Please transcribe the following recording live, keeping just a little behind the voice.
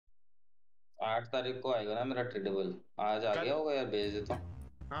8 तारीख को आएगा ना मेरा ट्रेडेबल। आज आ गया होगा यार, भेज देता हूँ।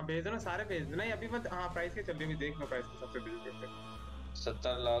 हाँ भेज दो ना, सारे भेज दो। नहीं अभी मत, हाँ प्राइस के चल रही है, देख लो प्राइस के सबसे भेज दो फिर।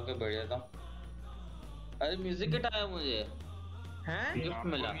 70 ला के भेज देता हूँ। अरे म्यूजिक किट आया मुझे, हैं गिफ्ट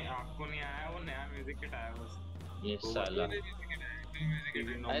मिला। आपको नहीं आया, वो नया म्यूजिक किट आया बस। ये साला। म्यूजिक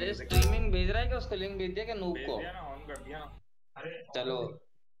अरे स्ट्रीमिंग भेज रहा है क्या? उसको लिंक भेज दिया क्या नूब को? भेज दिया ना, ऑन कर दिया। अरे चलो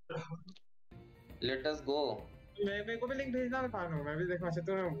लेट अस गो। मेरे को भी लिंक भेजना, मैं फान हूँ, मैं भी देखना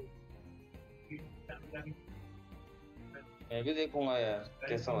चाहता हूँ। मैं भी देखूंगा यार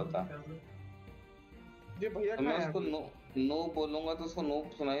कैसा होता। ये भैया तो मैं उसको नो बोलूंगा तो उसको नो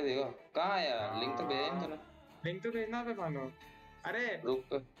सुनाई देगा। कहाँ आया लिंक? तो भेजा नहीं तूने। लिंक तो भेजना पे फानो। अरे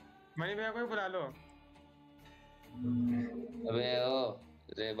रुक। मनी भैया को भी बुला लो। अबे ओ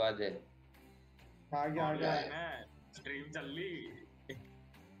रे बाजे आ गया स्ट्रीम चल ली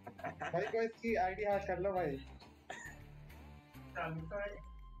भाई, कोई इसकी आईडी हैक कर लो भाई।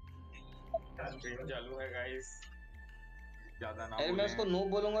 स्ट्रीम चालू है गाइस, ज्यादा ना। अरे मैं उसको नो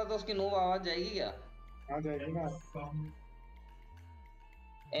बोलूंगा तो उसकी नो आवाज जाएगी क्या? आ जाएगी ना।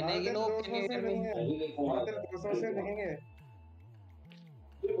 एने की no can you hear me? हमारे 200 से देखेंगे।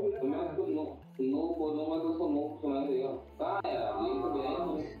 तो मैं उसको नो बोलूंगा तो उसको नो सुनाई देगा। कहाँ है यार लिंक? तो भेजा नहीं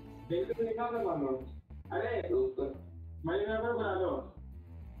तूने। लिंक तो निकाल दो मानो। अरे रुक। मनी भैया को बुला लो।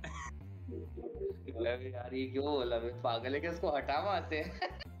 अबे यार ये क्यों बोला? मैं पागल है क्या? इसको हटा वहां से।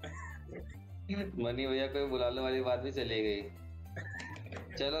 मनी भैया को बुला लो वाली बात भी चली गई।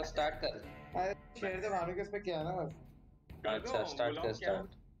 चलो स्टार्ट कर। अरे शेयर दे मानो कि उस पे क्या है ना बस। अच्छा स्टार्ट कर स्टार्ट।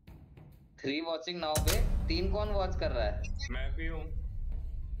 3 वॉचिंग नाउ पे। 3 कौन वॉच कर रहा है? मैं भी हूँ।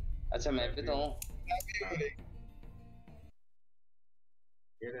 अच्छा मैं भी तो हूँ।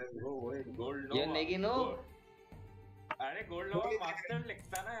 गोल्ड ये नेगी नो। अरे गोल्ड नोवा मास्टर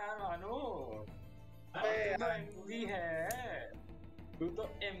लिखता ना यार भानु। अरे तो एमजी है, तू तो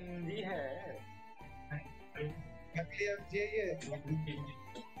एमजी है।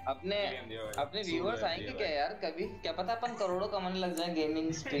 अपने अपने व्यूअर्स आएंगे क्या यार कभी? क्या पता अपन करोड़ों कमाने लग जाए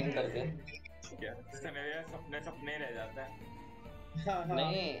गेमिंग स्ट्रीम करके। सपने रह जाता है।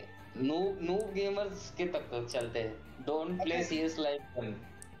 नहीं नूब गेमर्स के तक चलते हैं। Don't play CS like one.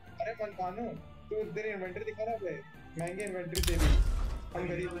 अरे मनमानो तू इधर इन्वेंटरी दिखा रहा है, महंगी इन्वेंटरी तेरी। हम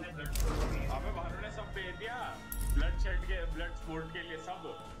गरीब। अबे भानु ने सब भेज दिया, ब्लड शेड के, ब्लड स्पोर्ट के लिए सब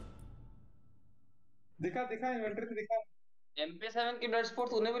दिखा इन्वेंटरी तो दिखा। MP7 की ब्लड स्पोर्ट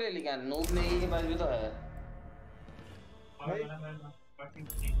तूने भी ले ली क्या? नूब ने के पास भी तो है भाई।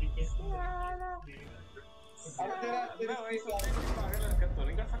 अब तेरा पागल हरकत तो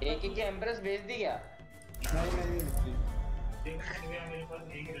नहीं कर सकता। एक की एम्प्रेस भेज दी क्या? नहीं मेरे पास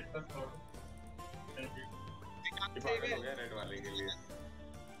एक रेड का स्लॉट हो गया रेड वाले के लिए।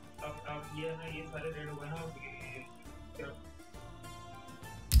 अब ये ना, ये सारे रेड हो गए ना।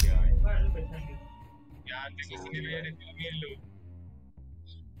 क्या है यार, किसी ने मेरे को मिल लो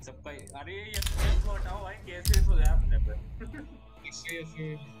सबका। अरे ये को हटाओ भाई, कैसे हो जाए अपने पे। इसलिए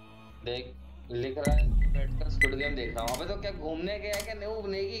देख लिख रहा है बैठ कर स्क्विड गेम देख रहा हूँ। अबे तो क्या घूमने गया है क्या? नूब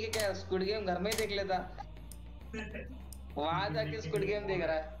नेगी कि क्या? स्क्विड गेम घर में ही देख लेता। वहां जाके स्क्विड गेम देख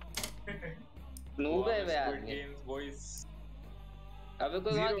रहा है। नूब है बे आदमी। अबे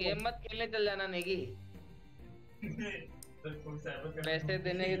कोई वहां गेम मत खेलने चल जाना नेगी। पैसे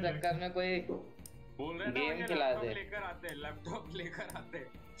देने के चक्कर में कोई बोल रहे गेम खिला दे। लेकर आते, लैपटॉप लेकर आते।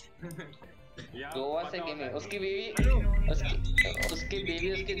 गोवा से गेम है। उसकी बीवी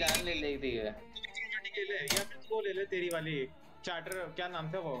उसकी जान ले ली थी। या फिर वो ले ले तेरी वाली चार्टर, क्या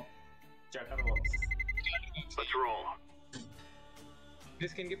नाम था वो? Chatter box petrol.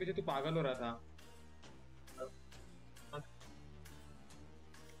 जिस स्किन के पीछे तू पागल हो रहा था।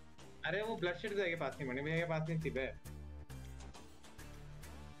 अरे वो ब्लड शेड के पास नहीं, मनी भैया के पास नहीं थी बे।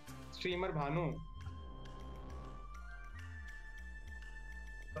 स्ट्रीमर भानु।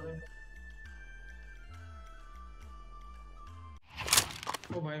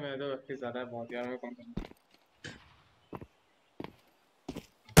 ओ भाई मैं तो वैसे ज्यादा है बहुत यार, मैं कम करना।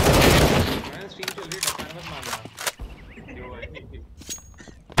 मैं स्ट्रीम चल रही है, डकार मत मारना। क्यों भाई?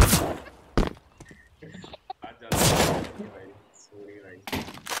 आज ज्यादा भाई, सॉरी भाई।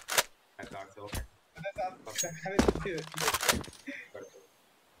 मैं काट दो। अरे साहब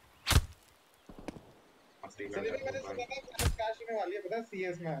चलिए मैंने सुना था कैश में वाली है, पता है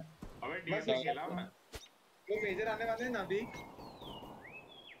सीएस में। अबे डीएम खेला मैं। वो मेजर आने वाले हैं ना अभी।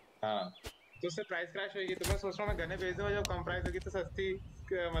 हाँ तो उससे प्राइस क्रैश होगी, तो मैं सोच रहा हूँ मैं गने भेज दूँ, जब कम प्राइस होगी तो सस्ती,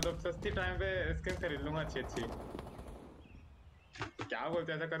 मतलब सस्ती टाइम पे स्किन खरीद लूंगा अच्छी। क्या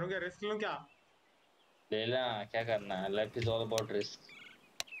बोलते हैं, ऐसा करूँ क्या? रिस्क लूँ क्या? ले ला, क्या करना है? Life is all about risk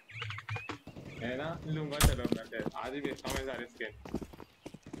है ना, लूंगा। चलो मैं आज ही बेचता हूँ मैं सारे स्किन।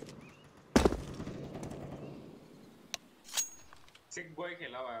 कोई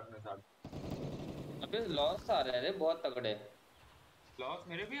खेला हुआ है अपने साथ। अबे लॉस आ रहे रे बहुत तगड़े। लॉस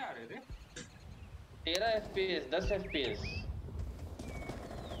मेरे भी आ रहे थे। 13 FPS 10 FPS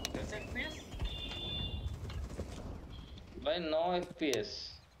 10 FPS भाई 9 FPS।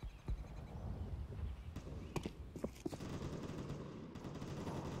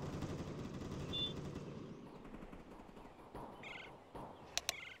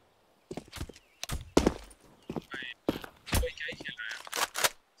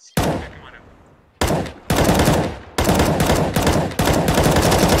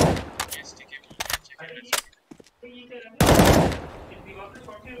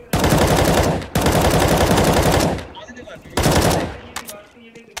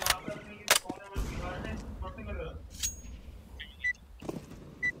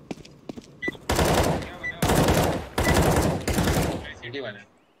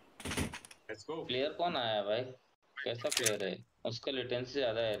 Let's go. प्लेयर कौन आया भाई? कैसा प्लेयर है? उसका लेटेंसी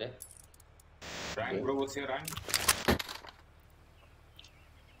ज्यादा है रे। Rank bro what's your rank?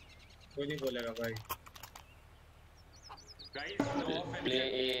 कोई नहीं बोलेगा भाई। Guys no offence. प्ले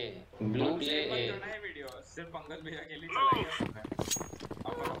ए ब्लू प्ले ए। ये वीडियो सिर्फ पंकज भैया के लिए चलाएगा हमने।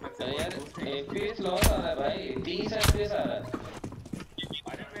 अरे यार FPS लॉस आ रहा है भाई 30 FPS आ रहा है।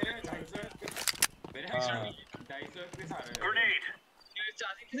 अरे मेरे 250 मेरे 250 FPS आ रहे हैं। ग्रेनेड ये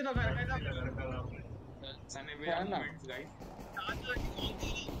चार्जिंग किसे लगा रखा है? सने भी मूवमेंट्स गाइस।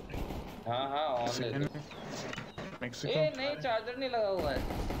 हाँ ऑन है। ए नहीं चार्जर नहीं लगा हुआ है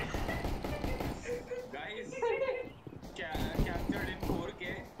guys. Captured in 4K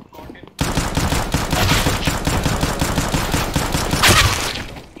cotton.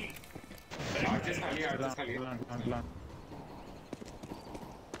 Artist खाली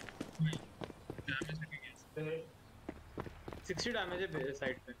 60 डैमेज है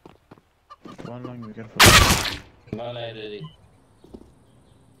साइड पे। One long, be careful. One है रेडी।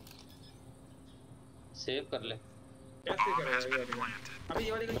 सेव कर ले। कैसे करेगा ये वाली? अभी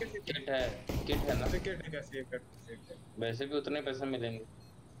ये वाली गन कैसे? किट है ना? किट है कैसे कर? वैसे भी उतने पैसे मिलेंगे।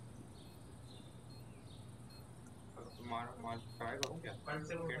 मार ट्राई करूं क्या? कल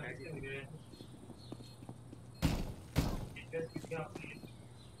से वो कैसे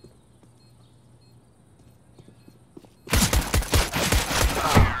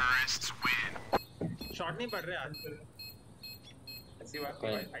शॉट नहीं पड़ रहे आज। ऐसी बात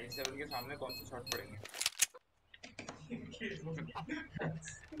नहीं भाई। i7 के सामने कौन से शॉट पड़ेंगे?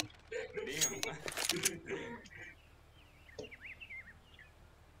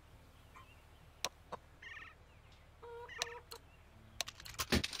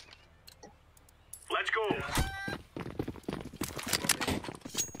 Let's go.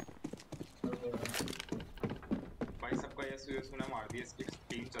 भाई सबका यस ने मार दिया। इसकी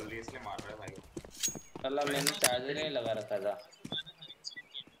टीम चल रही है इसलिए मार रहा है भाई। अल्लाह मैंने चार्जर नहीं लगा रखा था।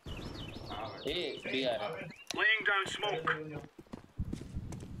 हां भाई ए बी आ रहा है। Laying down smoke.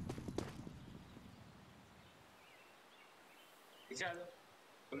 पीछे आ जाओ।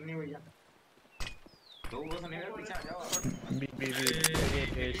 सुन नहीं भैया। दो बस नहीं है पीछे आ जाओ। B,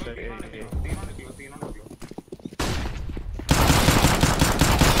 sir, A. तीनों निकलो।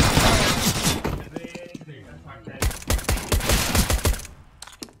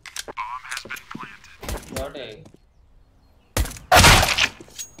 Got it.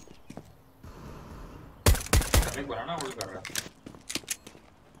 अभी बनाना होल्ड कर रहा है।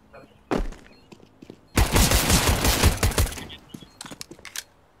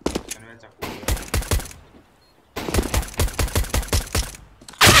 मैंने चाकू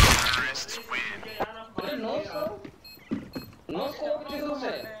अरे नो स्कोप किधर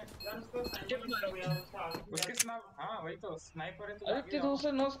से? उसके स्नाइप। हां वही तो स्नाइपर है तो। अरे इतनी दूर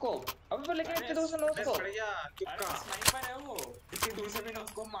से नो स्कोप। अबे पर लेकिन इतनी दूर से नो स्कोप। बढ़िया तुक्का। स्नाइपर है वो। इतनी दूर से भी नो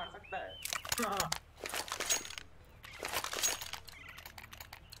स्कोप मार सकता है। हां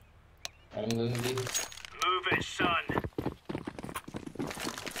I'm going to move it son.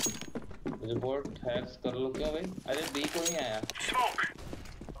 Report hacks कर लो क्या भाई? अरे बी को नहीं आया। Smoke.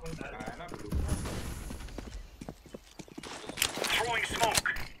 आया ना blue. Throwing smoke.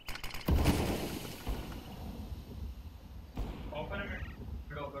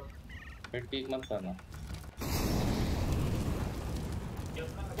 Mid peak मत करना।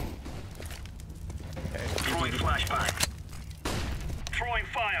 Throwing flashbang. Throwing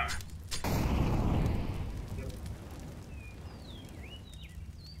fire.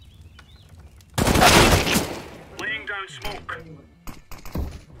 Laying down smoke.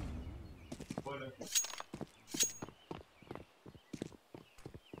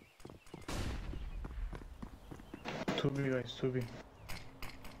 Two B, guys, 2B.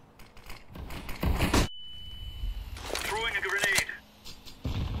 Throwing a grenade.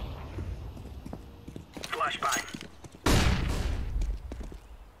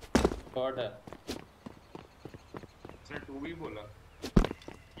 Short है। उसने 2 भी बोला।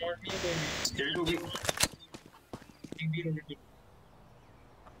 शॉट नहीं है कोई भी। स्टिल 2 भी।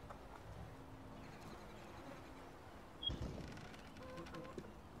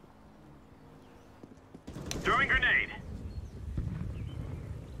 Throwing grenade.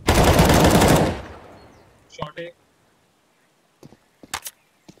 शॉट है।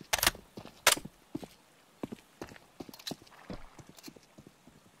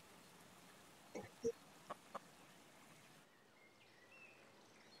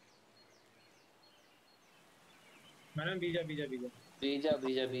 मैंने बीजा बीर है।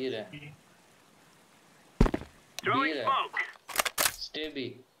 Throwing बीर है। smoke. Stay B.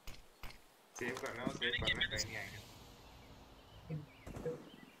 सेव करना है, सेव करना कहीं नहीं आएंगे।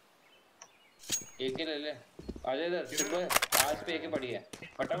 एक ही ले ले। आजा इधर सिर्फ आज पे एक ही पड़ी है।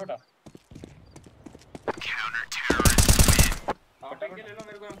 फटाफट आप के ले लो,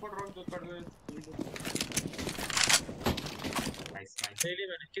 मेरे को M4 ड्रॉप कर दो। Nice nice. ले ली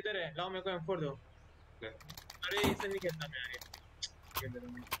मैंने। किधर है? लाओ मेरे को M4 दो। अरे इससे नहीं खेलता मैं यार।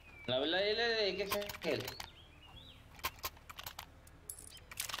 नवला ये ले एक एक खेल।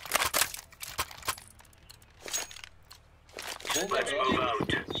 Let's move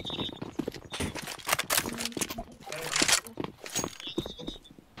out.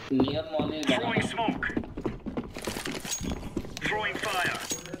 Near morning Throwing smoke. Throwing fire.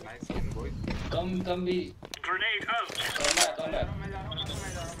 Nice game boy. कम भी Grenade out. कम है। मैं जा रहा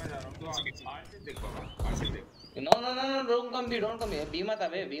हूं। तू आगे देख बाबा, आगे देख। No don't come B B मत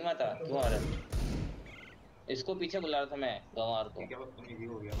क्यों आ रहा है? इसको पीछे बुला रहा था मैं गंवार को। क्या बदतमीजी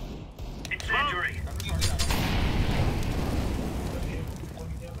हो गया। Incendiary.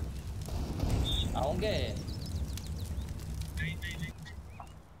 आऊंगे।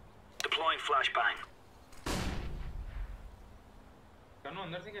 Deploying flashbang. कन्नो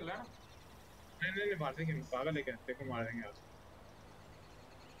अंदर से खेल रहा है ना? नहीं बाहर से खेल। पागल है क्या? देखो मार देंगे आप।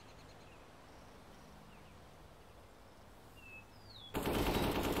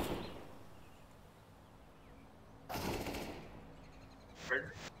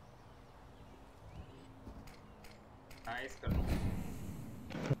 नाइस कन्नो।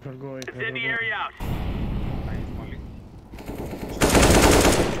 Go Incendiary out. Nice Molly.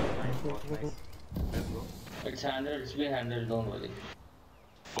 Nice go. Let's go. It's been handled, don't worry.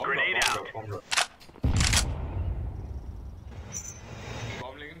 Grenade out.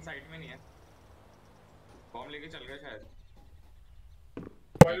 Bomb लेकिन साइड में नहीं है। बॉम्ब लेके चल गया शायद।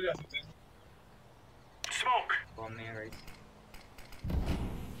 पहले जा सकते हैं। Smoke. बॉम्ब नहीं है गाइस।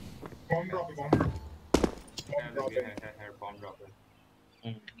 बॉम्ब ड्रॉप है। है बॉम्ब ड्रॉप है।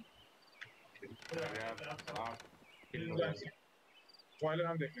 आप किल हो जाएंगे। बॉयलर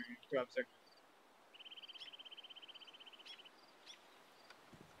हम देख लेंगे 12 second.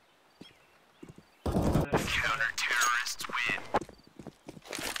 Counter-terrorists win.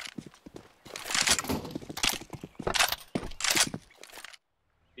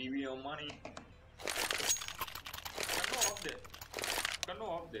 TV your money. Kano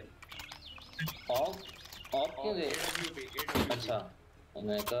off there. Of क्यों दे? AWP. अच्छा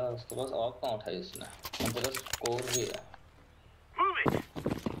मैंने कहा उसके पास ऑफ कहाँ उठाई उसने? मेरे पास स्कोर भी है। Move it.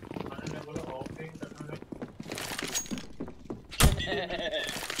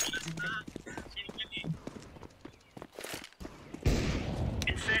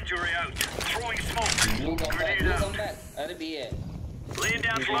 Incendiary out. Throwing smoke. Grenade out. अरे बी है। Laying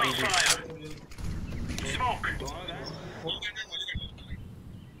down throwing fire. Smoke.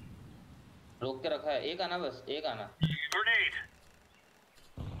 रोक के रखा है। एक आना बस, एक आना। Grenade.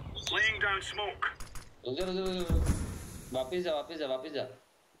 Laying down smoke. रुक जा। वापिस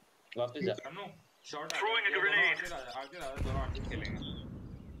जा। Kano shot. Throwing a grenade. आगे दोनों आगे खेलेंगे।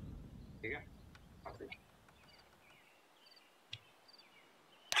 ठीक है? आगे।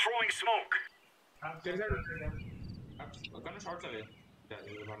 Throwing smoke. Kano shot चले।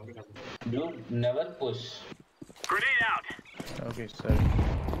 दोनों के साथ। Blue never push. Grenade out. Okay, sorry.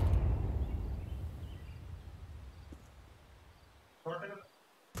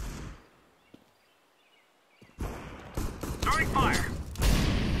 Throwing fire.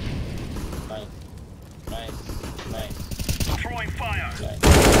 Nice. Throwing fire. Go.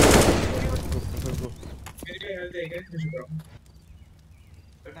 मेरी हेल्थ है क्या? छुप रहा हूँ।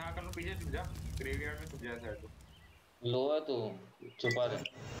 तो हाँ कनो पीछे छुप जा। ग्रेवयार्ड में छुप जा शायद। लो है तू, छुपा दे।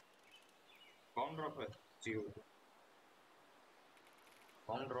 बॉम्ब ड्रॉप है। चाहिए।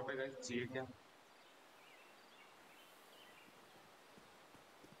 बॉम्ब ड्रॉप है गाइस, चाहिए क्या?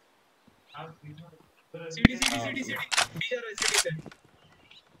 सीटी बी जा रहा है सीटी से।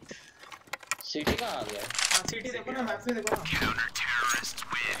 सिटी कहाँ आ गया? हां सीटी देखो ना, मैप में देखो ना। Counter-terrorists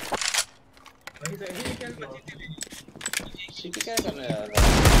win. वही सही क्या बची थी मेरी। सीपी क्या करने जा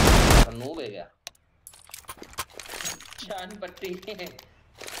रहा था? नूब है क्या? जान पट्टी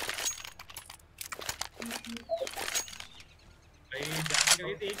भाई जान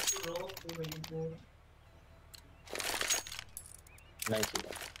गई थी नहीं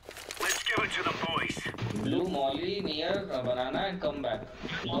सीधा Let's give it to the boys. blue molly near banana and come back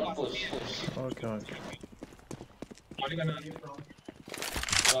don't push Okay, okay. Molly बना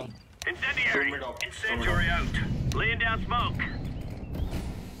come Incendiary. Incendiary out. Laying down smoke.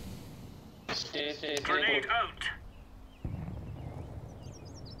 stay Grenade out.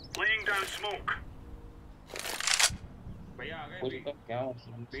 Laying down smoke. भैया आ गए कुछ भी तो क्या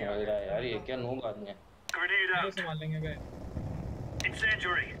समझ रहा है यार ये क्या नूब आदमी है Grenade चलो out. संभाल लेंगे बे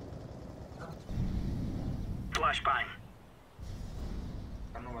Incendiary. Flashbang.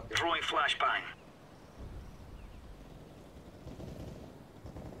 कन्नो मत दे Throwing flashbang.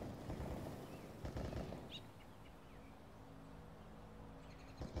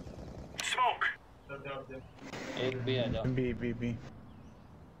 Smoke. एक भी आ जाओ B, B, B.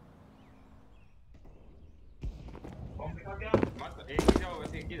 मत एक ही जाओ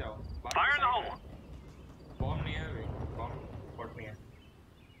बस एक ही जाओ Fire in the hole. Bomb नहीं है भाई बॉम्ब स्पॉट नहीं है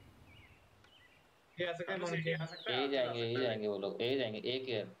ये ऐसे क्या कन्नो मॉली सीटी आ सकता है यही जाएंगे वो लोग यही जाएंगे एक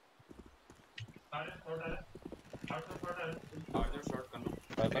है और जो शॉट करना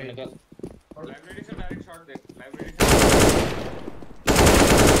वाइपर निकल लाइब्रेरी से डायरेक्ट शॉट दे लाइब्रेरी से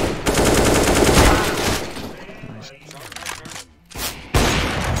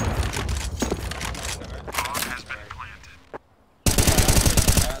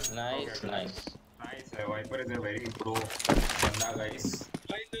nice nice Nice. Viper is a very pro banda, guys.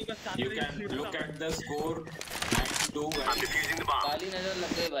 भाई तू बस You can look at the score 92. I'm Guys. defusing the bomb. काली नजर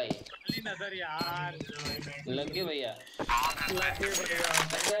लग गई भाई खाली नजर यार लग गई भैया लगे भैया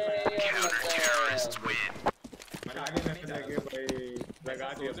मैंने खाली नजर लगे भाई लगा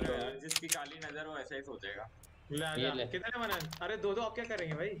दिया सोच रहा है यार जिसकी काली नजर हो ऐसा ही सोचेगा ले ले। कितने बनन अरे दो दो आप क्या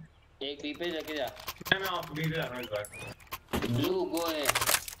करेंगे भाई एक बी पे जाके जा मैं आप भी जा रहा हूं इस बार ब्लू गो है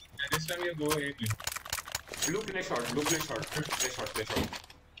दिस टाइम ये गो एक blue play shot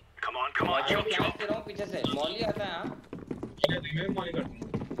Come on, jump, flash jump. दे रहा हूँ पीछे से मॉली आता है हाँ मैं मॉली कर दूं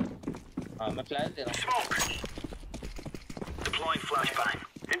हाँ मैं फ्लैश दे रहा Smoke. Deploying flashbang.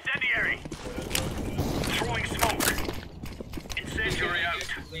 Incendiary. Throwing smoke. Incendiary out.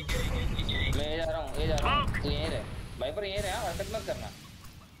 हूँ मैं ये जा रहा हूँ तू यहीं रह वाइपर यहीं रह हाँ हरकत मत करना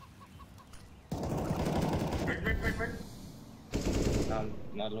mid हाँ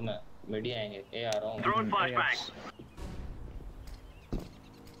मालूम है मीडिया आएंगे ए आ रहा हूँ Throwing flashbang.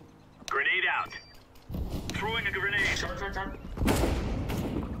 Grenade out. Throwing a grenade. shot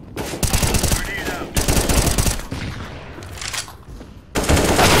Grenade out.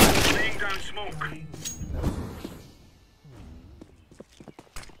 Laying down smoke.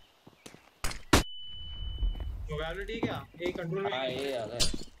 Mobility क्या एक कंट्रोल में हाँ ये आ गए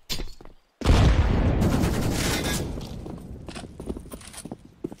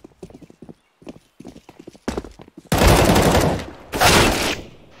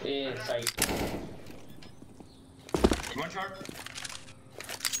ए side one shot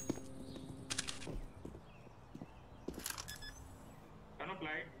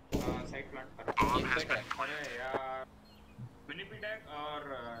side plant कर अरे यार विनिपी टैग और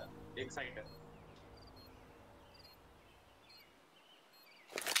एक साइड है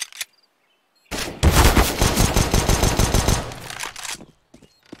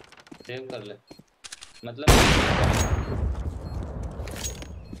सेव कर ले मतलब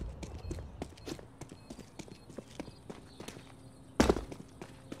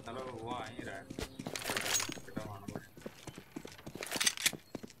चलो वो आ ही रहा है बेटा मानो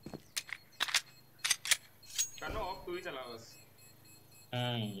चलो ऑफ तू ही चला बस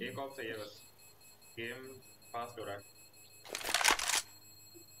एक ऑफ सही है बस गेम फास्ट हो रहा है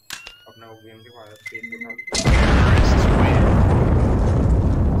अपना वो गेम के फास्ट के साथ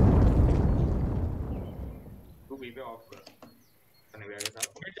तू बी पे ऑफ कर करने के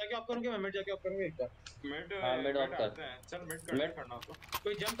साथ मिड जाके ऑफ करूंगा मैं मिड जाके ऑफ करूंगा एक बार मिड हाँ, mid off कर। आते हैं। चल मिड Mid- करना तो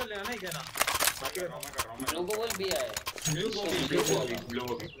कोई जंप कर लेना ना एक जना बाकी कर रहा हूं मैं कर रहा हूं ब्लू बॉल भी आए ब्लू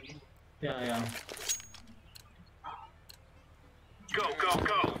हो गई या Go, go,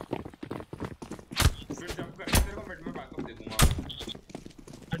 go. फिर जंप करके तेरे को मिड में बैकअप दे दूंगा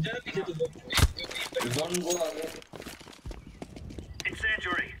हट जा पीछे तू डोंट गो आगे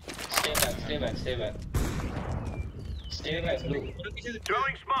Incendiary. स्टे बैक ब्लू पीछे से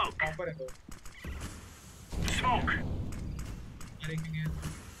Throwing smoke. ऊपर है तो Smoke. अरे क्या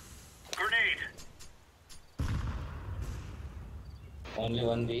Grenade. Only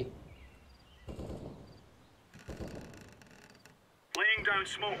one B down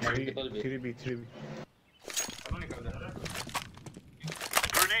smoke. Multiple B. 3B. दोनों निकल जा रहा है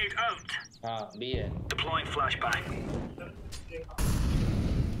Grenade out. हाँ B है. Deploying flashbang.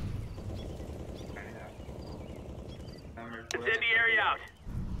 Extend the area out.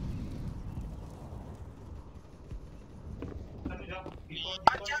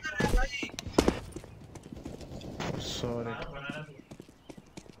 Sorry.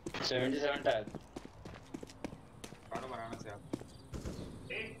 77 tag. काटो बनाना से आप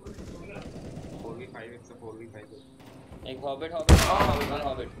 4v5 it's a 4v5 एक hobbit one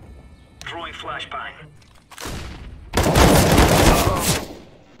hobbit. Throwing flashbang.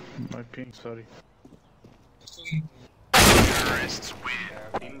 My ping, sorry. Terrorists win.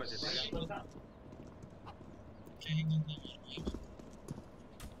 3 बजे थे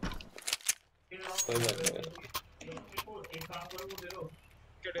कोई बात नहीं.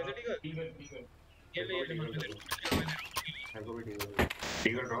 क्या डेजर्ट ईगल ये ले मेरे को भी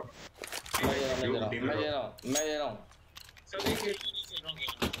ठीक है ड्रॉप मैं दे रहा हूँ. सभी खेल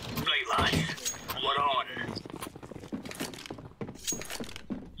Play line. What on?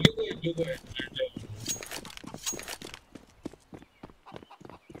 you go ahead.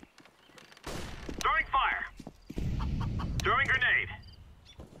 Throwing fire. Throwing grenade.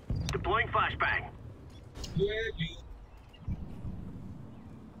 Deploying flashbang. You ahead, you.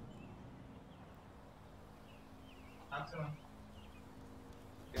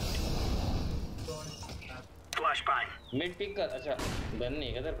 Flashbang. Mid pick कर. अच्छा गन नहीं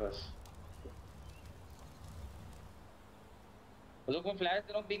है क्या तेरे पास? रुक मैं फ्लैश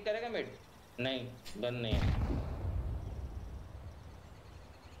दे रहा हूँ. पिक करेगा मिड? नहीं गन नहीं है.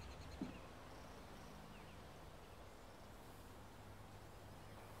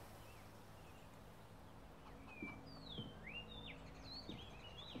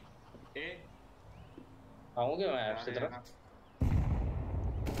 ए आऊँगे मैं आपसे तरफ.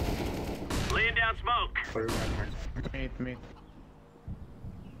 Laying down smoke. Meet.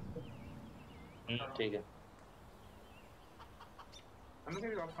 ठीक है. हम से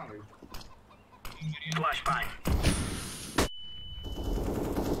भी ड्रॉप कहां गई Flashbang.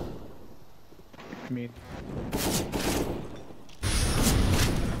 Meet.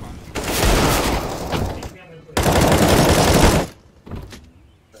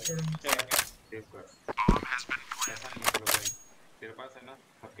 देख कर Bomb has been planted. ऐसा नहीं चलो भाई तेरे पास है ना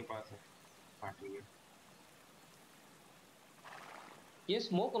सबके पास है हां ठीक है ये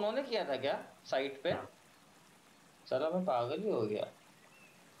स्मोक उन्होंने किया था क्या साइट पे? साला मैं पागल ही हो गया.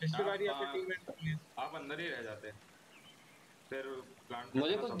 इसके बाद ही आपके टीममेट आप अंदर ही रह जाते फिर प्लांट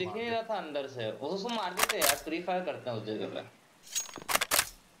मुझे कुछ दिख नहीं रहा था अंदर से. उसको मार देते यार. फ्री फायर करते हैं उस जगह पे.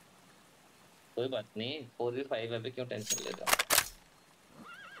 कोई बात नहीं. 4v5 अभी क्यों टेंशन लेता.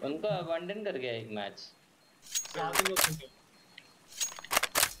 उनका अबंडन कर गया एक मैच. साथ ही लोग खेलते हैं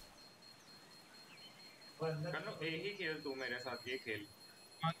कन्नो ए ही खेल तू मेरे साथ ये खेल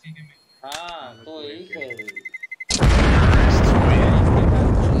हां ठीक है मैं हाँ तो यही खेल. Terrorists win.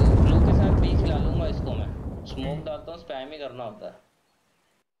 ब्लू के साथ भी खिला लूंगा इसको मैं. स्मोक डालता हूँ. स्पैम ही करना होता है.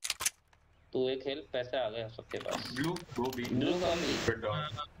 तो ये खेल. पैसे आ गए सबके पास. ब्लू वो भी ब्लू कम भी. फिर डॉट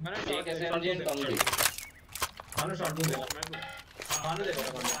मैंने एक SMG कम भी. मानो शॉट दे मैं मानो दे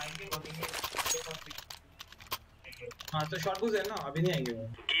हां तो शॉट बूस्ट है ना अभी नहीं आएंगे वो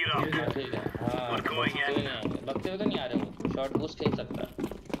Gear up. हाँ, ठीक है. हाँ We're going बकते हुए नहीं आएंगे. बकते हुए तो नहीं आ रहे वो. शॉर्ट बूस्ट खेल सकता है.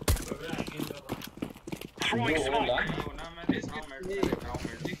 Throwing वो smoke. होगा. होना मैं देख रहा हूं मैं देख रहा हूं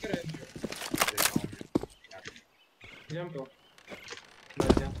दिख रहा है देख रहा हूं जंप हो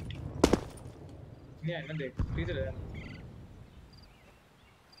मर जा नहीं है ना देख पीछे ले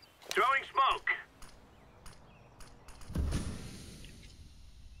Throwing smoke.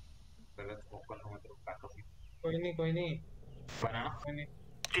 गलत ओपन हो तो बैकअप कोई नहीं बनाना कोई नहीं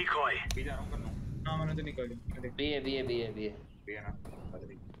Decoy. भी जा रहा हूं करना हां मैंने तो निकल गया देख बी है. भी है ना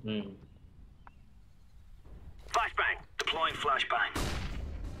बदली Flashbang. Deploying flashbang.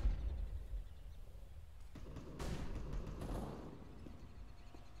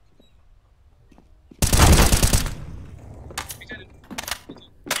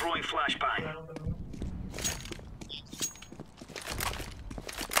 Throwing flashbang.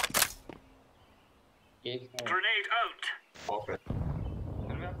 एक Grenade out. ऑफ है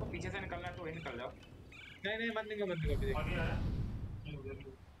चल मैं आपको पीछे से निकलना है तो वही निकल जाओ नहीं मत निकल अभी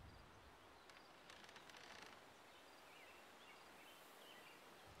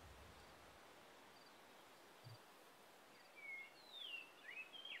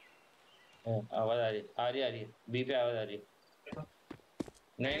आवाज आ रही है. बी पे आवाज आ रही है.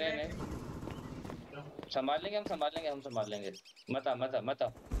 नहीं संभाल लेंगे हम संभाल लेंगे. मत आ.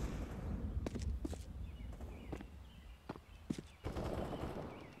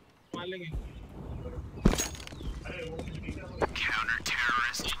 लेंगे।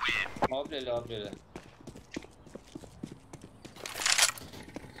 ऑफ ले ले ऑफ ले ले।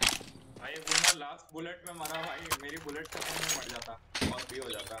 भाई गुना लास्ट बुलेट में मरा भाई, मेरी बुलेट खत्म में मर जाता और भी हो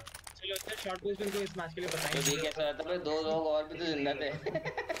जाता। चलो अच्छा शॉर्ट पोस्ट को इस मैच के लिए तो बताएंगे। भी कैसा रहता भाई, दो लोग और भी तो जिंदा थे।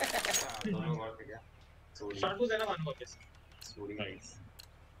 हां दो लोग और थे क्या? शॉर्ट पोस्ट है ना वन वापस। Sorry guys.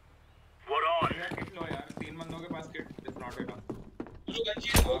 What on? यार किट लो यार, 3 बंदों के पास किट इज नॉट इनफ। चलो गन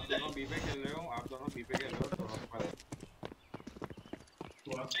चाहिए तो आप दोनों बी पे खेल रहे हो, आप दोनों बी पे खेल रहे हो, दोनों के पास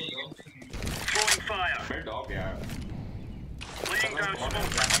Throwing fire. फिर डॉग यार। Laying down smoke.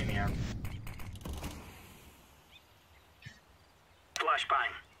 नहीं यार।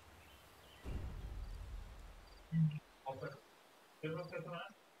 Flashbang.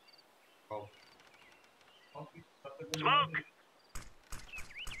 Smoke.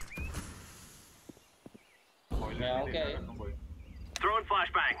 मैं आऊं क्या? Throwing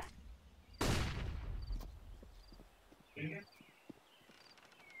flashbang.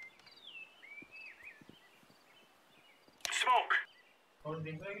 Smoke.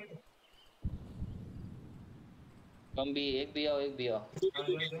 कम भी एक भी आओ एक भी आओ।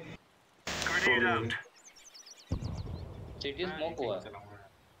 Grenade out. सिटी स्मोक हुआ।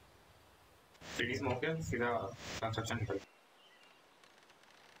 सिटी स्मोक है, सीधा कंस्ट्रक्शन निकल।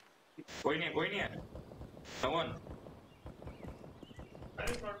 कोई नहीं है। समवन।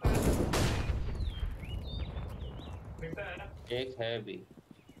 एक है भी।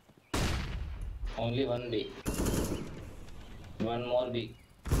 Only one B. One more B.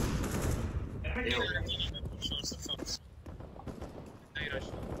 ये हो गया। नहीं रश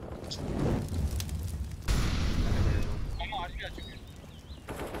हम आर के आ चुके हैं।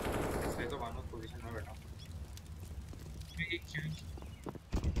 इसलिए तो मानो पोजीशन में बैठा हूं। एक चीज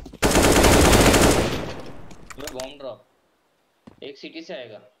ये बॉम्ब ड्रॉप एक सिटी से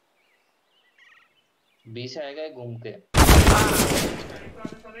आएगा, बी से आएगा घूम के।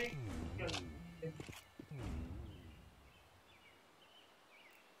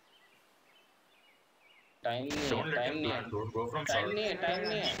 टाइम नहीं है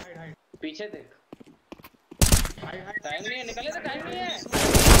पीछे देख। टाइम नहीं है, निकले तो टाइम नहीं है।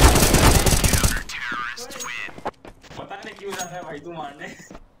 पता नहीं क्यों जा रहा है भाई तू मारने।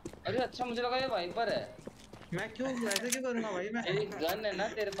 अरे अच्छा मुझे लगा ये वाइपर है। मैं क्यों ऐसे क्यों करूंगा भाई? मैं एक गन है ना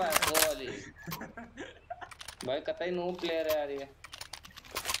तेरे पास वो वाली। भाई कतई नो प्लेयर है यार ये।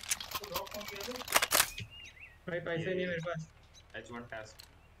 भाई पैसे नहीं है मेरे पास। H1 task।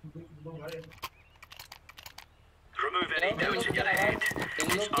 Remove any notes and get ahead. इन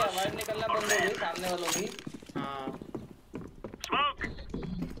लोग की आवाज निकलना बंद हो गई सामने वालों की। हाँ Smoke.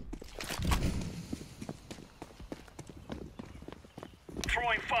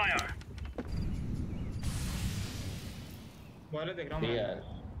 Throwing fire. बॉलर देख रहा हूँ मैं। यार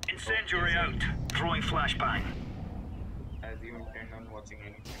Incendiary out. Throwing flashbang. As you intend on watching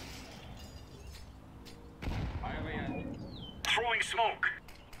anything। आया भाई यार। Throwing smoke.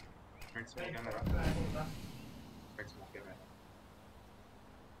 मिड स्मोक है मेरा। मिड स्मोक है मेरा।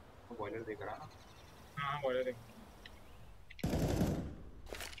 वो बॉयलर देख रहा ना। हाँ बॉलर देख।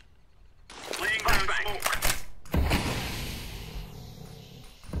 Laying down smoke.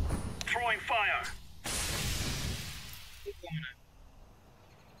 Throwing fire.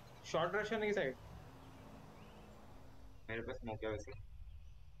 Short rush करने की साइड। मेरे पास स्मोक है वैसे।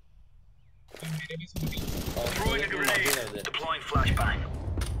 मेरे भी सुन। Throwing a grenade. Deploying flashbang.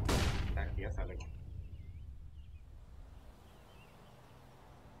 Tag किया साले को।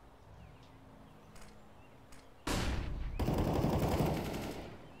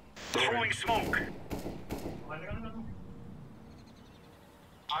 Throwing smoke.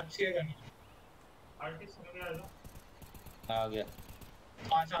 आज क्या करना? आ गया।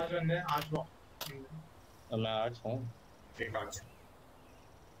 आज बंदे हैं आज वो। और मैं आज हूँ। एक आज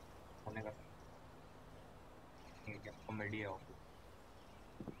होने का ठीक है। कॉमेडी है वो।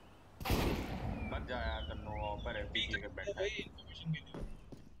 मत जा यार करनो ऊपर है पीछे के बैठ। भाई इन्फॉर्मेशन के लिए।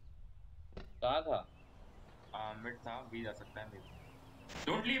 कहाँ था? मिड था, बी जा सकता है मेरे।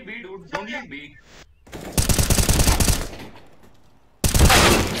 Don't leave B dude, don't leave B.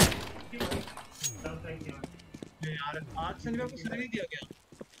 यार आज संजय को सुन नहीं दिया क्या?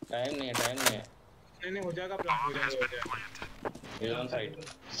 टाइम नहीं है। नहीं हो जाएगा प्लान हो जाएगा। ये on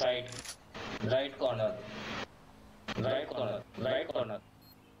side right corner.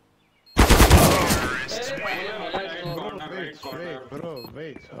 Wait, bro,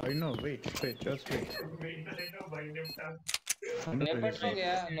 wait. I know, wait, just wait. नेपट हो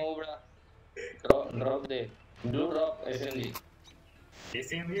गया नोबड़ा। Drop they. Blue drop SMG.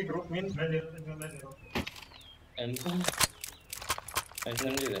 SMG drop mean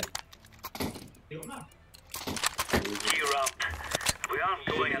MG they. Gear up. We aren't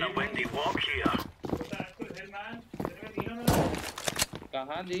going on a windy walk here.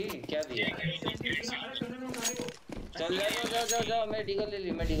 कहाँ दी क्या दिया चल जाओ मैं Diggle ले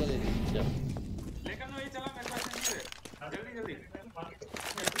ली जाओ लेकिन वही चला मेरे पास नहीं है जल्दी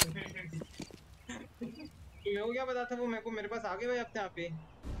मेरे को क्या पता था वो मेरे पास आ गए भाई अपने आप ही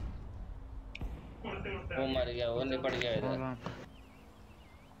वो मर गया वो निपट गया इधर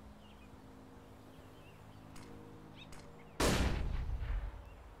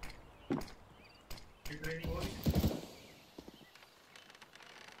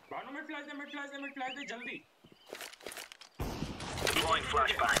बानो में फ्लैश दे जल्दी Deploying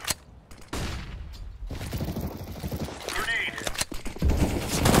flashbang. Grenade.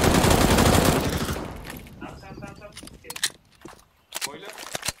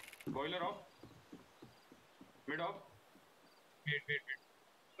 Boiler off. Mid off. Wait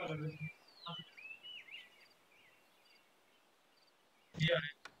ये आ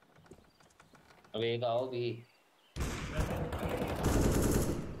रहे अब एक आओ भी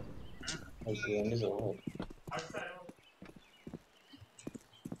उसी में जो हो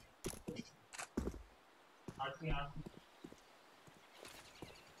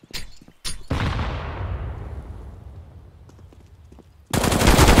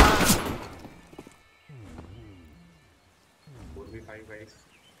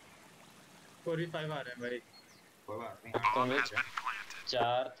कोई 5 आ रहे हैं भाई कोई बात नहीं तो वे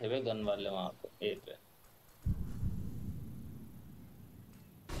चार थे वे गन वाले वहां पे ए पे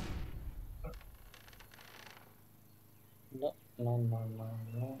No.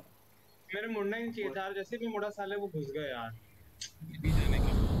 मेरे मुड़ना ही नहीं चाहिए था यार जैसे भी मुड़ा साले वो घुस गए यार भी जाने का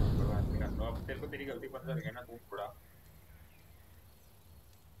कोई बात नहीं कर लो अब तेरे को तेरी गलती पता लगे ना तू थोड़ा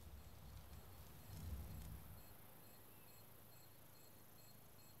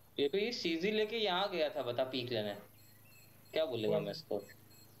ये तो ये सीजी लेके यहाँ गया था बता पीक लेने क्या बोलेगा मैं इसको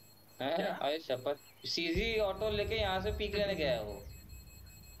हैं आए शपथ सीजी ऑटो लेके यहाँ से पीक लेने गया है वो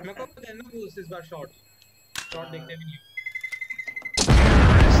मेरे को देना बूस्ट इस बार शॉट देखते भी नहीं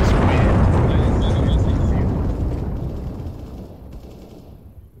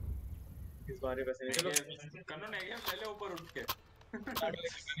इस बार ही वैसे नहीं चलो कन्नो नहीं गया पहले ऊपर उठ के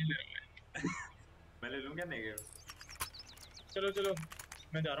मैं ले लूं क्या नहीं गया चलो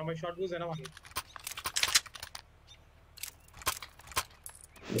मैं जा रहा हूँ भाई शॉट बूस्ट है ना वहाँ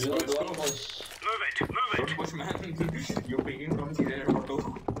don't push Move it. don't push man you're picking from the auto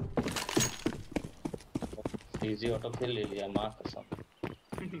CG auto फिर ले लिया माँ कसम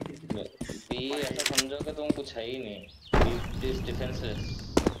भी ऐसा समझो कि तुम कुछ है ही नहीं this defenceless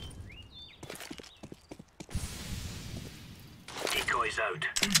Decoys out.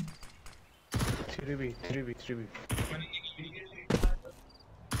 3v.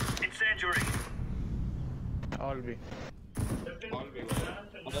 Incendiary. All B.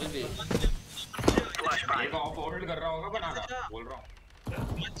 बदल भी Flashbang. एक ऑफ होल्ड कर रहा होगा बनाना बोल रहा हूँ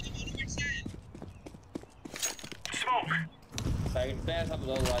Smoke. साइड पे है सब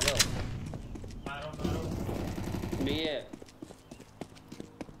लोग आ जाओ भी है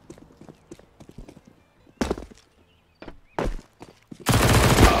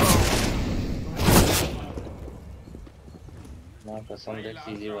माँ कसम देख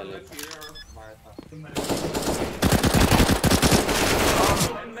सीजी वाले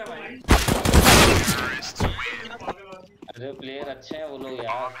अरे प्लेयर अच्छे हैं वो लोग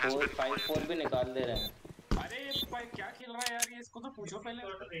यार 4-5-4 भी निकाल दे रहे हैं अरे भाई क्या खेल रहा है यार ये इसको तो पूछो पहले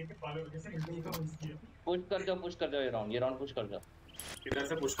पुश कर जाओ ये राउंड पुश कर जाओ किधर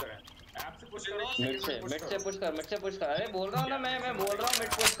से पुश करें ऐप से पुश करो मिड से पुश कर अरे बोल रहा हूँ ना मैं बोल रहा हूँ मिड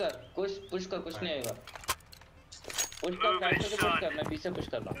पुश कर कुछ नहीं आएगा पुश कर फाइट से पुश कर मैं पीछे पुश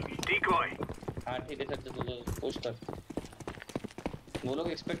कर रहा हूँ Decoy. हाँ ठीक है चल पुश कर वो लोग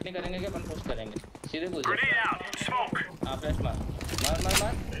एक्सपेक्ट नहीं करेंगे कि अपन पुश करेंगे सीधे पुश Grenade out. Smoke. हाँ फ्लैश मार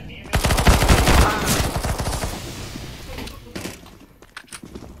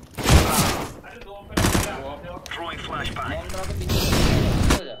Throwing flashbang. बॉम्ब ड्रॉप के पीछे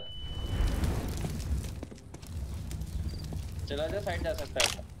हो जा चला जा साइड जा सकता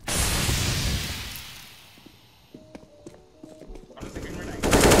है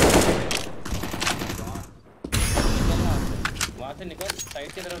वहाँ से निकल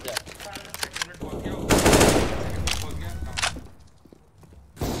साइड की तरफ जा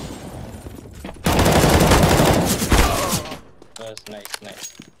बस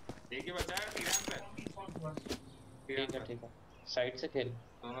नाइस एक ही बचा है तीरान पे ठीक है साइड से खेल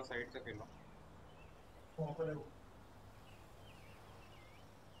दोनों साइड से खेलो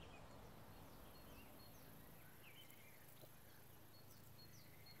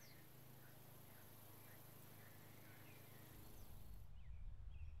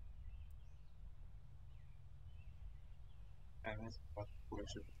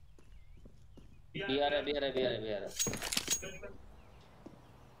बिहार है।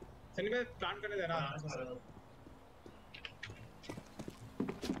 सनी भाई प्लान करने देना।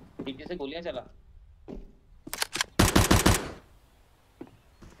 पीछे से गोलियां चला।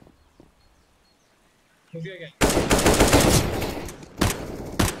 मुझे क्या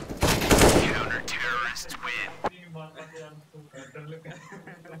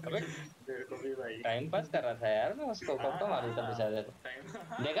अबे टाइम पास कर रहा था यार, मैं उसको कब तो मारू था बेचारे को।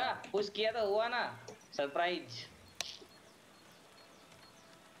 देखा पुश किया तो हुआ ना, सरप्राइज।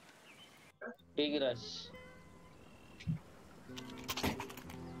 Big rush.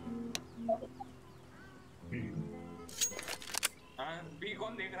 बी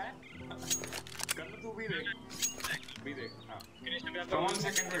कौन देख रहा है? कर लो तू भी देख। हाँ। Come on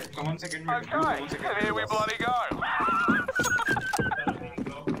second mid. Okay, here we bloody go.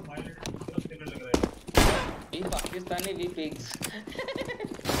 ये पाकिस्तानी भी पिग्स।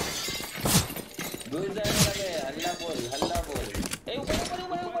 घुस जाने लगे। हल्ला बोल। ए ऊपर।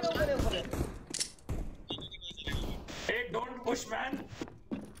 Hey, don't push man.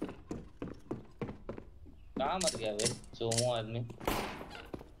 कहाँ मर गया बे सोमो आदमी?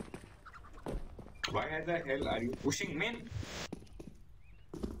 Why the hell are you pushing me?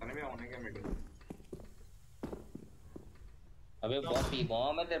 अरे होने क्या मिडल? अबे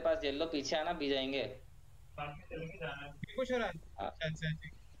बॉम्ब है तेरे पास, येलो पीछे आना, भी जाएंगे। कुछ हो रहा है? अच्छा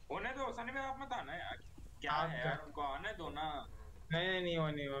होने दो सनी में, आप मत आना यार। क्या है यार, उनको आने दो ना। नहीं हुआ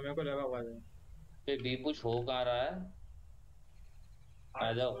मेरे को लगा हुआ था। फिर बी कुछ हो कहाँ रहा है?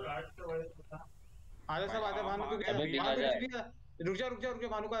 आ जाओ आजा सब आजा। भानु को रुक जा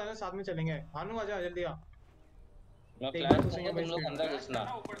भानु को आजा, साथ में चलेंगे। भानु आजा जल्दी आ। मैं फ्लैश दूंगा, तुम लोग अंदर घुसना।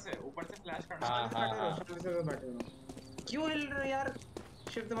 ऊपर से फ्लैश करना। हाँ क्यों हिल रहे यार?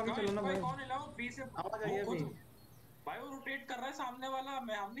 शिफ्ट दबा के चलो ना भाई। कौन हिलाओ? बी से आवाज आई है अभी भाई, वो रोटेट कर रहा है सामने वाला, हम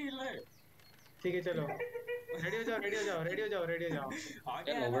नहीं हिल रहे। ठीक है चलो। रेडी हो जाओ।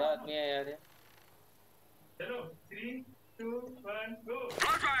 क्या नोबड़ा आदमी है यार ये। चलो 3 2 1 गो।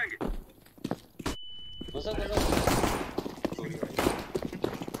 घुसो सॉरी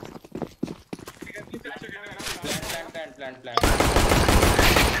प्लान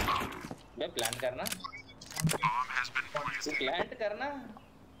बे, प्लान करना। तू प्लान करना।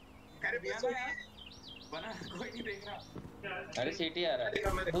 अरे यार बना, कोई नहीं देख रहा। अरे सीटी आ रहा है।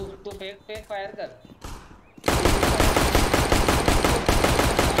 तू फेक फायर कर।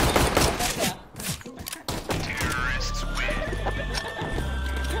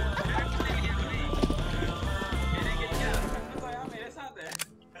 मेरे साथ है।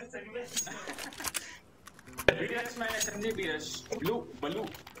 Blue.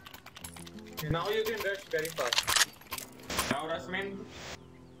 Now you can rush very fast. Now rush main.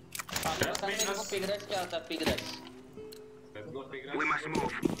 Pakistan में देखो पिग रश क्या होता है, pig rush. Let's go big rush. We must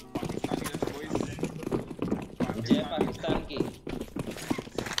move. Pakistani rush boys. जय पाकिस्तान की।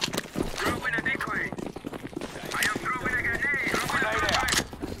 Throwing a decoy. I am throwing a grenade. Grenade out.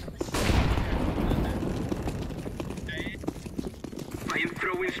 I am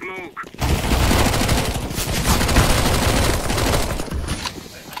throwing smoke.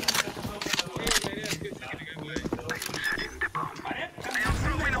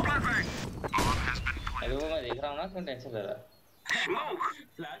 अरे वो मैं देख रहा हूँ ना, क्यों टेंशन ले रहा है? Smoke.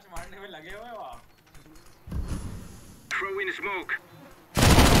 फ्लैश मारने में लगे हुए वहाँ। Throwing smoke.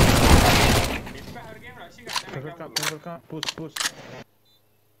 इस पे हर गेम रश ही करते हैं। Push.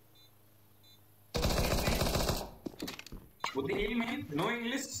 With the heal man, no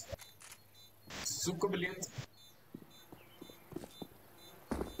English. Super brilliant.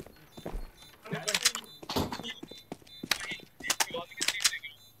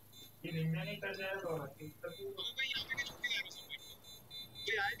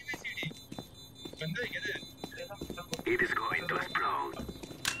 It is going to explode.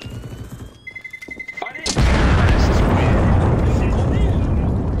 अरे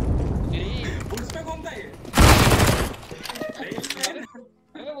उस पे कौन था ये?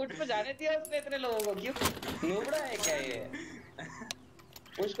 अबे उठ पे जाने दिया उसने इतने लोगों को, क्यों? नोबड़ा है क्या ये?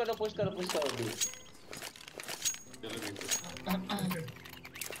 पुश करो भी।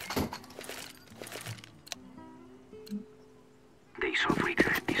 They so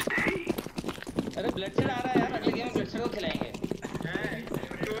regret this day. अरे ब्लडशेड आ रहा है यार, अगले गेम में ब्लडशेड को खिलाएंगे।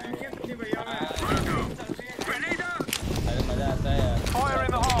 Grenade out. अरे मजा आता है यार। Fire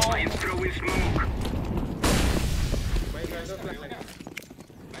in the hole. I am throwing smoke. भाई मैं तो फ्लैश लगा।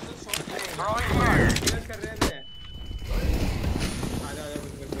 Throwing fire. फ्लैश कर रहे थे। आजा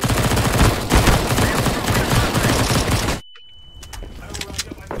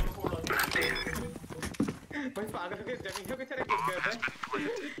भाई पागल के जमीन पे चले गए।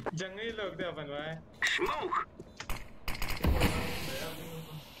 है। Smoke.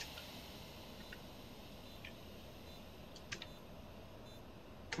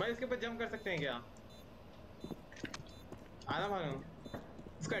 भाई इसके ऊपर जंप कर सकते हैं क्या? आना मालूम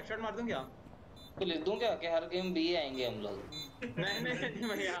इसको हेडशॉट मार दूं क्या? तो लिख दूं क्या कि हर गेम बी आएंगे हम लोग? नहीं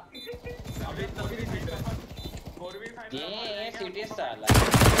भैया अभी तभी नहीं जीता। 4v5 ये सीटी साला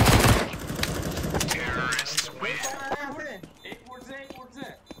भाई कौन आ रहा है यहाँ से? एक फुट से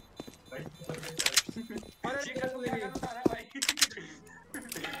अरे ये तेरा कर तो देखिए। रहा है भाई।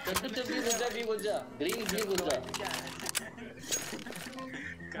 तो भी गुज्जा ग्रीन भी गुज्जा।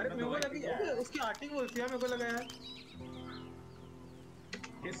 अरे मेरे को लगी उसकी आर्टिंग बोलती है, मेरे को लगा यार।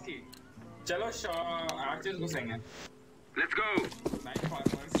 किसकी? चलो archers घुसेंगे। Let's go. Nice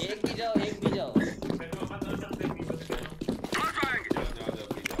farmers. एक भी जाओ Flashbang. जाओ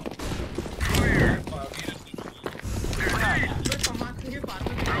भी जाओ। Fire. तो कमाल के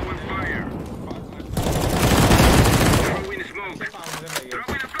partner Throwing fire. Throwing smoke.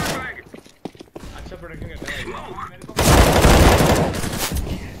 Throwing a flashbang. अच्छा प्रोडक्शन करता है। Smoke.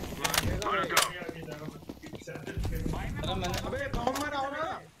 Molotov. अबे बम मारा हो ना।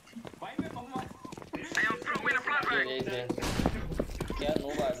 भाई मैं बम मार। I am throwing a flashbang. क्या नो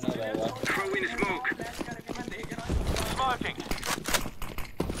बात ना रहेगा। Throwing smoke. फ्लैश करके मैं देख रहा हूँ। Smoking.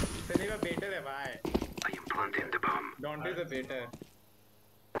 तेरे का बेटर है भाई। I am planting the bomb. Don't is the better.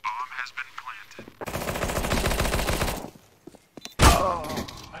 Bomb has been planted.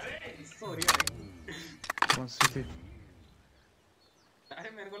 Sorry भाई। One city. अरे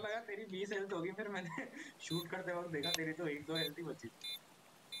मेरे को लगा तेरी 20 हेल्थ होगी, फिर मैंने शूट करते वक्त देखा तेरी तो 1-2 हेल्थ ही बची।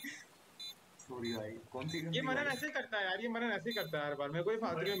 सॉरी भाई, कौन सी गन? ये मनन ऐसे ही करता है यार, ये मनन ऐसे ही करता है हर बार, मेरे को ही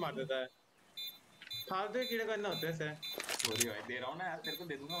फालतू में मार देता है। फालतू के कीड़े करना होते हैं ऐसे। सॉरी भाई, दे रहा हूँ ना यार, तेरे को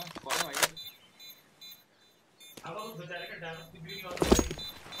दे दूंगा मैं। कौन है भाई? अब उस बेचारे का डैमेज डिग्री लॉस हो गई।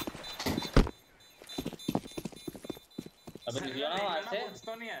 अबे निकलो ना वहाँ से। वुड्स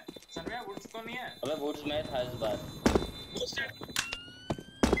तो नहीं है सनवे, वुड्स तो नहीं है। अबे वुड्स में था इस बार।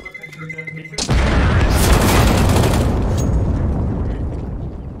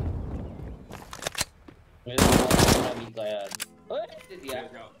 मेरे को अभी का यार। ओए दे दिया।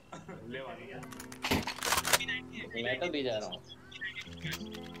 ले वाली यार। मैं तो भी जा रहा हूँ।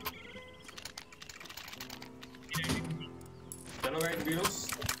 चलो गाइस वीरोस।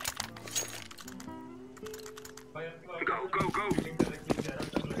 Go, go, go.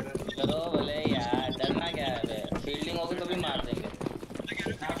 चलो भले यार, डरना क्या है बे? फील्डिंग होगी तो भी मार देंगे।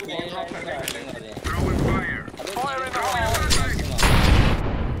 मेरे लाइफ में फील्डिंग हो रही है। Throwing fire. अबे Fire in the hole.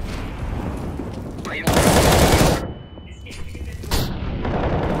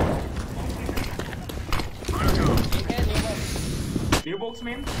 New box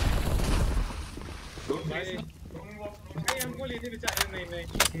में डोंट भाई भाई हमको ले बेचारे। नहीं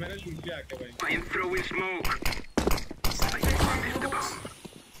मैंने लूट लिया आके भाई। I am throwing smoke. I am planting the bomb.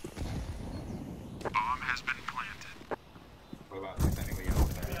 Bomb has been planted. कोई बात नहीं भैया,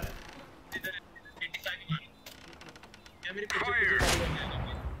 होता है। इधर 85 क्या मेरे पीछे Fire.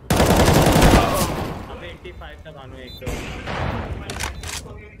 अबे 85 था भानु एक तो।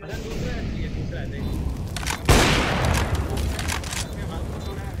 अच्छा दूसरा है, ठीक है दूसरा है देख।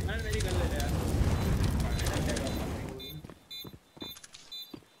 अरे मेरी गन ले ले यार।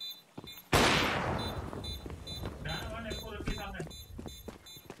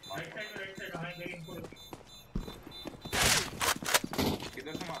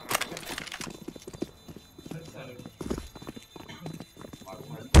 किधर से मार रहा है?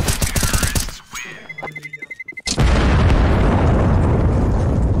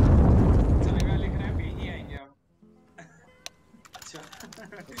 चलेगा, लिख रहे हैं बी ही आएंगे हम। अच्छा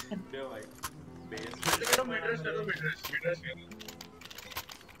दे भाई बेस। हाँ मिड रश करो।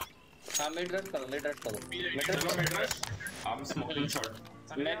 चलो मिड रश। हम स्मोकिंग शॉट।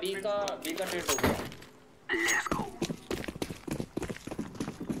 मैं बी का टेट हो गया। Let's go.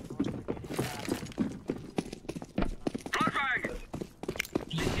 Flashbang.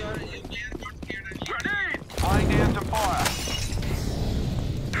 Grenade. Laying down some fire.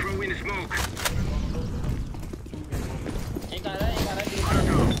 Throwing smoke. एक आ रहा है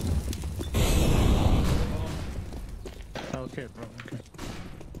Molotov. Okay, bro. Okay.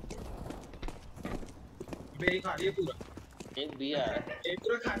 मेरी खाली है पूरा। एक बी आ रहा है। एक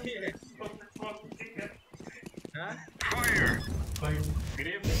पूरा खाली है। हाँ? Fire.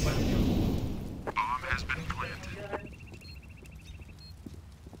 Grave Bomb has been planted.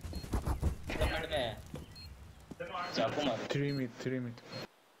 Comment में है। चाकू मारो। 3 mid.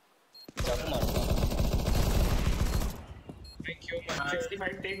 चाकू मारो। Thank you man.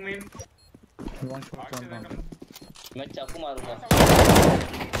 65 टेक में One shot, one down. मैं चाकू मारूंगा।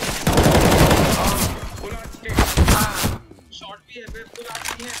 फुल आर्च के शॉट भी है फिर फुल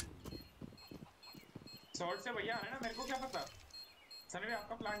आर्च नहीं है शॉर्ट से भैया है ना मेरे को क्या पता सनी भाई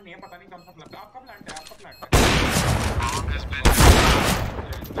आपका प्लान नहीं है पता नहीं कौन सा प्लान आपका प्लान है आपका प्लान है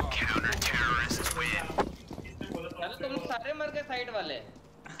अरे तुम सारे मर गए साइड वाले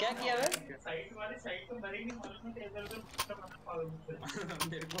क्या किया बे साइड तो मरे नहीं मालूम है इधर उधर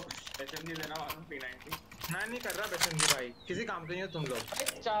मेरे को एसएमजी देना मालूम P90 मैं नहीं कर रहा बेचन जी भाई किसी काम के नहीं हो तुम लोग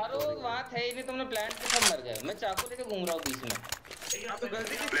चारों वहां थे ही नहीं तुमने प्लांट पे सब मर गए मैं चाकू लेके घूम रहा हूँ बीच में अब तो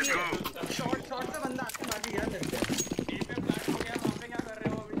गलती किसकी है शॉट से बंदा आके मार दिया मेरे को ए पे प्लान हो गया वहां पे क्या कर रहे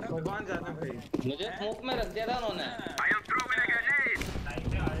हो अभी तक भगवान जाने भाई मुझे स्मोक में रख दिया था उन्होंने I am throwing a grenade.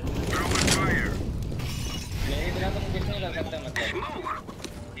 Throwing fire. मेरे बिना तुम कुछ नहीं कर सकते मतलब Smoke.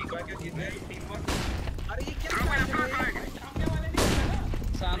 एक बार क्या जीत गए टीम वर्क अरे ये क्या Throwing a flashbang. सामने वाले नहीं है ना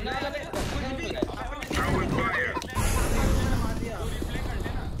सामने वाला भी Throwing fire. मार दिया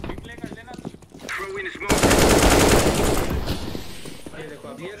रिप्ले कर लेना Throwing smoke. ये देखो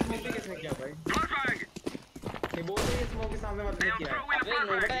अब ये स्मोक भी किसने किया भाई Flashbang. ये बोल रहे स्मोक के सामने वाले I ने am किया है throwing a अबे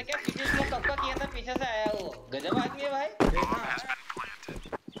नोबड़ा है flashbang. क्या पीछे स्मोक कब का किया था पीछे से आया वो गजब आदमी है भाई देखा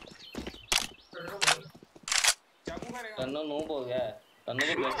चाकू करेगा तन्नो नूब हो गया है तन्नो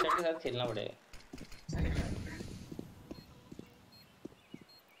को ब्लड शॉट के साथ खेलना पड़ेगा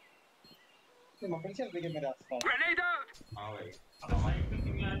तो मक्खन चल रही है मेरे आसपास Grenade out. हां भाई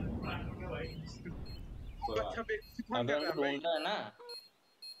अच्छा बे अबे उनको ढूंढना है ना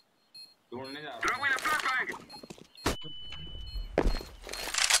ढूंढने जा रहा हूं Throwing a flashbang.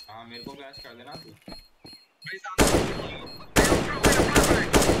 हां मेरे को फ्लैश कर देना तू भाई सामने Throwing a flashbang.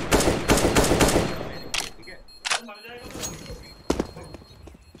 ठीक है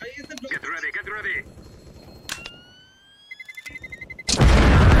भाई ये सब Get ready. Get ready.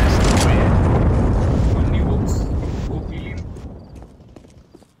 Only books go kill him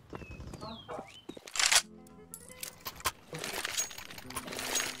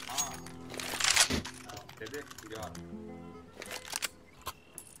हां दे दे यार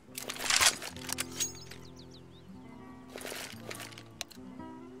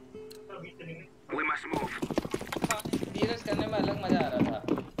We must move. धीरज करने में अलग मजा आ रहा था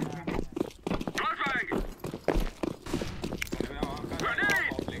Flashbang. मैं वहां का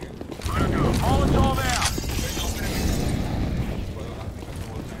Grenade. ऑफ ले गया Molotov out.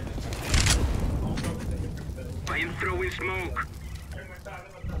 I am throwing smoke.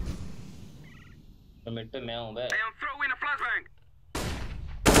 तो मिड पे मैं हूँ बे I am throwing a flashbang.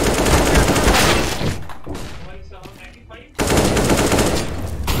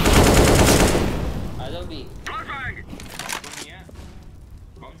 आ जाओ भी Flashbang. तो नहीं है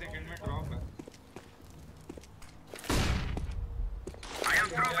कम सेकंड में ड्रॉप है I am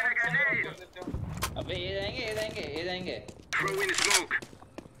throwing a grenade. कर देते हो अबे ये जाएंगे Throwing smoke.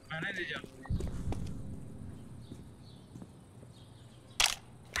 मैंने ले जा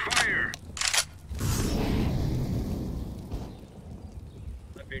Fire.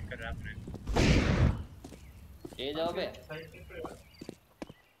 वेट कर रहा है अपने ये जाओ बे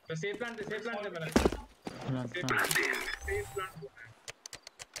तो सेफ प्लान दे बना Planting. Safe plan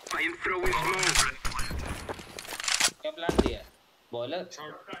I am throwing smoke. क्या प्लान दिया बॉलर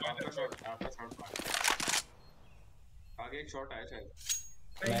शॉट आपका शॉट आगे एक शॉट आया शायद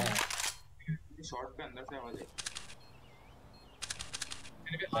मैं शॉट पे अंदर से आवाज आई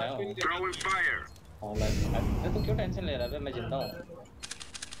मेरे पे हाथ पे नहीं दे Throwing fire. हाँ मैं तो क्यों टेंशन ले रहा है मैं जिंदा हूँ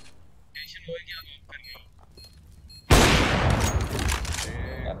टेंशन होए कि आप कर गए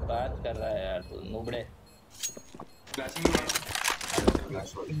क्या बात कर रहा है यार तू नुबड़े फ्लैशिंग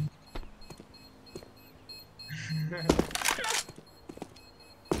फ्लैश हो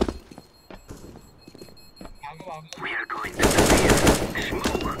भागो We are going to clear.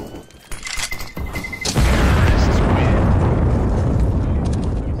 Smoke.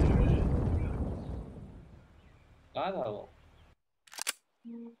 कहाँ था वो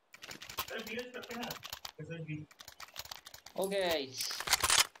ओके गाइस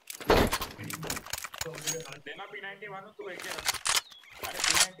देना P90 मानो तू एक रख अरे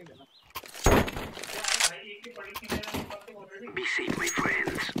P90 देना Be safe, my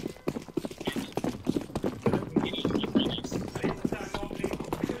friends.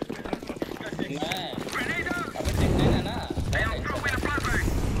 मैं Grenade out. अबे देखना है ना I am throwing a flashbang.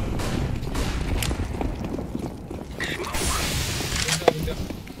 Smoke.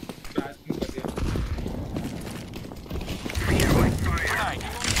 Flash नहीं कर दिया Fear like fire.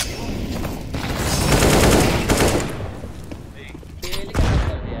 खेल खराब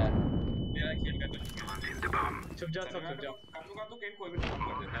कर दिया मेरा खेल का Planting the bomb. छुप जा सब छुप जा कन्नू का तो गेम कोई भी खत्म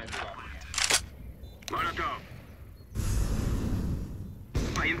कर देता है ऐसी बात नहीं है Molotov.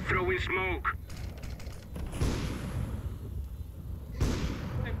 I I am throwing smoke.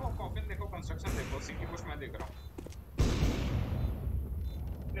 देखो कॉफिन देखो कंस्ट्रक्शन देखो सिटी पुश मैं देख रहा हूँ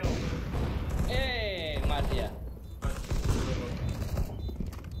ए मार दिया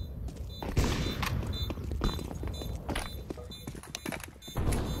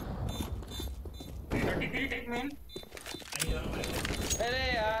अरे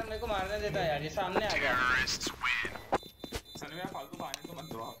यार मेरे को मारने देता यार ये सामने आ गया सनवे फालतू पानी तो मत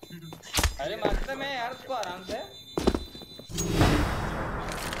दो आप अरे मारता मैं यार उसको आराम से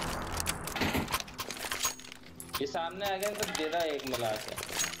ये सामने आ गया तो दे रहा एक मिला के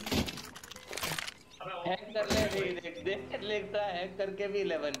हैक कर ले देख देख लेता हैक करके भी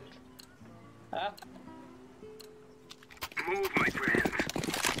 11 हाँ Move, my friend.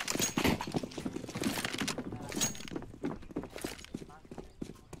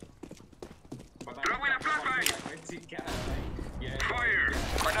 Throwing a flashbang. Fire.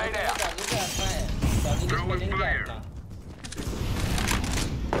 Grenade out. जादू से आता है जादू से स्पेलिंग क्या आता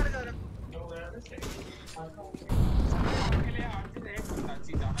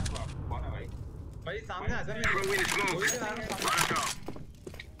भाई सामने आ जा Throwing smoke. Molotov.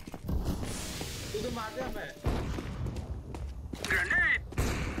 तू तो मार दे हमें Grenade.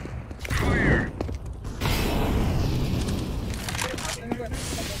 Fire.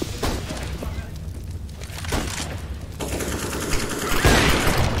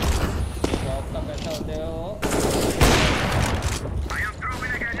 जॉब का पैसा होते हो I am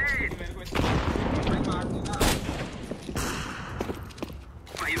throwing a grenade. मार दो ना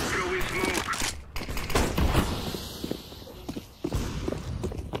I am throwing smoke.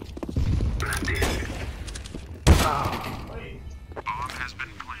 Planted. Bomb has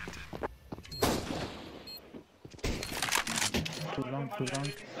been planted. Too long, too long.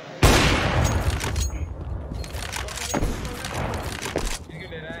 क्यों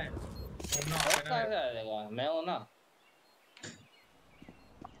ले रहा है और कहाँ से आएगा मैं हूँ ना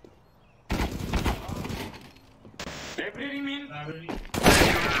लाइब्रेरी में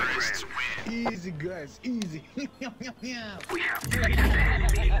Easy, guys, easy. We have defeated the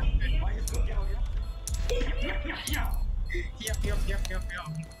enemy. Yup बोल क्या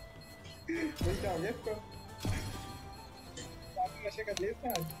हो गया इसको काफी नशे कर लिए इसने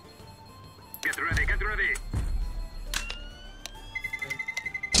आज Get ready, get ready.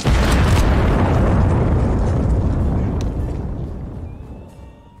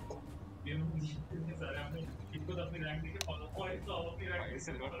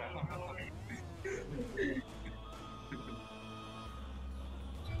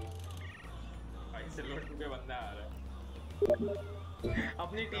 Silver to पे बंदा आ रहा है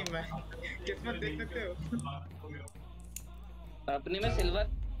अपनी टीम में किस्मत देख सकते हो अपनी में सिल्वर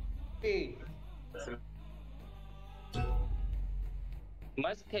थी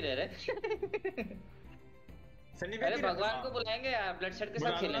मस्त खेले रे सनी अरे भगवान को बुलाएंगे यार ब्लड शेड के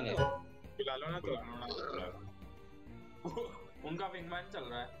साथ खेलेंगे बुला लो ना तो उनका विंगमैन चल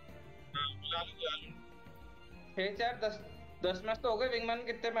रहा है बुला लो 6-4-10 मैच तो हो गए विंगमैन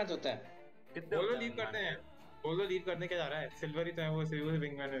कितने मैच होते हैं कितने बोलो लीव करते हैं बोलो लीव करने क्या जा रहा है सिल्वर ही तो है वो सिल्वर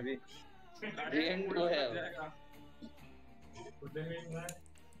विंगमैन में भी End वो है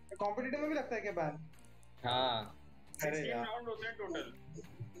कॉम्पिटिटिव में भी लगता है क्या बैन हाँ अरे यार राउंड होते हैं टोटल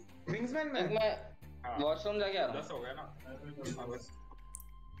विंग्समैन में एक मैं वॉशरूम जाके आ रहा 10 हो गया ना हाँ बस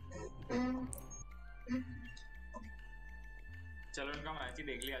चलो इनका मैच ही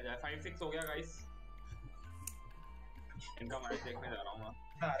देख लिया जाए 5-6 हो गया गाइस इनका मैच देखने जा रहा हूँ मैं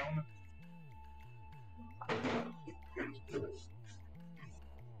आ रहा हूँ मैं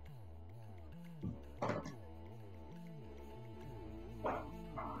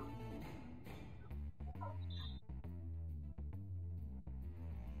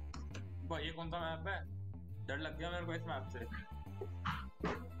भाई ये कौन सा मैप है डर लग गया मेरे को इस मैप से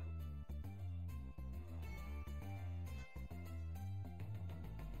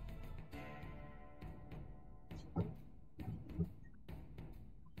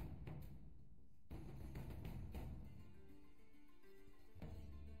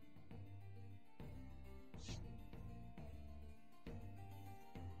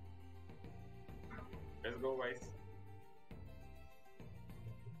लेट्स गो गाइस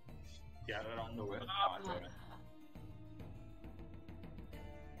 11 राउंड हो गए 5 हो गए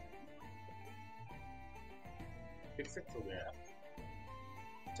 6 हो गया यार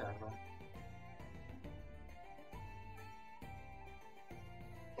 4 राउंड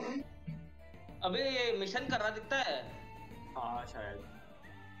अबे ये मिशन कर रहा दिखता है हाँ शायद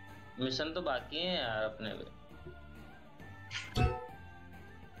मिशन तो बाकी है यार अपने भी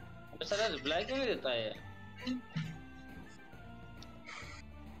अबे साला रिप्लाई क्यों नहीं देता है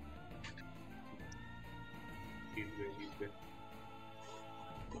He's good.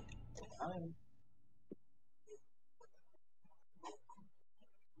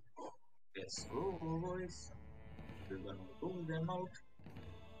 Let's go, boys. We're gonna pull them out.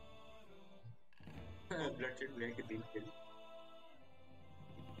 Bloodshed blade के 3 किल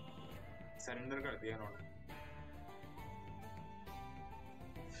सरेंडर कर दिया उन्होंने।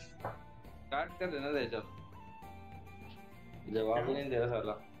 स्टार्ट कर देना दे जब जवाब ही नहीं दे रहा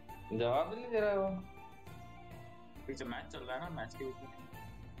साला, जवाब ही नहीं दे रहा है वो। पीछे मैच चल रहा है ना, मैच के बीच में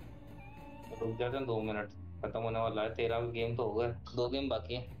रुक जाते हैं 2 मिनट, खत्म होने वाला है। 13 गेम तो हो गए, 2 गेम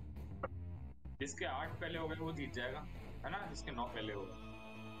बाकी है। जिसके 8 पहले हो गए वो जीत जाएगा, है ना? जिसके 9 पहले हो गए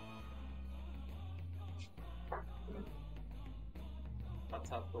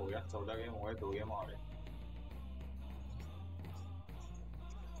 7 तो हो गया, 14 गेम हो गए, 2 गेम और है।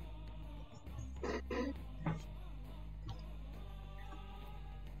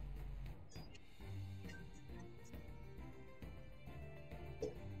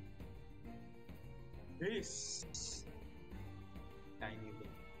 Yes. Tiny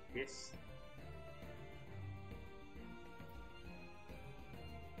bit. Yes.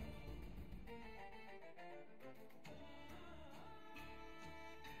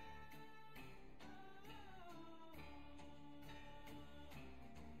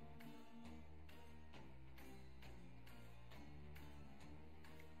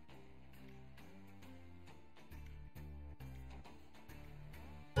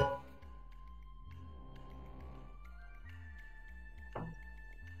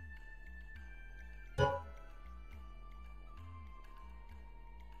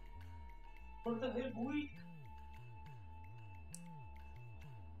 What the hell, boy?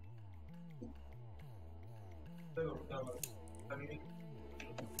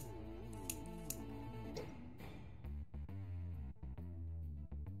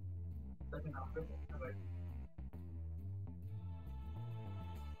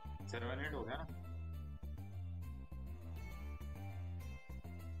 सर्वेनेट हो गया ना?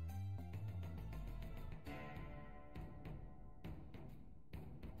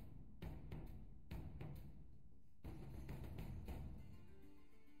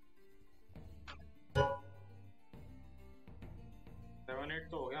 सर्वेनेट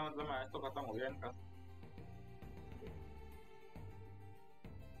तो हो गया, मतलब मैच तो खत्म हो गया इनका।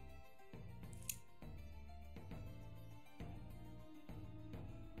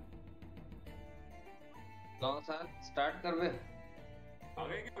 लॉन्ग साल स्टार्ट कर बे। आ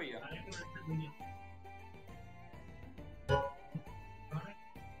गए क्या भैया?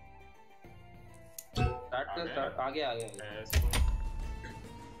 स्टार्ट कर, स्टार्ट आगे आगे।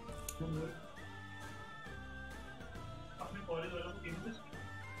 अपने कॉलेज वालों को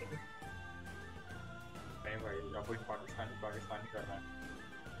नहीं भाई, या कोई पाकिस्तानी कर रहा है।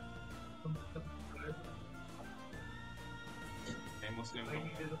 नहीं मुस्लिम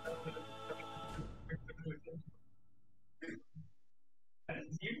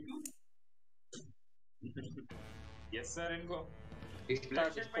यस सर। इनको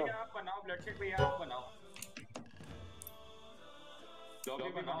ब्लडशेड भैया आप बनाओ, ब्लडशेड भैया आप बनाओ, लॉबी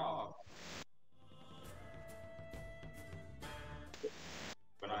बनाओ आप।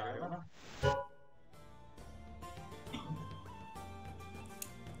 बना रहे हो ना?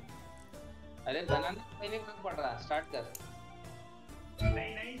 अरे बनाने में नहीं फर्क पड़ रहा, स्टार्ट कर।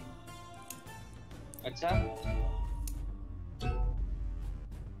 नहीं अच्छा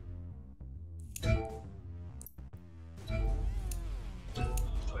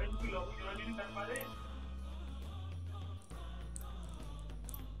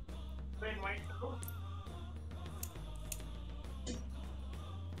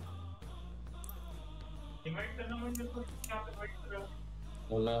इनवाइट करना मुझे तो क्या इनवाइट कर रहा हूं?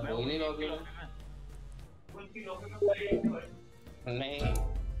 बोला कोई नहीं लॉबी में। उनकी लॉबी में कोई नहीं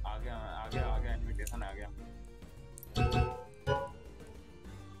आ गया इनविटेशन आ गया।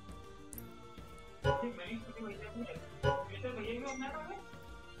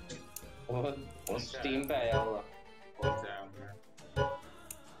 वो स्टीम पे आया हुआ।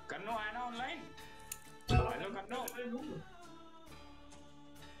 कन्नो आया ना ऑनलाइन? हेलो कन्नो।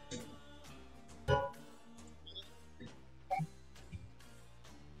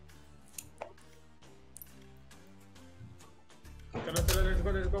 चलो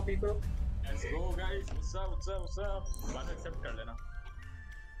लेट्स गो पी करो। Let's go guys, what's up बात एक्सेप्ट कर लेना।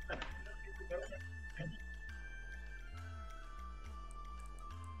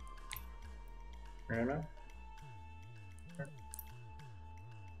 है ना?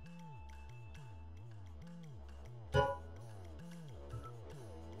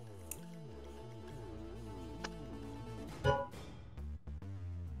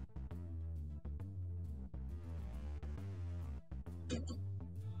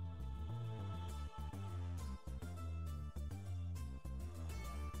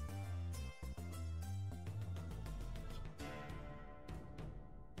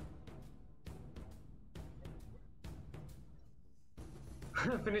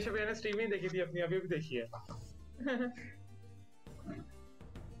 फिनिशर मैंने स्ट्रीम ही देखी थी अपनी, अभी भी देखी है।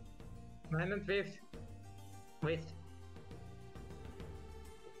 मेहनत वेस्ट वेस्ट।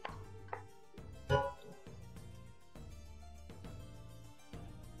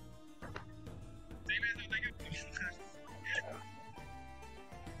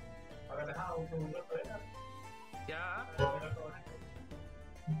 क्या?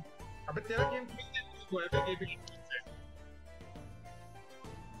 अबे तेरा गेम हुआ है गेमिंग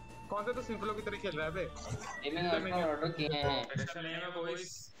कौन सा? तो सिंपलो की तरह खेल रहा है बे। गेमिंग ऑर्डर किए हैं। ऐसा नहीं है बॉयज।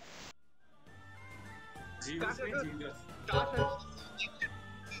 जीवस नहीं जीवस।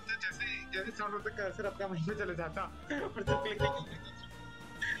 जैसे जैसे साउंड होता कर्सर अपना वहीं पे चले जाता और तो क्लिक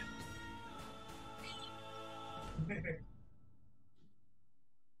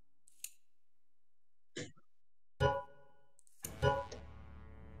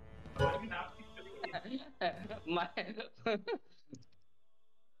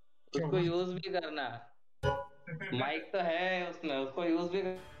उसको यूज भी करना। माइक तो है उसमें, उसको यूज भी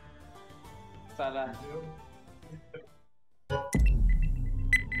साला।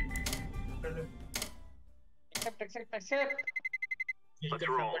 एक्सेप्ट। Let's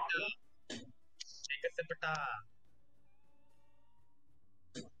roll. पटा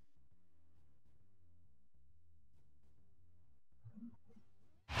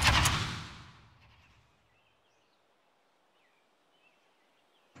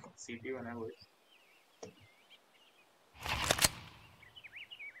सीटी बना boys.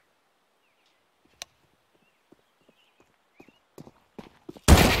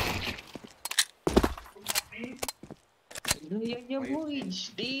 Yeah, boys,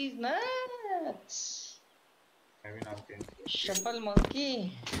 these nuts. Shuffle monkey.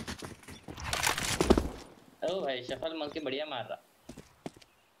 ओ भाई शफल मंकी बढ़िया मार रहा।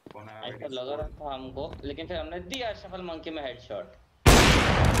 ऐसा लग रहा था हमको, लेकिन फिर हमने दिया शफल मंकी में हेडशॉट।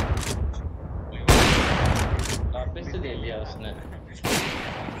 वापस से दे लिया उसने।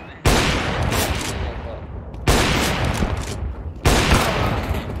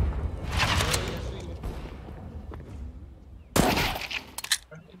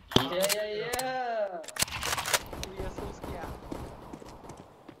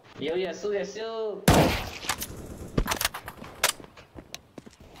 Yo, Yasu.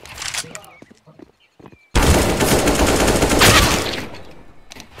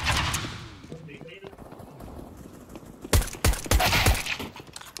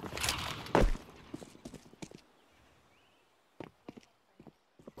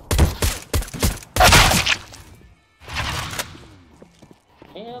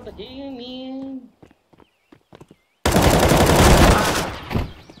 Yeah, but hear me.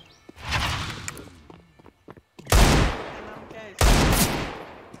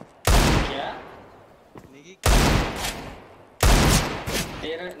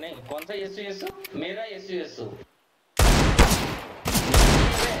 तेरा नहीं, कौन सा यसु? मेरा यसु।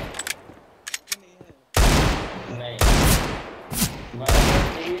 नहीं।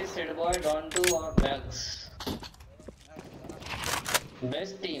 Please, head boy, don't do our drugs.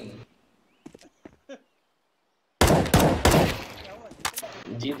 Best team.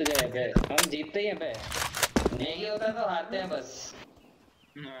 जीत गए बे, हम जीतते ही हैं बे। नहीं होता तो हारते हैं बस।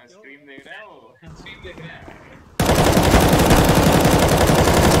 स्ट्रीम देख रहा है वो। स्ट्रीम देख रहा है।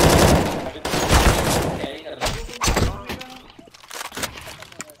 कैरी कर रहा हूँ।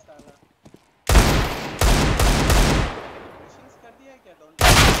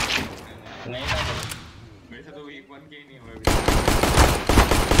 नहीं ना वैसे तो वीक 1 के ही नहीं हुए अभी।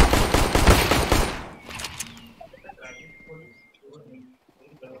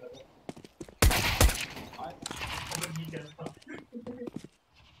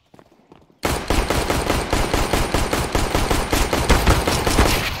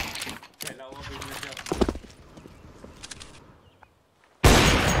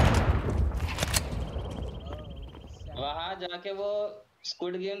 वहाँ जाके वो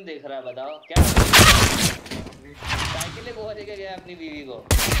स्क्विड गेम देख रहा है, बताओ क्या? साइकिल ले गोवा लेके गया अपनी बीवी को,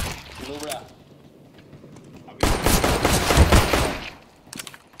 लूबड़ा।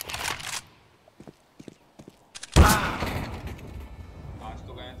 आज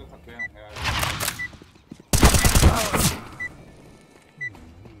तो गए तो थक गए होंगे यार।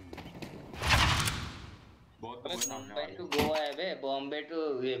 मुंबई टू गोवा है बे, बॉम्बे टू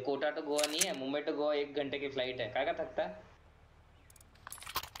कोटा टू गोवा नहीं है, मुंबई टू गोवा 1 घंटे की फ्लाइट है। क्या थकता है?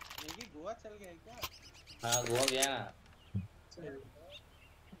 ये गोवा चल गया क्या? हाँ गोवा गया ना।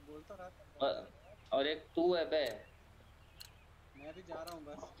 बोल तो रहा था। और एक तू है बे। मैं भी जा रहा हूँ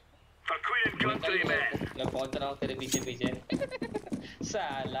बस। मैं पहुंच रहा हूँ तेरे पीछे।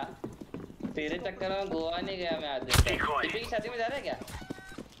 साला तेरे चक्कर में गोवा नहीं गया मैं आज दिन। की शादी में जा रहा है क्या?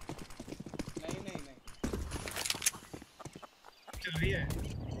 फ्री है।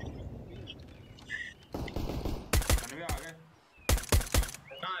 सनवी आ गए।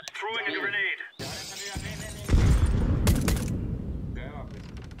 Throwing a grenade. नहीं गए वापस।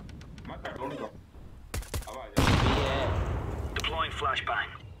 मत ढूंढ दो। अब आ जा। Deploying flashbang.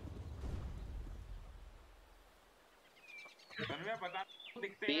 सनवी पता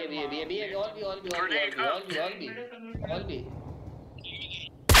दिखते बी हैं। ऑल बी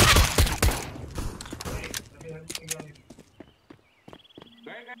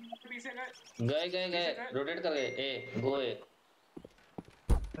गए पीछे गए। गए रोटेट कर गए ए गो ए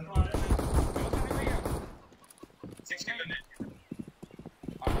 60 गए।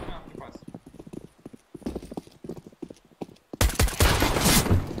 आ रहा आपके पास।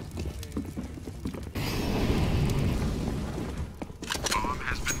 Bomb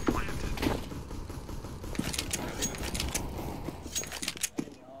has been planted.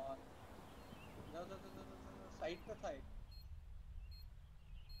 Side पे था एक।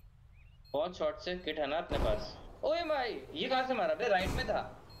 बहुत शॉट से किट है ना अपने पास। ओए भाई ये कहां से मारा बे? राइट में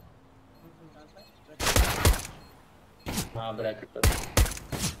था। हाँ ब्रैकेट पर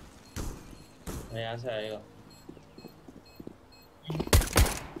यहाँ से आएगा।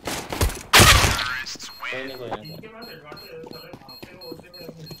 कोई नहीं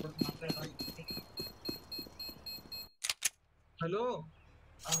हेलो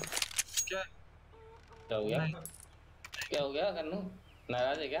क्या हो गया कन्नू?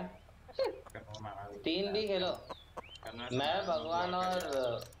 नाराज है क्या? 3 भी खेलो। मैं भगवान और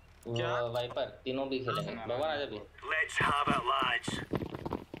वाइपर तीनों भी खेलेंगे। भगवान आजा भी। Let's have it, lads.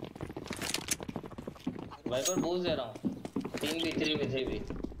 Wiper boost दे रहा हूँ। 3 भी 3 भी 3 भी।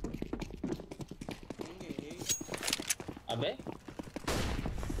 अबे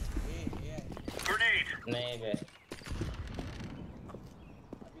Grenade. नहीं बे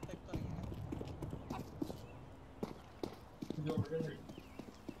अभी तक तो नहीं है।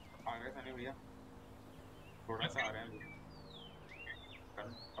 आ गए सनी भैया। थोड़ा सा आ रहे हैं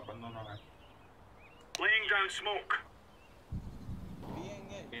अपन दोनों हैं। Laying down smoke.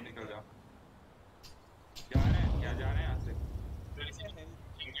 ये निकल जाओ। जा रहे हैं यहाँ से?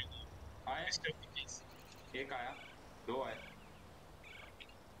 आए एक आया 2 आए।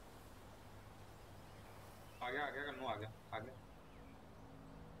 आ गया कन्नू आ गया।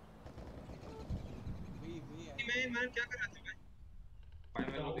 मैं क्या कर रहा था भाई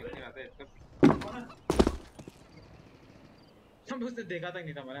मैं वो देख नहीं रहा था इसका। हम उसने देखा तक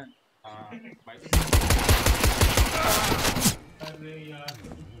नहीं था मैंने। हाँ भाई अरे यार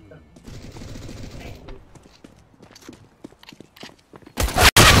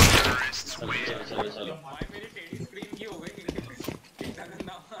चलो भाई मेरी टेडी स्क्रीन की हो गई। इतना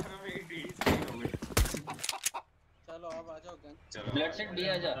गंदा मारा मेरी टेडी स्क्रीन हो गई। चलो अब आ जाओ गन। चलो ब्लड सेट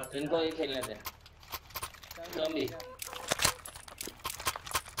दिया जा। इनको ये खेलने दे। कम भी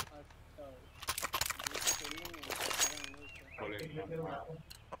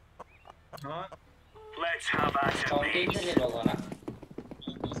हाँ Let's have at it, fountain mates. से ले लोगे ना?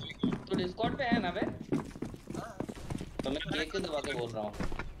 तो डिस्कॉर्ड पे है ना बे? तो मैं क्लिक के दबा के बोल रहा हूँ।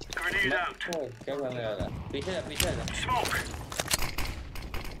 Grenade out. क्या करने वाला? पीछे जा। Smoke.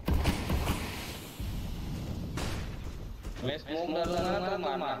 मैं स्मोक डाल दूंगा ना तो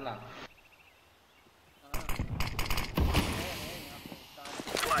मारना।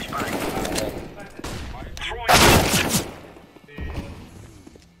 Flashbang. Throwing.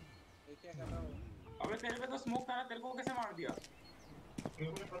 क्या कर रहा हो? अबे तेरे पे तो स्मोक था ना, तेरे को कैसे मार दिया?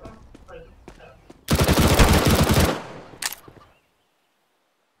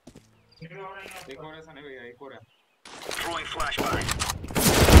 एक और है सनी भैया, एक और है। Throwing flashbang.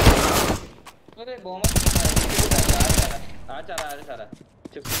 अरे बॉम्ब आ रहा सारा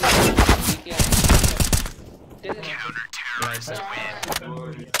 50 ठीक है। ये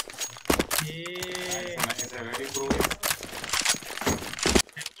नाइस वेरी प्रो।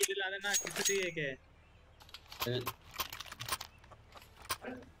 किल ला देना किसी एक है।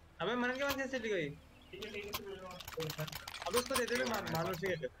 अबे मरन के बाद कैसे चली गई? अब उसको दे दे मारो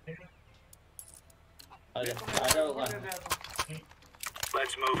चाहिए। आजा होगा।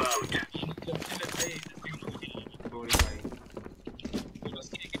 Let's move out. सॉरी भाई।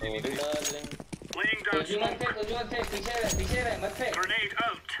 Laying down smoke. पीछे रहे मत से। Grenade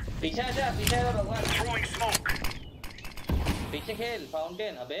out. पीछे आजा भगवान। Throwing smoke. पीछे खेल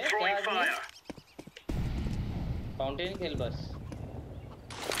फाउंटेन। अबे Throwing fire. फाउंटेन खेल बस।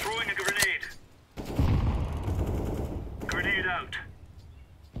 Throwing a grenade. Grenade out.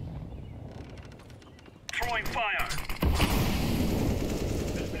 Throwing fire.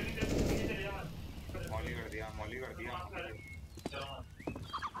 Molly कर दिया।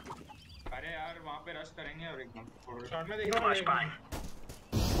 अरे यार वहाँ पे रश करेंगे और एकदम शॉट में देखो Flashbang.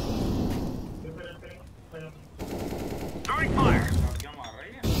 Throwing fire. क्या मार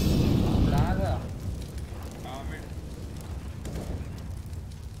रही है? कहाँ था? मिड।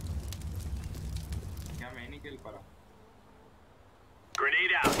 क्या मैं नहीं खेल पा रहा?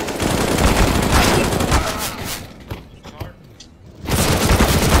 Grenade out.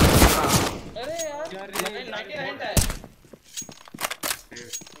 अरे यार मैंने 99 था।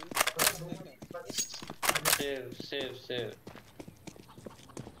 सेव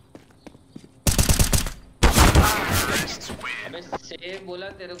अबे सेव बोला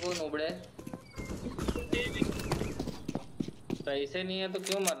तेरे को नोबड़े। सही से नहीं है तो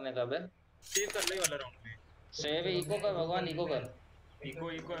क्यों मरने का बे? सेव कर ले वाला राउंड में। सेव इको कर भगवान, इको कर।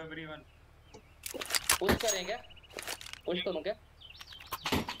 Eco everyone. पुश करें क्या? पुश करूं क्या?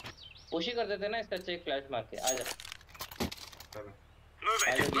 पुश ही कर देते ना इसका, चेक फ्लैश मार के आजा। चलो। Move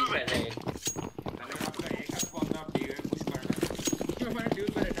आजा it. बीच Move में it. आजा। चलो आपका एक हाथ कौन आप दी गए पुश करना। मैं ड्यूल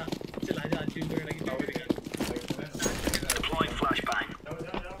पे बैठा। चल आजा ड्यूल पे बैठा कि टावर दिखा। Deploying flashbang.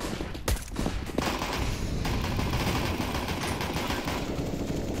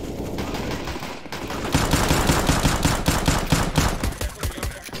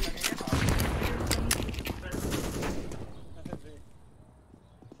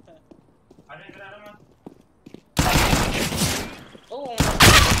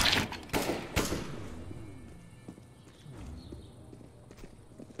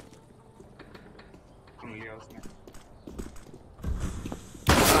 लिया उसने।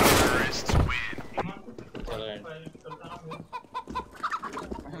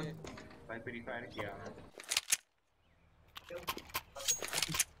 भाई फ्री फायर किया है।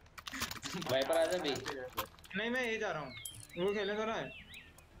 वाइपर आजा भी। नहीं मैं ये जा रहा हूँ। वो खेलने तो ना है।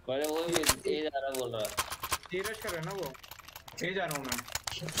 बड़े वो भी ये जा रहा बोल रहा। ये रश कर रहा है ना वो। ये जा रहा हूँ मैं।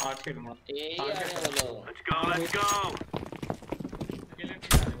 आज खेलूंगा। ये ही आ रहे बोलो। Let's go. Let's go.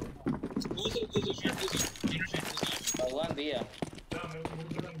 भगवान दिया।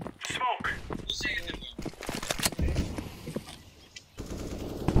 Smoke.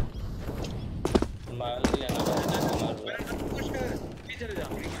 मार भी लेना पड़ेगा मार। पुश कर। ये चले जा।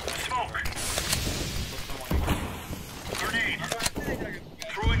 Smoke. Grenade.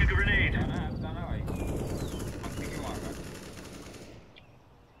 Throwing a grenade. जाना भाई। मस्ती क्यों मार रहा?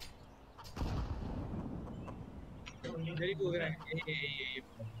 मेरी कूद रहा है। ये।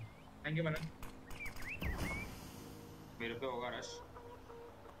 थैंक यू मनन। मेरे पे होगा रश।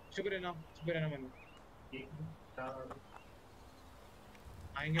 शुक्र है ना मनन।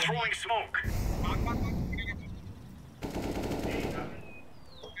 आएंगे। Throwing smoke. भाग।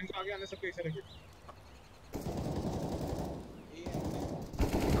 इनको आगे आने सबको एक साथ रखिए।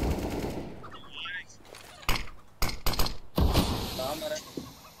 कहाँ मरा?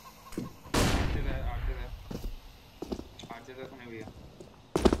 आते थे तूने भैया।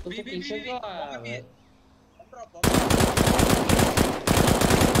 तू पीछे क्यों आया भाई?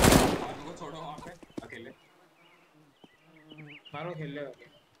 आपको छोड़ो वहाँ पे अकेले। मारो खेल ले।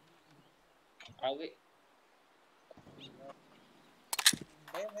 आगे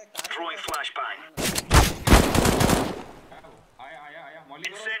Throwing flashbang. आया मॉली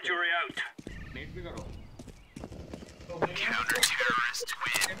करो। Incendiary out. नेट भी करो। Counter-terrorist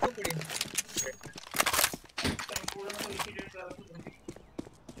win.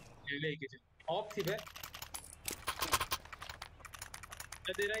 ले के चल। ऑफ थी बे।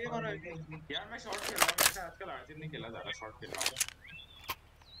 दे रहा है क्या मारो? यार मैं शॉट खेल रहा हूँ। मैं आजकल आरसीबी नहीं खेला ज़्यादा शॉट खेल रहा हूँ।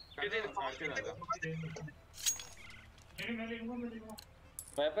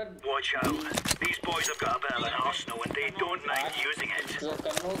 Wiper Watch out. These boys have got a bit of an arsenal and they don't mind using it. तो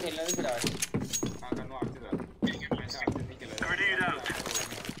कन्नो खेलने भी फिर हाँ करनो आरसीबी मैं आरसीबी नहीं खेला। Grenade out.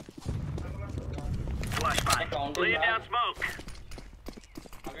 Flashbang. Laying down smoke.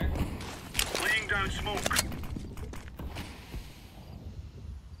 अबे Laying down smoke.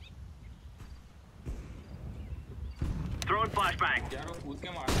 Throwing flashbang. यार वो कूद के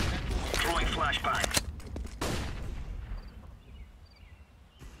मार रहे हैं। Throwing flashbang.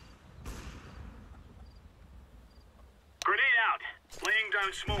 Grenade out. Laying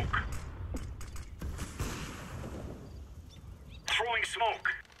down smoke. Throwing smoke.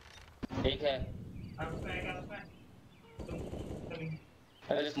 ठीक है।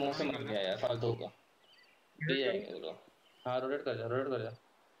 अरे स्मोक से मर गया यार फालतू का। भी जाएंगे लोग। हाँ रोटेट कर जा।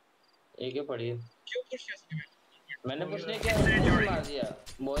 एक ही पड़ी है। क्यों पुश किया? मैंने कुछ नहीं किया, उसने मार दिया।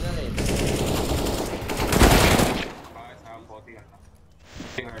 बॉयलर है। हाँ साहब बहुत ही अच्छा।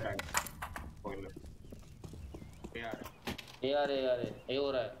 ठीक है टाइम। बॉयलर। यार ये हो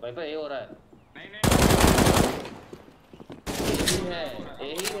रहा है वाइपर, ये हो रहा है। नहीं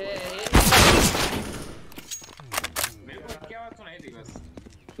यही है। मेरे को क्या बात सुनाई थी बस।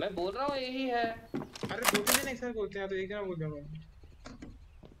 मैं बोल रहा हूँ यही है। अरे 2-3 दिन एक साथ बोलते हैं तो एक ना बोल दूंगा।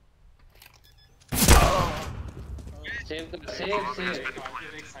 सेव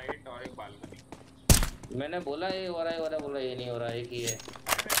एक साइड और एक बालकनी। मैंने बोला ये हो रहा है, हो रहा है, बोला ये नहीं हो रहा है, एक ही है।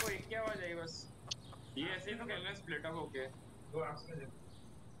 मेरे को एक ही आवाज आई बस। ये ऐसे ही तो खेल रहे हैं स्प्लिट अप होके।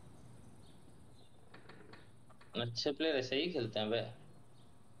 अच्छे प्लेयर ऐसे ही खेलते हैं बे।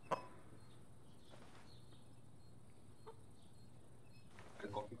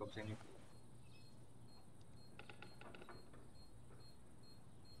 कॉपी कब से नहीं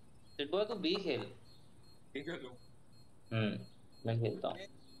सिटबॉय को बी खेल। ठीक है लो। मैं खेलता हूँ।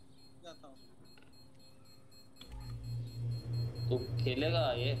 जाता हूँ। तू खेलेगा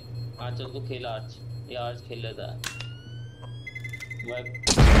ये? हाँ चल तू खेल आज, ये आज खेल लेता है।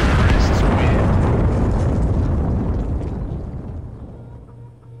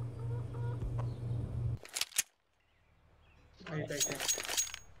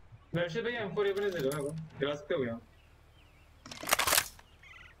 दर्शक भाई M4 एबल दे दो ना को दिला सकते हो क्या?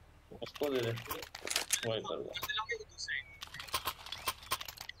 उसको दे दे, वही कर दो।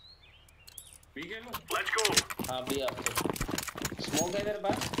 भी खेल लो। Let's go. हाँ भी आपको स्मोक है तेरे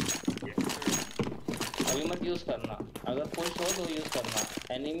पास? अभी मत यूज करना, अगर पुश हो तो यूज करना।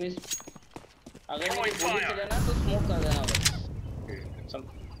 एनिमीज अगर मेरी गोली चले ना तो स्मोक कर देना बस।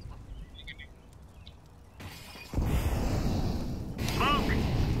 Smoke.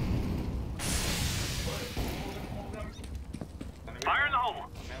 Fire in the hole.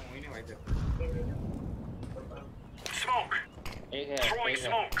 मैं वही नहीं भाई तेरे। Smoke. एक है, Throwing एक है।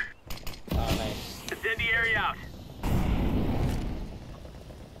 smoke. हाँ नाइस। Incendiary out.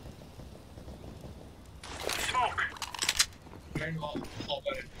 Smoke. मैं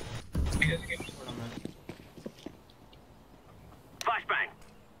ऑपर है। ठीक है ठीक है थोड़ा मैं। Flashbang.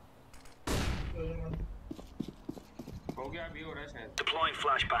 हो गया अभी हो रहा है शायद। Deploying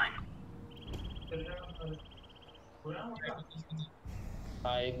flashbang.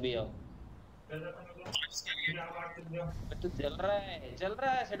 हाँ एक भी आओ। तू चल रहा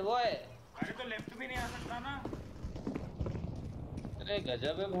है सेट बॉय। अरे तो लेफ्ट भी नहीं आ सकता ना। अरे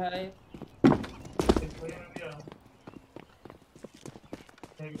गजब है भाई।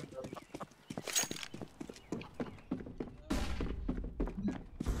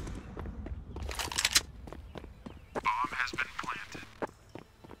 Bomb has been planted.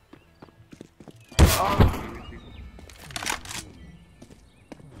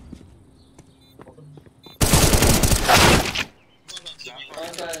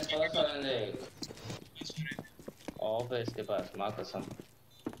 Of है इसके पास, माँ कसम।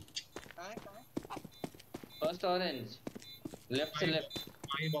 कहाँ है? फर्स्ट ऑरेंज, लेफ्ट से लेफ्ट।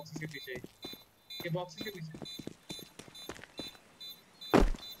 ये बॉक्सेस के पीछे, ये बॉक्सेस के पीछे।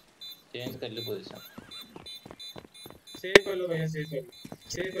 चेंज कर ली पोजीशन। सेव कर लो भैया, सेव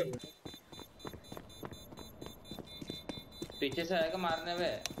कर लो। पीछे से आएगा मारने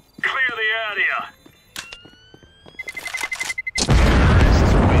में। Clear the area.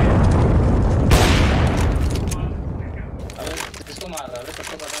 अबे किसको मार रहा है?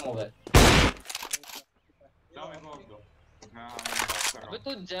 सबको खत्म हो गए। लाओ मेरे को दो। हाँ मैं बॉक्स कर रहा अबे हूँ।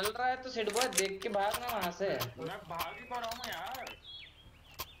 तू जल रहा है तो सेट बॉय देख के भाग ना वहाँ से। मैं भाग ही पा रहा हूँ यार।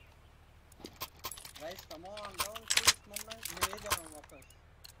 Guys, come on, don't please, moment. ले जाओ वापस।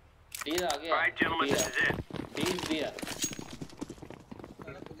 डील आ गया। All right, gentlemen, this is it. Deal दिया।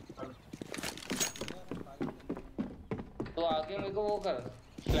 तो आगे मेरे को वो कर,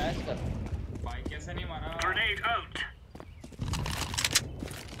 फ्लैश कर। भाई कैसे नहीं मारा? Grenade out.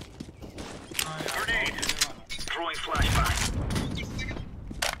 Grenade. Throwing flashbang.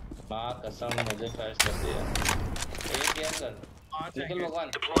 माँ कसम मुझे फ्लैश कर दिया। एक गेम कर। निकल भगवान।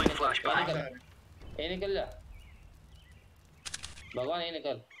 Deploying flashbang. ये निकल जा। भगवान ये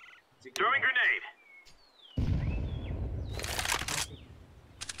निकल। Throwing grenade.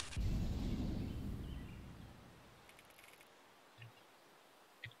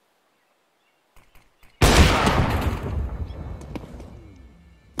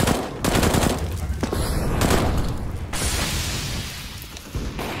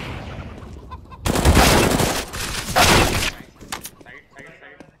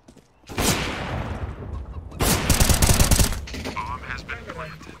 Bomb has been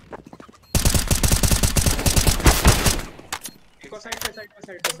planted. एक और साइड पे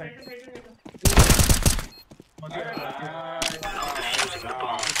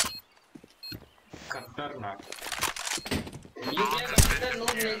खतरनाक। ये क्या कंप्यूटर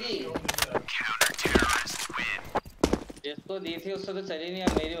नूब लेगी? Counter terrorists win. जिसको दी थी उससे तो चली नहीं,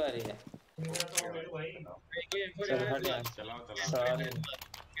 अब मेरी बारी है। चल हट यार। चलाओ सारे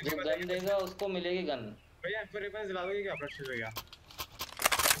जो गन देगा उसको मिलेगी गन। भैया M4 दिला दोगे क्या? प्रश्न भैया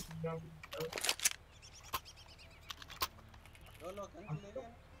दो लोग गन ले लिया।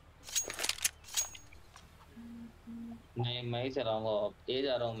 नहीं मैं ही चलाऊंगा, अब ए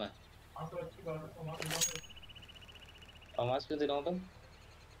जा रहा हूँ मैं। आवाज क्यों दे रहा हूँ तुम?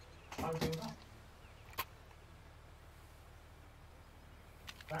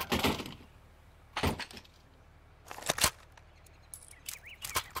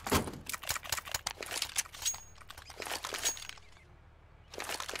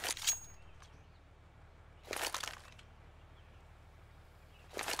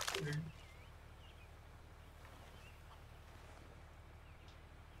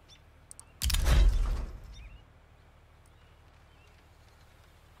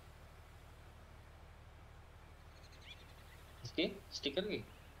 इसकी स्टिकर की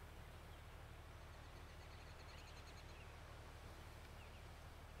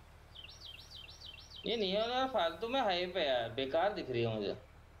ये नियॉन यार फालतू में हाइप है यार, बेकार दिख रही है मुझे।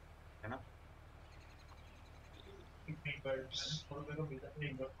 है ना?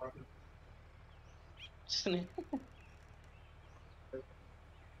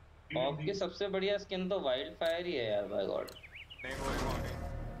 ऑफ की सबसे बढ़िया स्किन तो वाइल्ड फायर ही है यार, बाय गॉड। नहीं वो एक और है।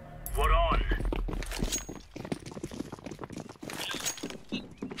 We're on.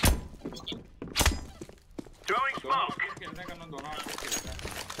 Throwing दोनों smoke. आउटपुट खेलने का ना, दोनों आउटपुट खेलता है।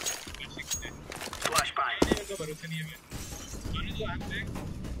 Flashbang. तो भरोसा नहीं है मैं। मैंने तो ऐप देख।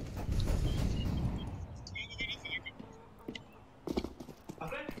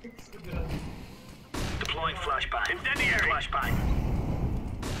 Deploying flashbang. Incendiary. Flashbang.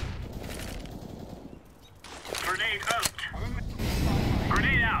 Grenade out. अबे मैं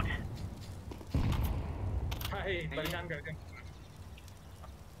Grenade out. भाई परेशान करते हैं।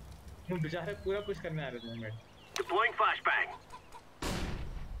 बेचारे पूरा पुश करने आ रहे थे मैं। Deploying flashbang.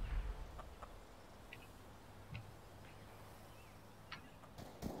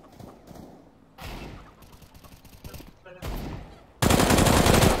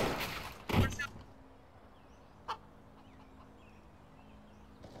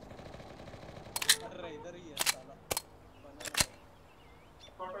 अरे इधर ही है साला।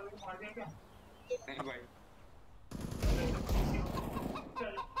 नहीं भाई।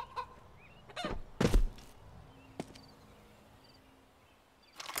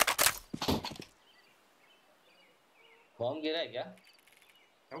 बॉम्ब गिरा है क्या?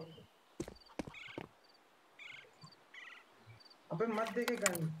 अबे मत देखे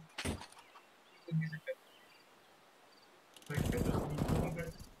गन।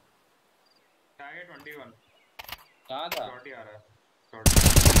 टारगेट 21 कहाँ था? शॉट ही आ रहा है।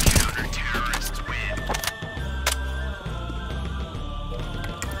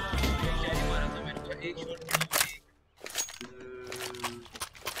 एक शॉट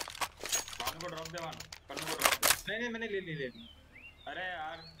वान को ड्रॉप दे, वान कन्नू को ड्रॉप दे। नहीं मैंने ले ली। अरे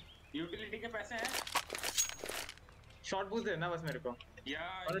यार यूटिलिटी के पैसे हैं शॉट बूस्ट देना बस मेरे को। या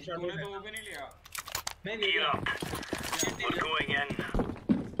अरे shot तूने है। तो वो भी नहीं लिया। नहीं ले Gear लिया। up. We're going in.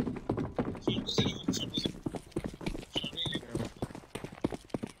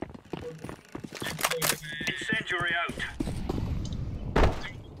 Incendiary out.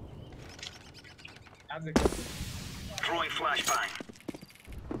 आप देखो। Throwing flashbang.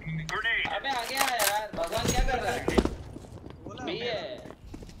 Grenade. अबे आ गया यार, भगवान क्या कर रहा है? बोला भी है,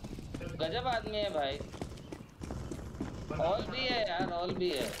 गजब आदमी है भाई। ऑल भी है यार, ऑल भी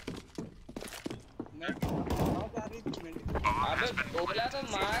है। मैं आवाज आ रही थी मिनट। अबे बोला तो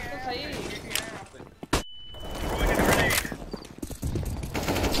मार तो सही। Throwing a grenade.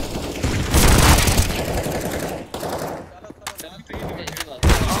 चलो ऐसी बात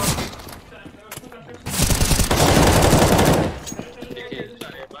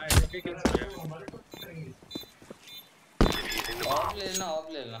देखिए, ऑफ ले लेना, ऑफ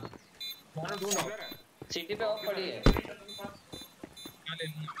ले लेना। सिटी पे ऑफ पड़ी है।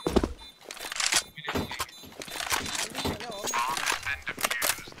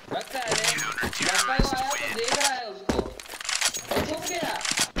 लगता है रे, लगता है वो आया तो देख रहा है उसको। छुप गया,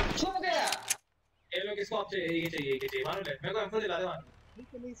 छुप गया। ये लोग इसको आप चाहिए, ये चाहिए मानो ले मेरे को एमफो दिला दे मानो।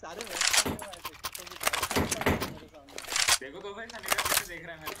 नहीं सारे वैसे आए थे तो भी मेरे सामने। देखो तो भाई सनी का कैसे देख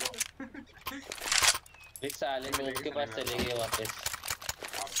रहा है मेरे को। इस साले नूब के पास चले गए वापस।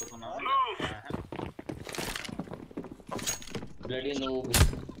 आपको सुना ब्लडी नूब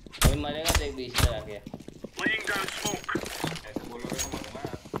अभी मरेगा, देख बीच में आके। Laying down smoke. ऐसे बोलोगे तो मरूंगा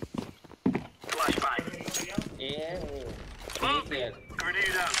यार। Flashbang. ये Smoke. Player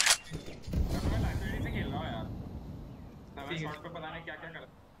Grenade out. मैं लाइब्रेरी से खेल रहा हूँ यार। मैं शॉट पे पता नहीं क्या क्या कर।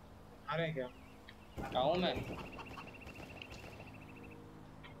 आ रहे हैं क्या? आऊं मैं?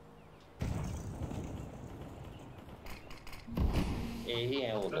 यही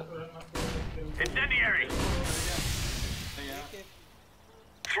है वो लोग। Incendiary.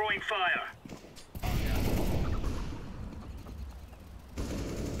 Throwing fire.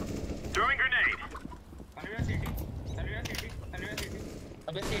 Throwing grenade.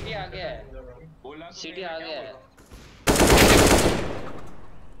 अबे सिटी आ गया है, सिटी आ गया है।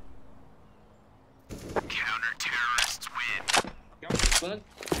 Counter terrorists win.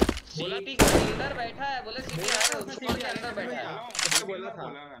 सिटी के अंदर बैठा है, बोले सिटी आ रहा है, छोड़ के अंदर बैठा है, उसको बोला था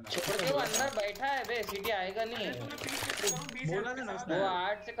छोड़ के वो अंदर बैठा है बे, सिटी आएगा नहीं। बोला था ना उसने। वो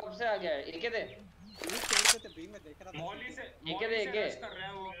 8 से कब से आ गया है? एक दे बी में देख रहा था मौली से एक दे कर रहे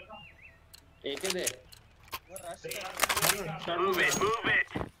हैं वो। एक दे वो rush Move it, move it.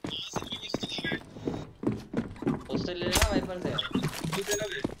 उससे ले लेना वाइपर से।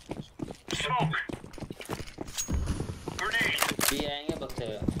 Smoke. Grenade. भी आएंगे बक्से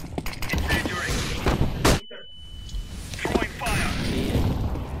में। Incendiary. Throwing fire. भी है।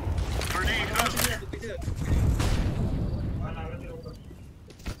 Grenade out.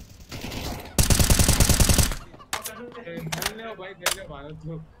 धन्यवाद भाई, धन्यवाद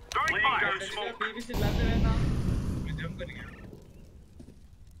तू। Throwing fire. Smoke. पीवी से लाते रहता, मैं जंप कर गया।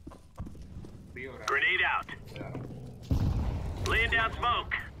 Grenade out. Laying down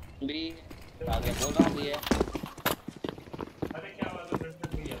smoke. भी आगे बोल रहा हूँ भी है।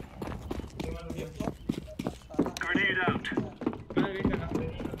 Grenade out. मैं वेट करना।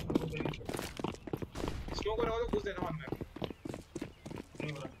 स्लो करो तो घुस देना अंदर।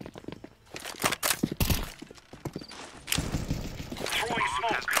 Throwing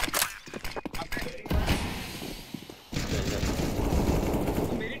smoke.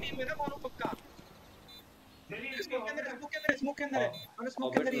 मेरी टीम में ना कौन पक्का? स्मोक के अंदर है। अबे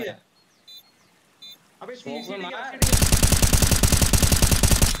स्मोक के अंदर ही है। अबे स्मोक में मार।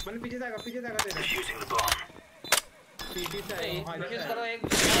 मैंने पीछे जाएगा तेरे। Defusing the bomb. पीछे से डिफ्यूज करो एक।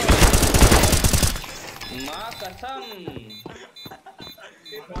 माँ कसम।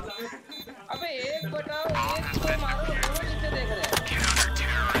 अबे एक बताओ, एक तो मारो, दोनों नीचे देख रहे हैं। Counter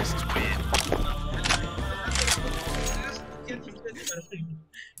terrorists win.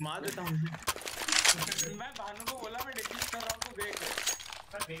 मार देता हूँ। मैं भानु को बोला मैं डिफ्यूज कर रहा हूँ तो देख।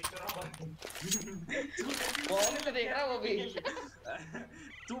 बॉम्ब तो देख रहा वो भी।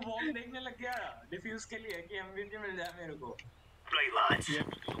 तू बॉम्ब देखने लग गया डिफ्यूज के लिए कि एमवीपी मिल जाए मेरे को। Play lads.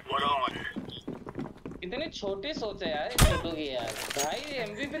 What on? इतनी छोटी सोच है यार, छोटू की यार। भाई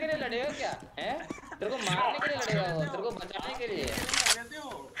एमवीपी के लिए लड़ेगा क्या? हैं? तेरे को मारने के लिए लड़ेगा वो, तेरे को बचाने के लिए।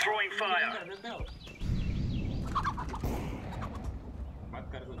 Throwing fire. मत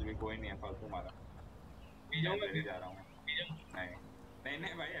कर कुछ भी, कोई नहीं है फालतू मारा। मैं ले जा रहा हूँ।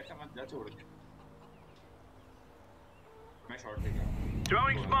 नहीं भाई ऐसा मत जा, छोड़ दे। मैं शॉट ले जा।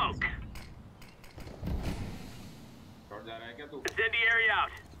 Throwing smoke. शॉट जा रहा है क्या तू? Incendiary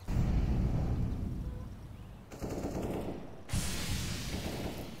out.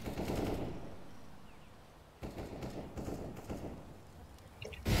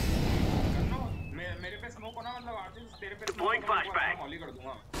 मेरे पे स्मोक होना मतलब आर्टिस तेरे पे Deploying flashbang. मॉली कर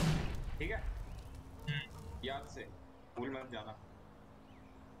दूंगा मैं, ठीक है? याद से भूल मत जाना।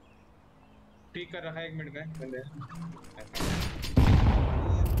 ठीक कर रखा है 1 मिनट में बंदे।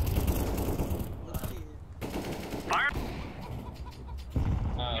 Fire.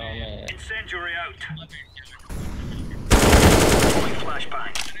 हाँ मैं। Incendiary out. Throwing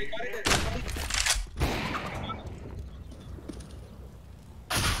flashbang.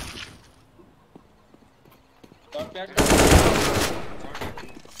 और क्या?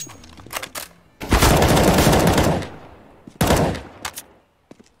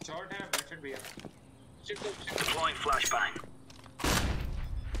 शॉट है बैकशॉट भैया। Deploying flashbang.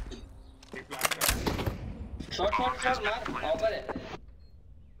 शॉट मार, ऑफर है।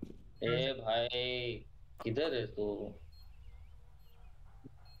 ए भाई किधर है तू?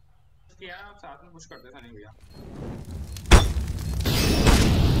 क्या आप साथ में पुश करते थे नहीं भैया?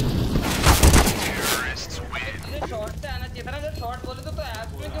 Terrorists win. तुझे शॉट से आना चाहिए था ना, अगर शॉट बोले तो ऐप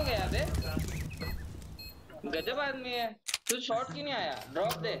में क्यों गया बे? गजब आदमी है। तू शॉट क्यों नहीं आया?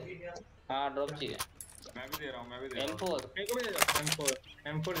 ड्रॉप दे। हाँ ड्रॉप चाहिए। मैं भी दे रहा हूँ M4। मेरे को भी दे दो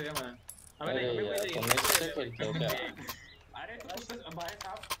M4 दे मैंने। अबे अरे नहीं यार तुम इससे खेलते हो क्या? अरे तो कुछ भाई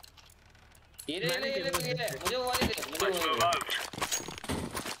साहब ये ले मुझे वो वाली दे, मुझे Let's वो move वाली out.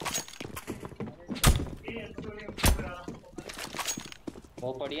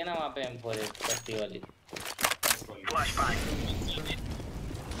 वो पड़ी है ना वहाँ पे M4 सस्ती वाली। Flashbang.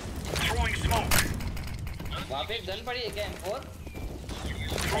 Throwing smoke. वहाँ पे एक गन पड़ी है क्या M4?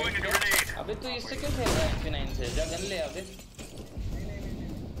 Throwing a grenade. अबे तू इससे क्यों खेल रहा है MP9 से? जा गन ले अबे।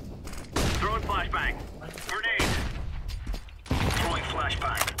 Throwing flashbang. Grenade. Throwing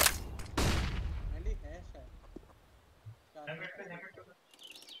flashbang. मेरी है शायद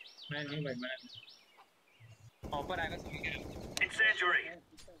मैं नहीं भाई मैं ऑफर आएगा सभी के Incendiary.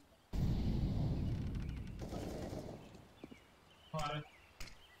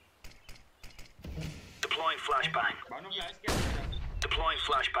 Deploying flashbang. Bano flash क्या? Deploying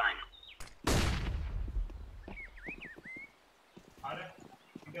flashbang.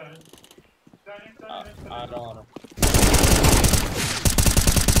 आ रहा हूँ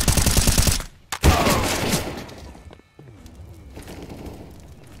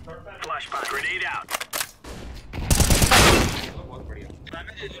Flashbang. Grenade out. बहुत बढ़िया।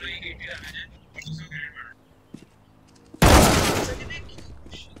 डैमेज है जो रही 80 डैमेज है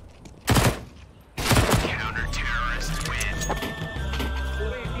Counter terrorists win.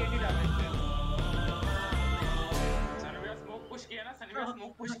 पूरे 80 डैमेज है सनी भैया स्मोक पुश किया ना? सनी भैया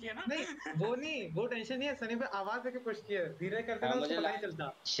स्मोक पुश किया ना? नहीं वो टेंशन नहीं है सनी पे आवाज देके पुश किया धीरे करते ना हाँ, उसको मुझे पता नहीं चलता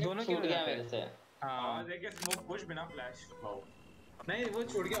दोनों छूट गया मेरे से। हाँ आवाज देके स्मोक पुश बिना फ्लैश। नहीं वो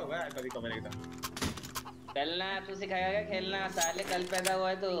छूट गया होगा कभी कभार एकदम खेलना तू सिखाएगा क्या खेलना? साले कल पैदा हुआ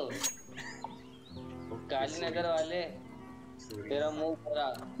है तो काली नगर वाले तेरा मुंह पूरा।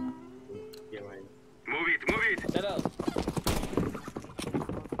 ये भाई Move it. Move it. चलो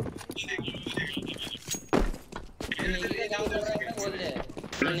नीचे का काम कर रहा है क्या बोल दे?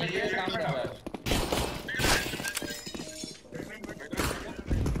 नीचे का काम कर रहा है।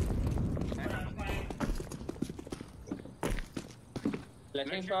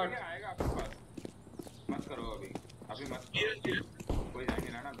 फ्लैशिंग शॉट आएगा आपके पास। मत करो अभी मत करो। कोई जाएंगे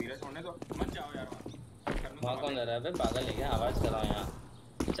ना धीरे छोड़ने तो मत जाओ यार वहाँ कौन रह रहा है बे? पागल है क्या? आवाज कर रहा हूँ यहाँ।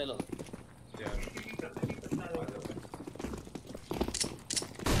 चलो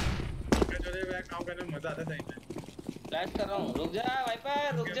चले बैक काम करने में मजा आता है सही में फ्लैश कर रहा हूँ। रुक जा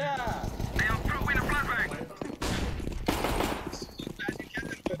वाइपर रुक जा। I am throwing a flashbang.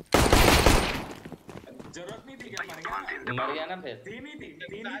 जरूरत नहीं थी क्या? मर मर गया ना फिर। थी नहीं थी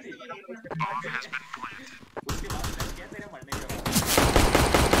उसके बाद लग गया तेरे मरने के बाद।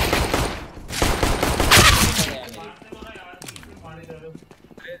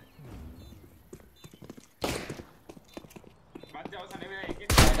 मत जाओ सनी भैया एक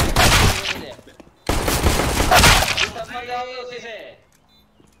सब मर जाओगे उसी से।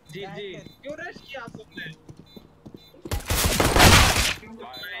 जी क्यों रश किया आप सबने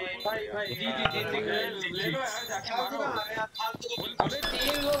भाई जी ले लो यार जाके मारो। अबे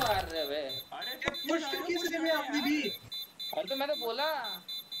 3 लोग मार रहे बे। अरे पुश किसने में आपने भी अरे तो मैंने बोला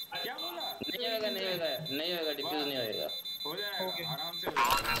क्या बोला? नहीं होएगा डिफ्यूज नहीं होएगा। हो जाएगा आराम से।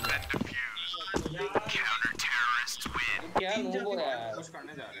 Counter terrorists win. क्या नूब हो यार। पुश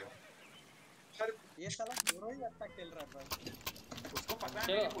करने जा रहे हो। ये साला जोरो ही अच्छा खेल रहा है बस उसको पता है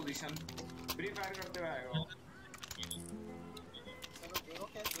मेरी पोजीशन। फ्री फायर करते हुए आएगा वो। चलो जोरो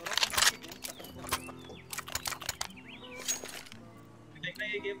के मैच गेम खत्म कर देखना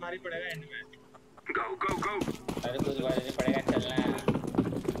ये गेम भारी पड़ेगा एंड में Go. अरे कुछ बार नहीं पड़ेगा चलना।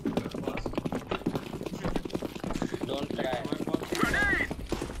 Don't try. Grenade.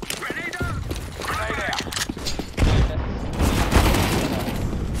 Grenade out. Grenade out.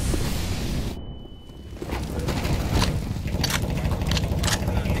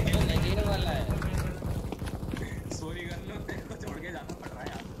 Negative वाला है। सॉरी कर लो तेरे को छोड़ के जाना पड़ रहा है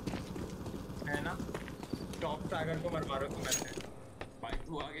यार। है ना टॉप सागर को मर मारो तुम ऐसे भाई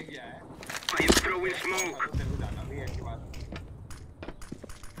तू आगे क्या है? I am throwing smoke. तेरे को जाना भी है की बात।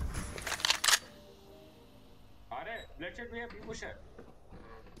 अरे ब्लड शेड भैया भी पुश है।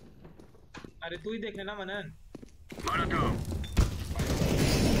 अरे तू ही देख लेना मनन Molotov.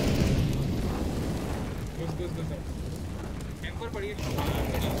 घुस एंकर पड़ी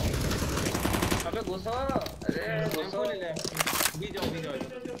अबे घुसो। अरे घुसो ले ले बी जाओ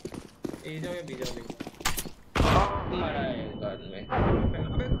ए जाओ या बी जाओ मरा है एक आदमी।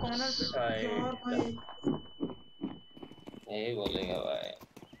 अबे कॉर्नर पे यार भाई यही बोलेगा भाई।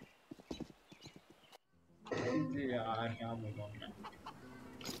 जी यार क्या बोलूं मैं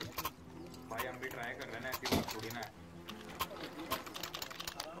भाई हम भी ट्राई कर रहे हैं ऐसी बात थोड़ी ना है।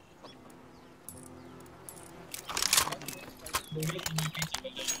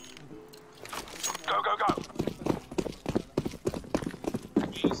 Go.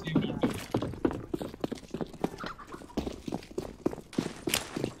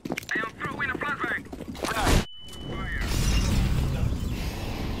 I am throwing a flashbang. Fire.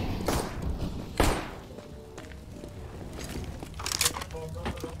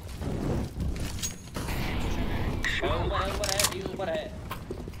 ऊपर है।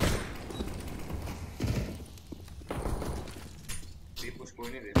 ये पुश कोई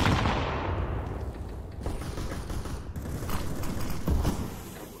नहीं दे।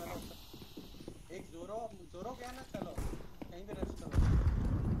 जोरो गया ना, चलो कहीं भी रेस्ट करो।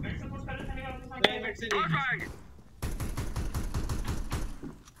 नहीं मिड से नहीं।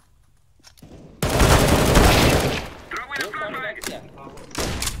 वो कौन बैठ गया?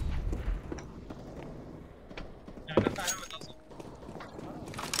 जाना सारा मतलब सब।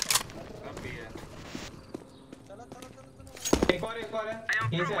 अब भी है। चलो चलो चलो चलो। एक और है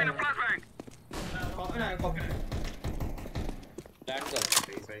यहीं से आया। कॉफिन आया कॉफिन। लैंड कर।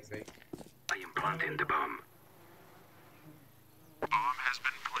 सही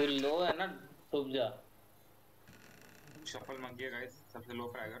तू लो है ना, छुप जा। शफल मंगी है गाइस, सबसे लो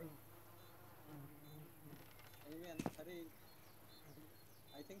फ्रैगर। अरे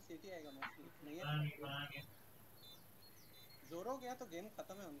आई थिंक सिटी आएगा मोस्टली। नहीं है जोरो गया तो गेम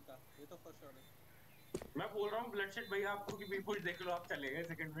खत्म है उनका, ये तो फॉर श्योर है। मैं बोल रहा हूँ ब्लडशेड भैया आपको कि बी पुश देख लो, आप चले गए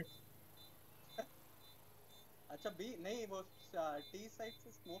सेकंड में। अच्छा बी नहीं, वो टी साइड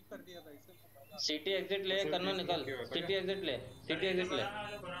से स्मोक कर दिया था इसे। सिटी एग्जिट ले, करनो निकल। सिटी एग्जिट ले, सिटी एग्जिट ले।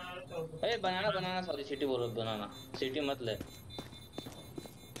 अरे बनाना सॉरी, सिटी बोल रहा हूँ, बनाना सिटी मत ले।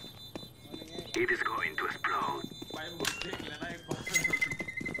 It is going to explode. भाई मुझे देख लेना एक बार।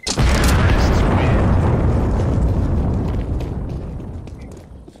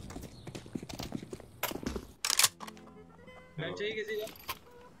 मैं चाहिए किसी को।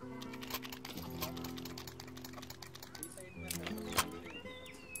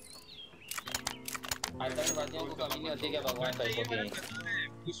 आतंकवादियों को कमी नहीं होती क्या भगवान पैसों की?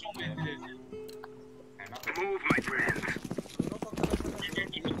 दूसरों में Move, my friend.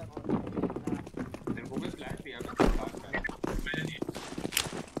 तेरे को भी फ्लैश दिया था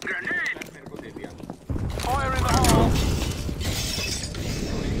Grenade. मेरे को दे दिया। Fire in the hole.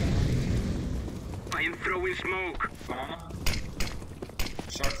 I am throwing smoke. Banana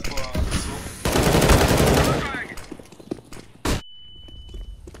shots को Flashbang.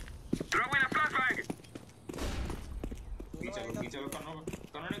 Throwing a flashbang. चलो कनो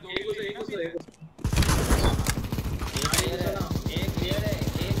ने दो एक क्लियर है,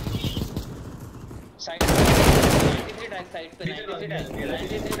 एक साइड पे 93 टैग, साइड पे 93 टैग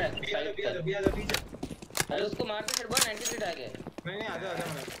साइड पे। अरे उसको मार के फिर बोल 93 टैग है। नहीं आजा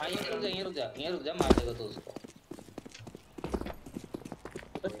हाँ यहीं रुक जा, मार देगा तो उसको।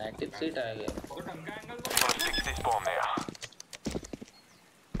 93 टैग है। वो टंका एंगल तो 160 spawn there.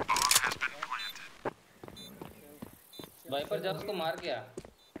 वाइपर जा, उसको मार क्या?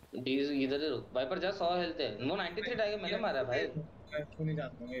 डीज इधर ही रुक। वाइपर जा, 100 हेल्थ है। वो 93 टैग है, मैंने मारा भाई। मैं तू नहीं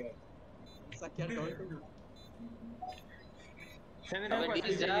जानता मैं ऐसा क्या डॉट अबे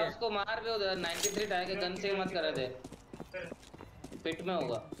डीज जा, उसको मार बे उधर। 93 टैग है, गन से मत करे दे, पिट में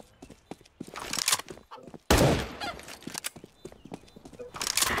होगा।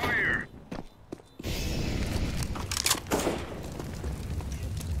 Fire.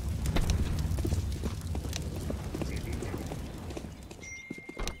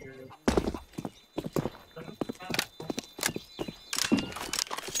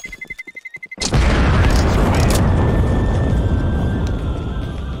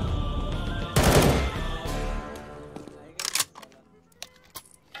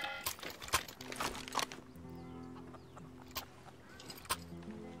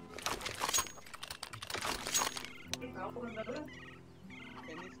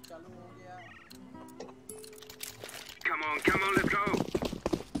 टेनिस चालू हो गया। Come on, let's go.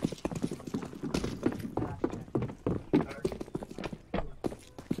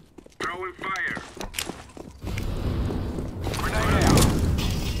 Throwing fire. Grenade out.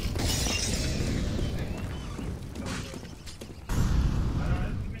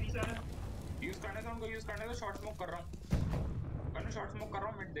 Use करने दो शॉर्ट स्मोक कर रहा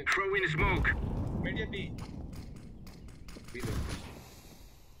हूं। मिड देख। Throwing smoke. मिड या बी। बी देख।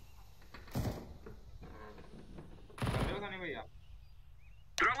 चलो नहीं भैया।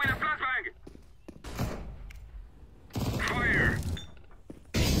 Throwing a flashbang. Fire.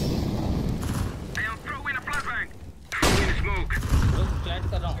 I am throwing a flashbang. Throwing smoke. रुक, फ्लैश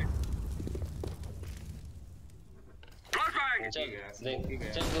कर रहा हूँ। Flashbang. चल देख,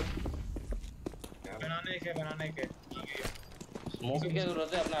 चल रुक। बनाने के स्मोक की क्या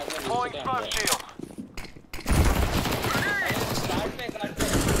जरूरत है? अपने हाथ में Deploying smoke shield. काट पे Grenade.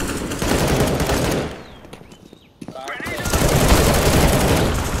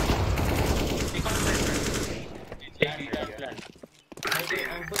 प्लांट।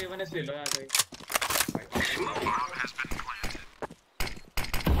 हमको एवनेस ले लो यार भाई। Smoke bomb has been planted.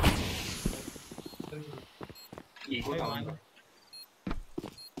 Ego down.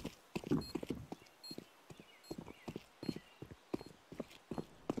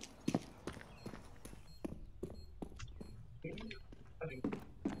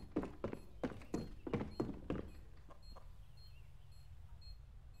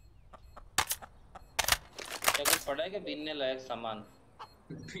 पड़ा है कि बीनने लायक सामान?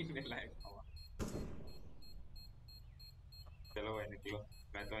 पीने लायक हवा। चलो भाई निकलो,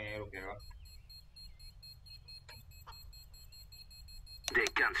 मैं तो यहीं रुकेगा। They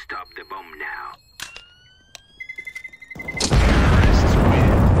can't stop the bomb now.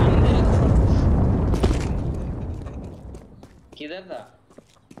 किधर था?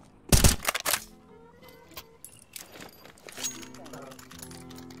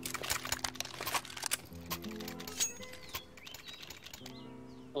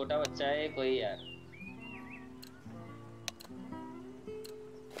 छोटा बच्चा है कोई यार।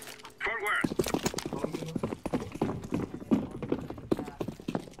 Forward.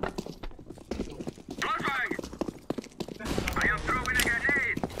 Flashbang. I am throwing a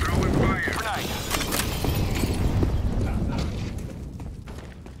grenade. Throwing fire. Grenade.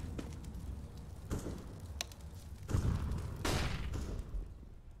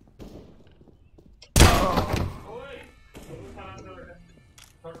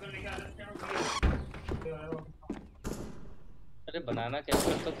 अरे बनाना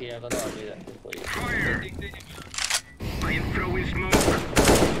कैसे तो किया करो आगे जाके कोई। I am throwing smoke.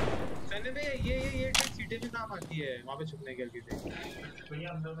 चलने पे ये ट्रिक सीटे में काम आती है वहाँ पे छुपने के लिए।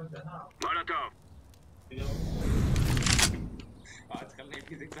 Molotov. आजकल नहीं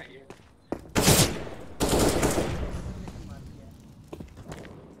भी दिख रही है।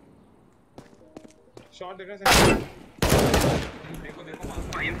 शॉट देख रहे हैं। देखो देखो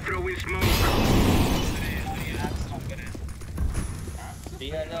I am throwing smoke.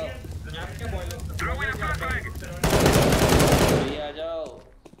 आ जाओ। Throwing a flashbang. आ जाओ।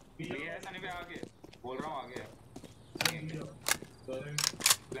 ये ऐसा नहीं पे आगे बोल रहा हूँ आगे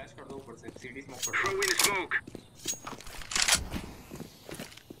फ्लैश कर दो ऊपर से सीडी स्मोक कर दो Throwing smoke.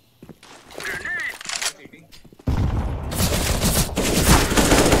 Grenade. CD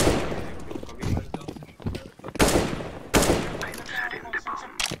Setting the bomb.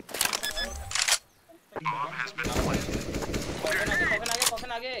 Bomb has been planted.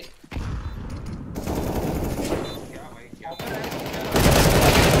 Coffin आगे। क्या भाई क्या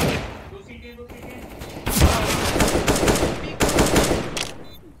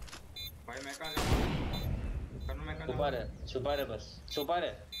भाई मैं कहाँ जाऊँ करूँ मैं कहाँ छुपा रहे बस छुपा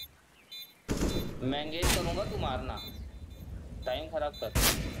रहे। मैं एंगेज करूंगा तू मारना। टाइम खराब कर।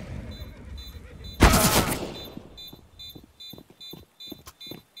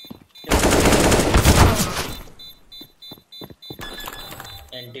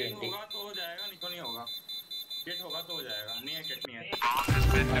 एंटी एंटी होगा तो हो जाएगा नहीं तो नहीं होगा किट होगा तो हो जाएगा नहीं है किट नहीं है Bomb has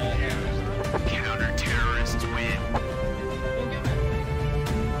been defused. Counter-terrorists win.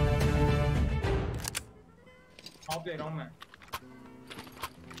 Of ले रहा हूँ मैं।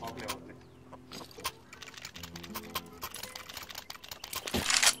 ऑफ ले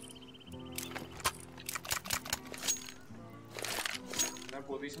मैं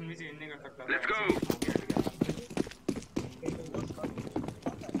पोजीशन भी चेंज नहीं कर सकता Let's go.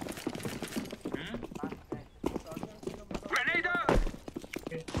 Grenade out.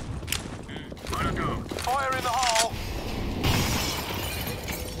 Molotov. Fire in the hole.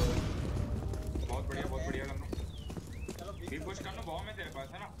 बहुत बढ़िया करना भी पुश करना बॉम्ब है तेरे पास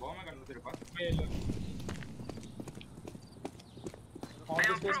है ना बॉम्ब है करना तेरे पास I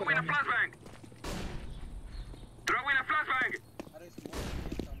am throwing a flashbang. Throwing a flashbang. अरे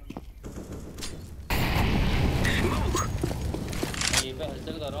Smoke. मैं ये पे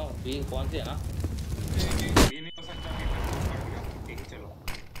हलचल कर रहा हूँ। भी कौन सी है ना? ये नहीं हो सकता ठीक है चलो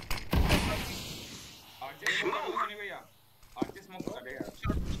आर्चे स्मोक नहीं भैया आर्चे स्मोक कर यार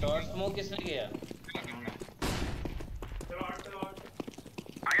शॉर्ट स्मोक किसने किया?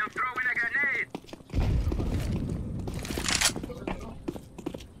 I am throwing a grenade.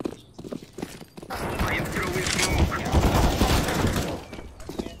 I am throwing smoke.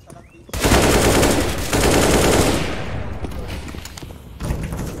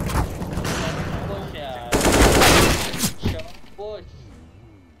 Push यार। पुश।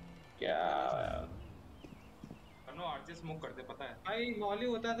 क्या? कनो आर्चे स्मोक करते पता है भाई मॉली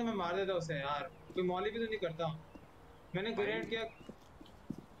होता तो मैं मार देता उसे यार। कोई मॉली भी तो नहीं करता। मैंने ग्रेनेड किया।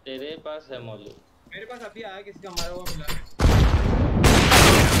 तेरे पास है मौलू। मेरे पास अभी आया किसी का मारा हुआ मिला।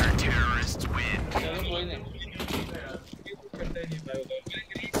 Terrorists win. चलो कोई नहीं। करता ही नहीं भाई उधर।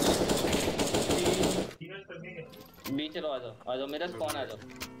 बीच लो आ जाओ मेरा स्पॉन आ जाओ।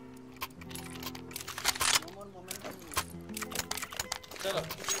 चलो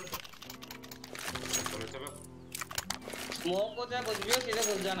स्मोक को चाहे कुछ भी हो सीधे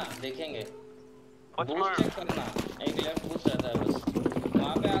घुस जाना देखेंगे। बूस्ट चेक करना एक लेफ्ट बूस्ट रहता है बस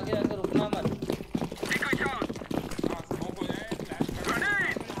वहाँ पे आगे जाकर रुकना मत। Take a shot. स्मोक हो जाए फ्लैश कर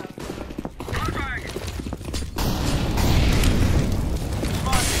Grenade. Flashbang.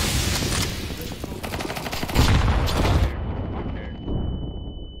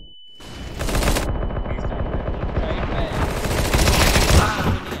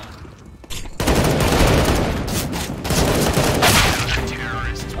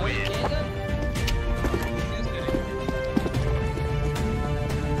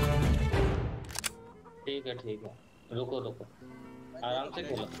 आराम से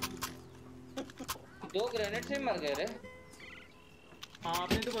खेलो। 2 ग्रेनेड से मर गए रे। हाँ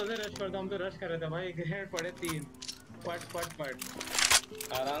आपने तो बोला रश कर दो, हम तो रश कर रहे थे भाई, ग्रेनेड पड़े 3 पट पट पट।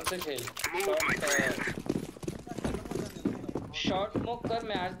 आराम से खेल। शॉर्ट स्मोक कर,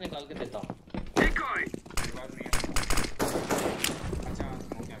 मैं आज निकाल के देता हूँ। अच्छा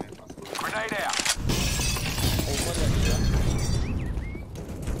स्मोक है मेरे पास। Grenade out. ऊपर लगी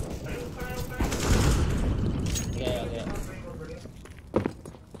गया गया।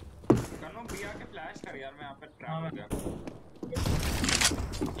 कनो बी आके फ्लैश कर यार, मैं यहाँ पे ट्रैप हो गया।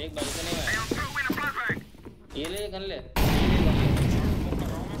 एक बालकनी में ये ले गन ले।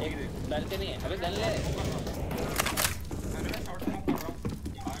 एक बालकनी है, अबे गन ले। अरे मैं शॉट स्मोक कर रहा हूँ।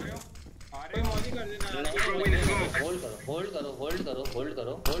 आ रहे हो? आ रहे कोई हो? मौजी कर देना। होल्ड करो होल्ड करो होल्ड करो होल्ड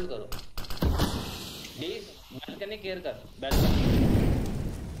करो होल्ड करो। प्लीज बालकनी केयर कर, बालकनी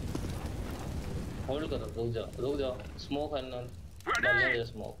होल्ड करो। रुक जाओ स्मोक है ना, डालने दे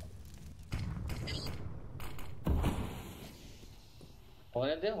स्मोक।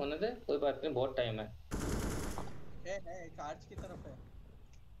 होने दे कोई बात नहीं, बहुत टाइम है। है कार्ड्स की तरफ है।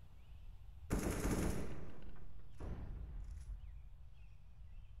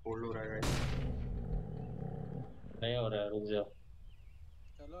 होल्ड हो रहा है गाइस। नहीं हो रहा है, रुक जाओ।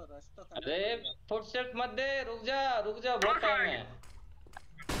 चलो रश तो करना अरे पड़ेगा। फुटस्टेप मत दे, रुक जा बहुत टाइम है।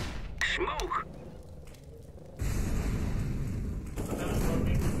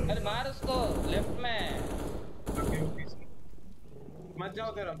 अरे मार उसको लेफ्ट में। मत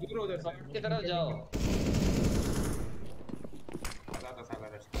जाओ तरफ, दूर उधर से की तरफ जाओ। मजा तो साला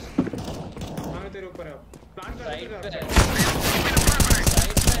रश। हाँ तेरे ऊपर है, प्लान कर साइड दे पे इधर। है,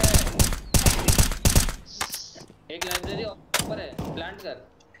 साइड पे है। एक लाइब्रेरी ऊपर है, प्लांट कर।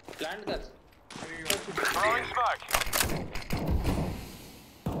 Throwing smoke.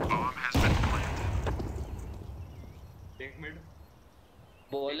 एक मिनट।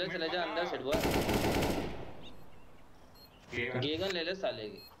 बोले चले जा अंदर सिडवा। गेगन ले ले साले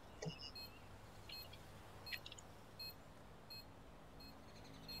की।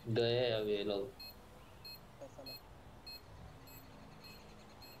 गए अब ये लोग। ऐसा लग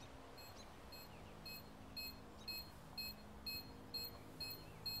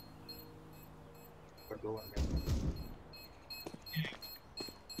पर 2 बंदे।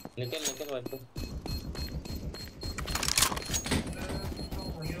 निकल भाई तू।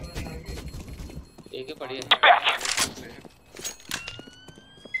 एक ही पड़ी है।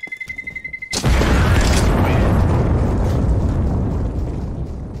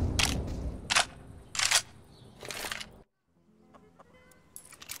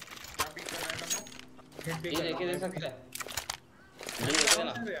 ये लेके दे सकता है। नहीं देते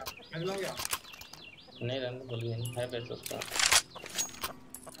ना। अगला हो गया। नहीं रन बोल गया नहीं है पैसा उसका।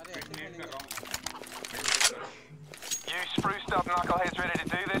 अरे ऐसे नेट कर खेलेंगे। रहा हूँ मैं। You spruced up knuckleheads ready to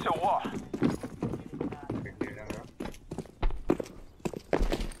do this or what?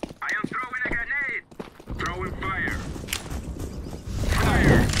 I am throwing a grenade. Throwing fire.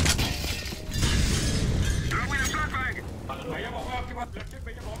 Throwing a flashbang. भैया बॉम्ब है आपके पास, लेफ्ट साइड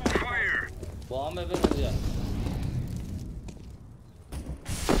भैया बॉम्ब है। Fire. बॉम्ब है पे रुक जा।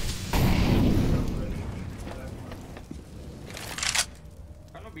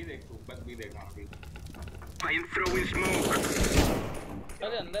 कनो बी देख तू, बस बी देखना अभी। I am throwing smoke.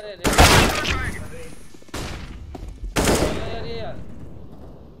 अरे अंदर है रे। Flashbang. यार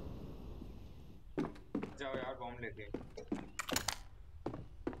जाओ यार बॉम्ब लेके।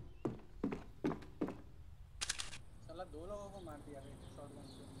 साला 2 लोगों को मार दिया रे शॉटगन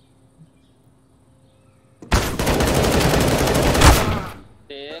से।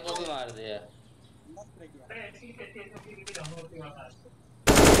 तेरे को भी मार दिया। मस्त ब्रेक किया।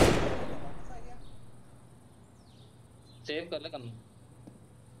 वापस आ गया। सेव कर ले कम।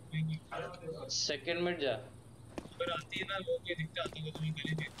 सेकंड मिनट जा। अगर आती है ना लोग ये दिखते आते हुए तुम्हें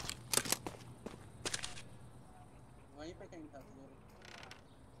गली थी। वहीं पे कहीं था तो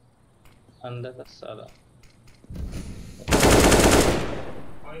अंदर का सारा।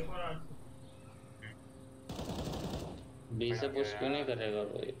 बी से पुश क्यों नहीं करेगा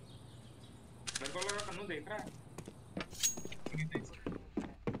कोई? मेरे को लगा कन्नू देख रहा है।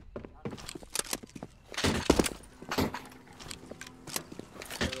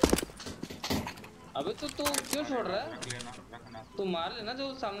 अबे तो तू क्यों छोड़ रहा है? रख लेना, रखना। तू मार लेना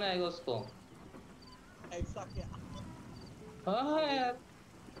जो सामने आएगा उसको। ऐसा क्या? हाँ यार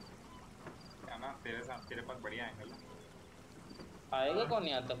क्या ना तेरे साथ, तेरे पास बढ़िया एंगल है। आएगा कौन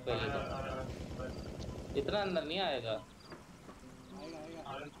यहाँ तक पहले तो? इतना अंदर नहीं आएगा। आएगा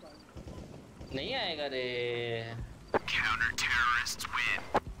नहीं आएगा रे। Counter terrorists win.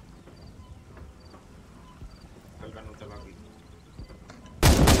 चल कन्नू चला भी।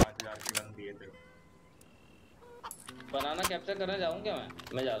 बनाना कैप्चर करने जाऊँ क्या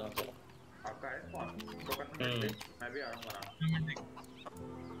मैं जा रहा हूँ चलो। आपका है स्पॉन तो करना मैं भी आ रहा हूँ बनाना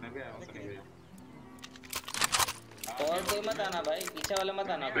मैं भी आ रहा हूँ सनी भाई और कोई मत आना भाई पीछे वाले मत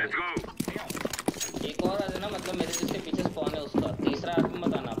आना कोई Let's go. एक और आ जाना मतलब मेरे जिसके पीछे स्पॉन है उसका तीसरा आदमी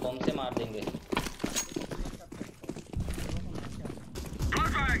मत आना बम से मार देंगे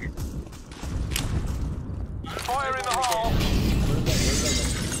Flashbang. Fire in the hole.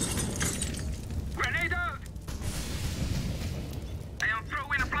 Grenade out. I am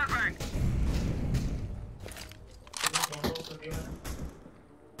throwing a flashbang.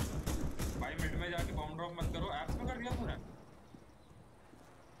 भाई मिड में जाके बॉम्ब ड्रॉप मत करो एप्स में कर दिया तूने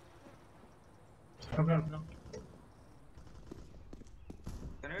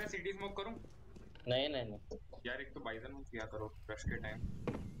तने मैं सिटी स्मोक करूं नहीं यार एक तो बाइजन मूव किया करो रश के टाइम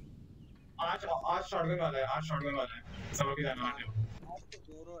आज शॉटगन वाला है सब अभी जाने वाले हो आज तो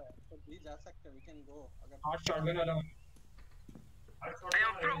जोरो है तो भी जा सकते हैं वी कैन गो अगर आज शॉटगन वाला I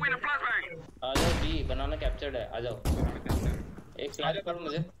am throwing a flashbang. आ जाओ बी बनाना कैप्चर्ड है आ जाओ एक फ्लैश कर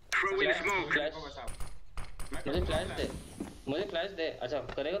मुझे Throwing a smoke. फ्लैश मुझे फ्लैश दे अच्छा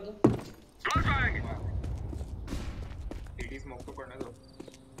करेगा तू Flashbang. सिटी स्मोक तो करने दो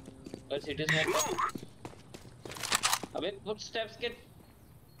और सिटी स्मोक Smoke. अबे फुटस्टेप्स के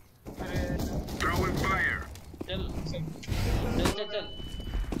Throwing fire. चल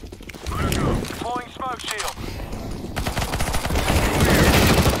Deploying smoke shield.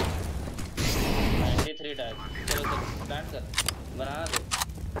 93 टाइप चलो स्टार्ट कर बनाना दे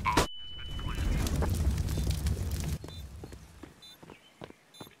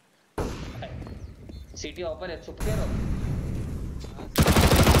सिटी ऊपर है छुप के रहो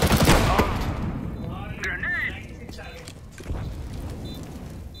Grenade.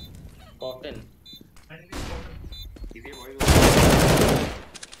 कॉफिन इधर बॉय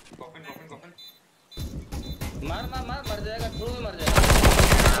कॉफिन मार मर जाएगा ट्रू भी मर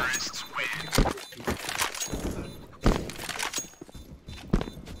जाएगा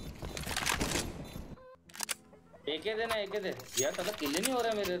एके दे यार साला किल नहीं हो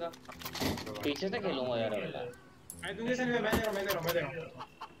रहा मेरे का पीछे से खेलूंगा यार मैं दूंगी सर मैं दे रहा हूं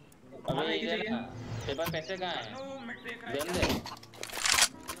अबे ये ना तेरे पास पैसे कहां हैं मिड देख रहा गन दे है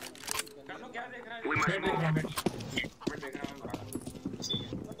कन्नो क्या देख रहा है We must move. मिड देख रहा है मैं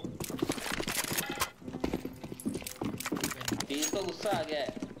तीस को गुस्सा आ गया है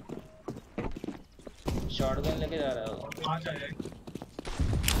शॉटगन लेके जा रहा है वो आज आ जाए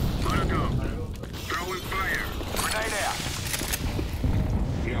Molotov. Throwing fire. Grenade out.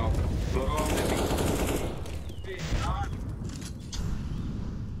 ये ऑफ दोनों ऑफ दे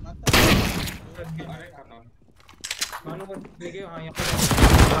अरे खत्म मानो को देखिए हां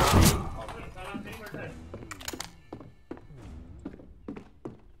यहां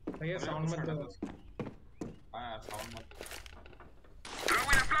भैया साउंड मत दो हां यार साउंड मत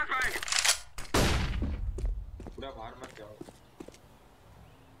Throwing a flashbang. पूरा बाहर मत जाओ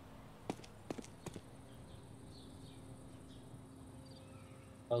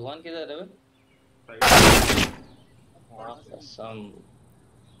भगवान किधर है बे कसम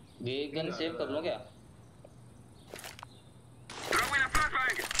ये गन सेव कर लूं क्या Throwing a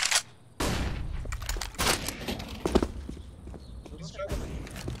flashbang.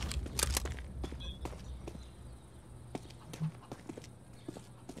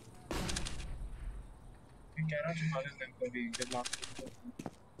 कह रहा हूं मालिस दिन को भी जब लास्ट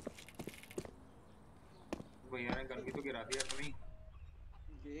भैया ने गन की तो गिरा दिया तुम्हें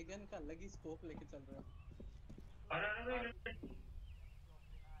ये गन का अलग ही स्कोप लेके चल रहा है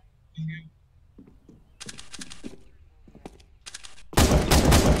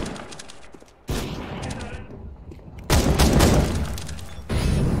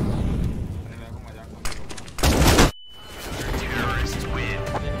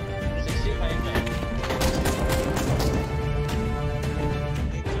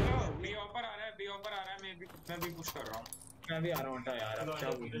मैं भी पुश कर रहा हूं मैं भी आ रहा हूं हटा यार अब क्या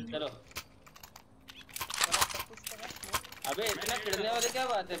बोलूं चलो अबे इतना चिढ़ने वाली क्या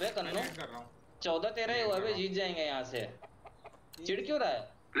बात है बे कन्नो कर रहा हूं 14-13 ही हुआ बे जीत जाएंगे यहाँ से चिढ़ क्यों रहा है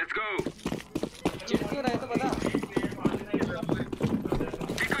Let's go. चिढ़ क्यों रहा है तो बता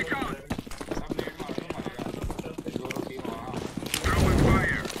Decoy charge. सब नेट मार दो मारेगा दो रोटी वहां Throwing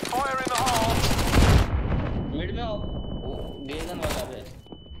fire. Fire in the hole. Mid में आओ गेगन वाला बे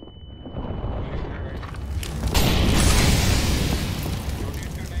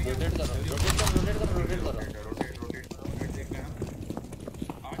रोटेट करो रोटेट मिड देख लेना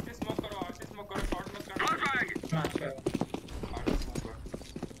आर्चे स्मोक करो शॉट मत करना Flashbang. मैच कर आर्चे स्मोक करो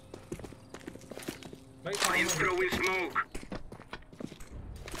भाई I am throwing smoke.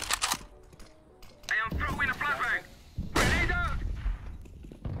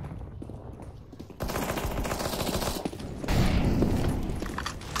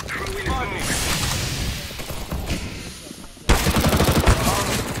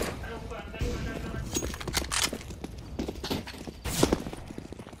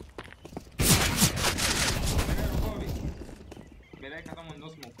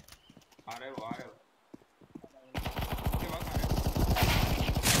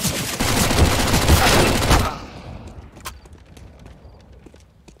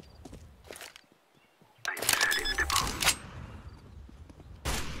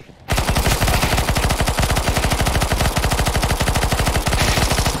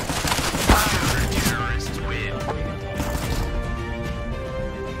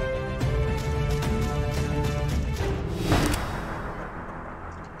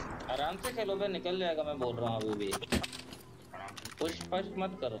 से खेलो बे, निकल जाएगा मैं बोल रहा हूँ अभी भी। पुश फर्स्ट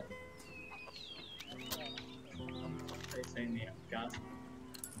मत करो। सही नहीं है क्या?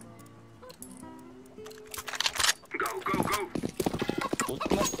 Go. पुश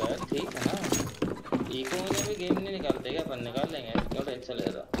मत कर, ठीक है ना। इको में भी गेम नहीं निकालते क्या? अपन निकाल लेंगे, क्यों टेंशन ले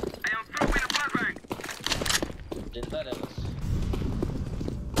रहा? I am throwing a flashbang. जिंदा रहे बस।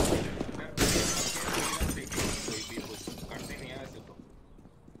 कोई भी पुश करते नहीं है वैसे तो।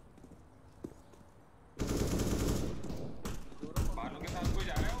 बालों के साथ कोई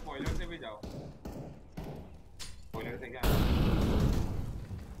जा रहा है, वो बॉयलर से भी जाओ। बॉयलर से क्या?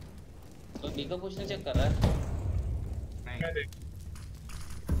 तो बी का पुश नहीं चेक कर रहा है? नहीं।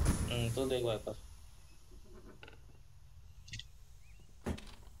 तो देख वाइपर।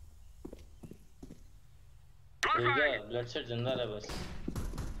 ब्लड सेट जिंदा रहे बस।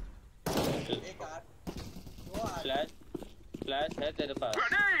 एक आठ वो आठ फ्लैश है तेरे पास।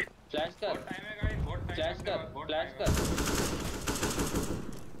 Grenade. फ्लैश कर, बहुत टाइम है गाइस, बहुत टाइम। फ्लैश कर, फ्लैश कर।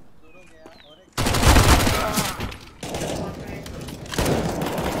 दूर हो गया और एक प्लांट कर।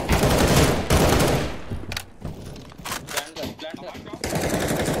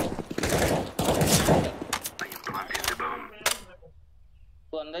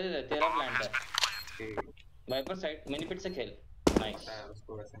 तू अंदर ही रह, तेरा प्लांट है। वाइपर साइड मिनी पिट से खेल। नाइस।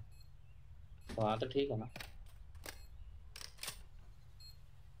 उसको वैसे हाँ तो ठीक है ना।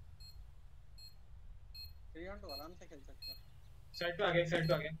 3-2 आराम से खेल सकते हो। साइड पे आ गए, साइड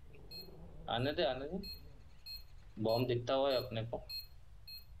पे आ गए। आने दे। बॉम्ब दिखता हुआ है अपने को,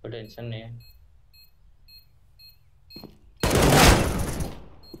 कोई टेंशन नहीं है।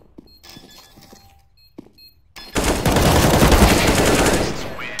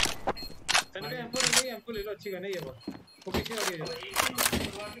 चल एम4 ले लो, अच्छी गन है ये बहुत। वो पीछे आ गया।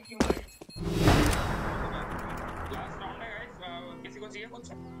 लास्ट राउंड है गाइस, किसी को चाहिए कुछ?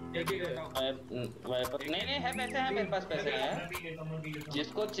 एक ही है। वाइपर नहीं है, पैसे हैं मेरे पास, पैसे हैं।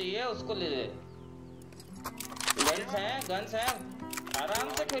 जिसको चाहिए उसको ले ले। गन्स हैं। आराम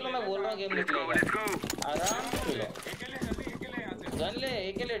से खेलो, मैं बोल रहा हूँ गेम निकलेगा। आराम से खेलो। अकेले यहाँ से गन ले,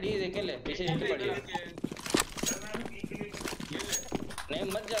 अकेले पीछे नीचे पड़ी है। नहीं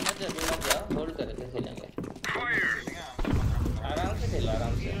मत जा, तू मत जा, होल्ड करके खेलेंगे। आराम से खेलो,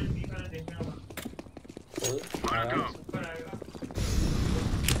 आराम से।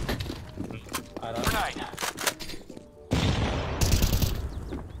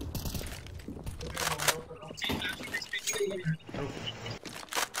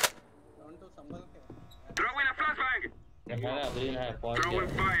 संभल के Throwing a flashbang. ग्रीन है, पहुंच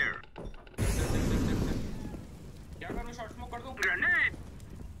Throwing गया। fire. क्या करूँ? शॉर्ट स्मोक कर दूँ? Grenade.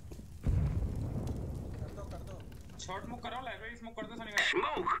 कर दो शॉर्ट स्मोक कराओ, लाइब्रेरी स्मोक कर दो सनी भाई।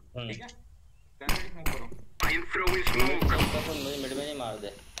 Smoke. ठीक है, लाइब्रेरी स्मोक करो। I am throwing smoke. मुझे मिड में नहीं मार दे।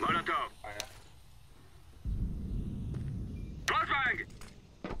 Molotov. आया। Flashbang.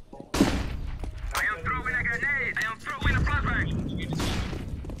 I am throwing a grenade. I am throwing a flashbang.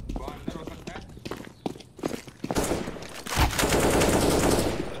 वो अंदर हो सकता है।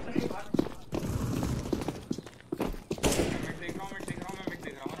 मैं देख रहा हूँ ना, मैं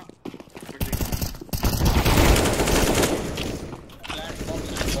देख रहा हूँ।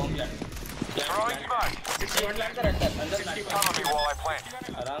 Throwing smoke. प्लांट कर अंदर Cover me while I plant.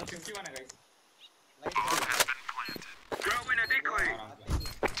 आराम से। 51 है guys. Throwing a decoy.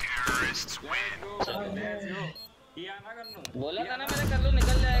 Terrorists win. ये आना कर लूँ। बोला था ना मैंने, कर लो,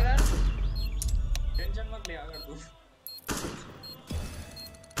 निकल जाएगा। टेंशन मत ले अगर तू।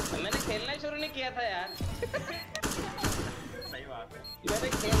 मैंने खेलना ही शुरू नहीं किया था यार। सही बात है। मैंने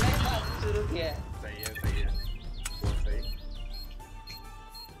खेलना ही बाद शुरू किया है। सही है। बहुत सही।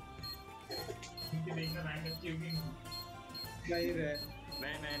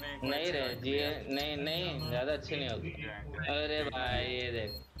 नहीं रहे जी, नहीं ज्यादा अच्छी नहीं होगी। अरे भाई ये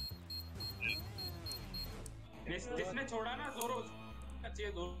देख, जिसने छोड़ा ना जोरो अच्छी है,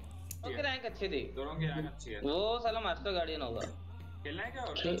 उसकी रैंक अच्छी थी। दोनों की रैंक अच्छी है। वो साला मास्टर गार्डियन होगा। खेलना है क्या?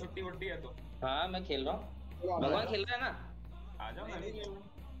 और छुट्टी वट्टी है तो हाँ मैं खेल रहा हूँ। भगवान खेल रहा है ना। आ जाओ, मैं भी खेल रहा हूँ।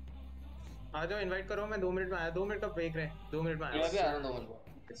 आ जाओ, इनवाइट करो। मैं 2 मिनट में आया। 2 मिनट का ब्रेक रहे। 2 मिनट में आया। मैं भी आ रहा हूँ 2 मिनट।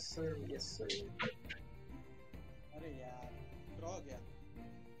 Yes sir. अरे यार ड्रॉ हो गया।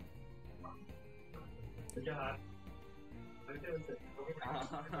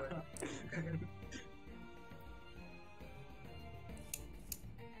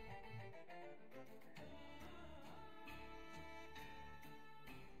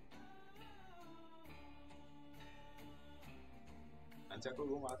 अच्छा को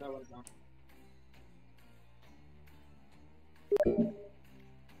घुमाता बनता।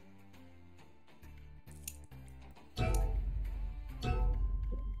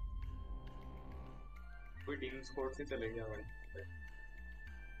 टीम स्पोर्ट से चले गया भाई।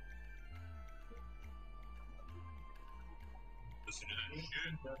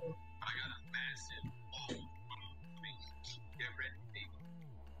 I got a massive get ready.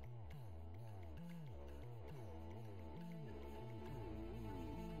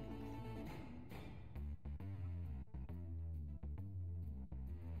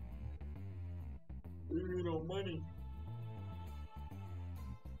 No money.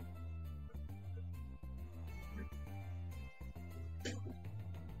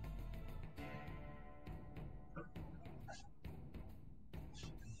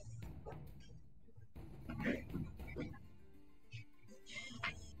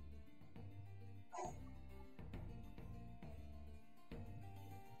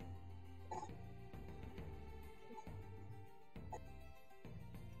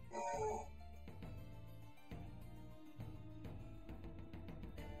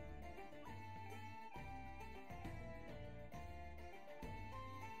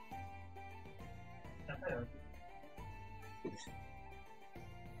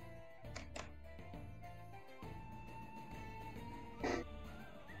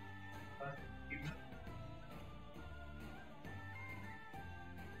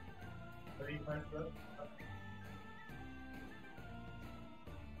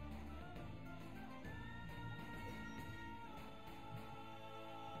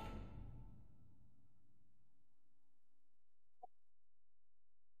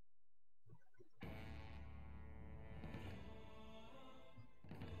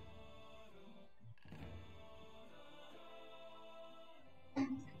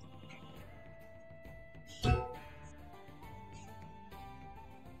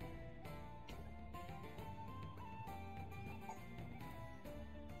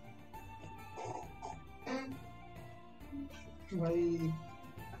 भाई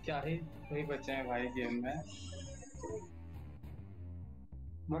क्या ही वही बच्चे हैं भाई गेम में।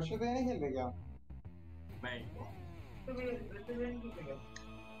 मर्शद नहीं खेल रहे क्या? नहीं,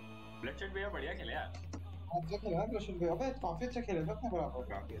 ब्लडशेड भैया बढ़िया खेले यार। अच्छा खेला मर्शद भैया, अबे काफी अच्छा खेले था अपने बराबर।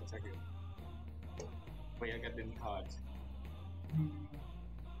 काफी अच्छा खेला भैया का दिन था आज।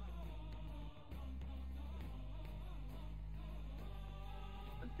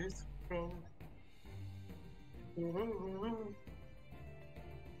 This pro.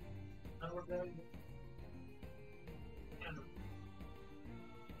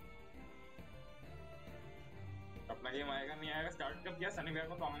 अपना गेम आएगा नहीं आएगा स्टार्ट कर दिया सनी भैया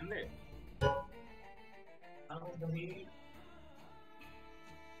को कॉमेंट दे।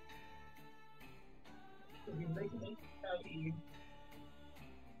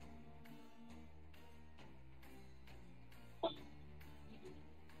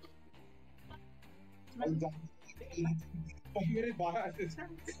 मेरे 12 असिस्ट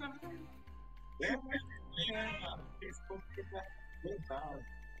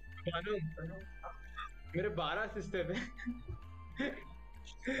मेरे 12 असिस्ट थे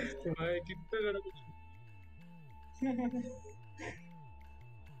भाई कितना बड़ा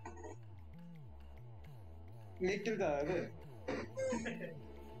लीक चलता है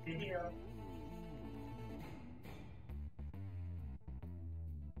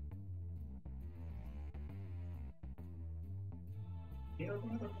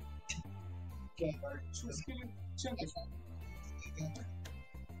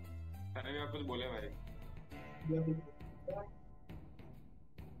सनी भैया कुछ बोले भाई।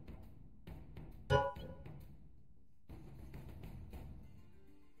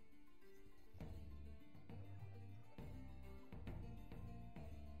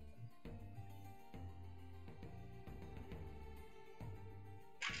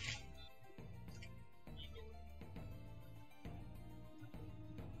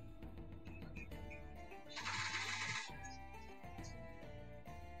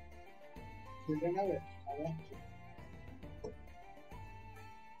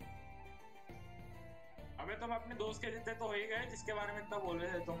 अबे तुम अपने दोस्त के जितने तो हो ही गए जिसके बारे में इतना बोल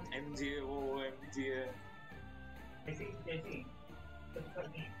रहे थे तुम। एमजी है वो एमजी है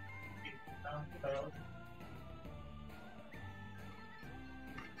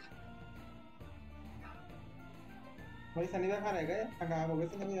भाई सनी का खाना है क्या? गायब हो गए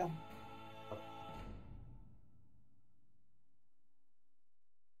सनी भैया।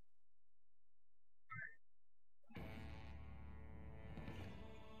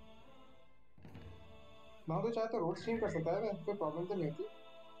 मैं तो चाहे तो रोड स्ट्रीम कर सकता है, कोई प्रॉब्लम तो नहीं होती।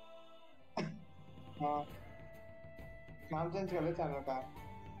 हाँ नाम चेंज कर ले चैनल का।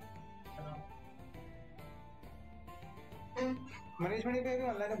 मनीष मणि पे भी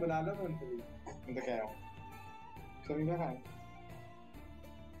ऑनलाइन बुला लो तो उनको भी। मैं तो कह रहा हूँ सभी का खाए।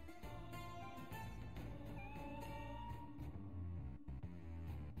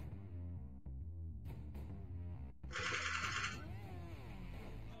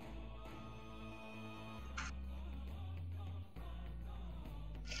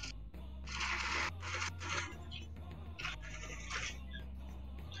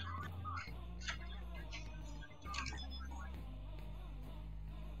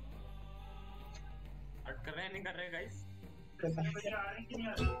 बात कर रहे हैं नहीं कर रहे गाइस?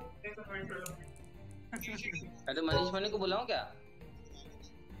 अरे मनीष मनी को बुलाऊं क्या?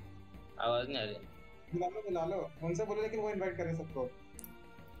 आवाज नहीं आ रही। बुला लो उनसे बोलो, लेकिन वो इनवाइट करें सबको।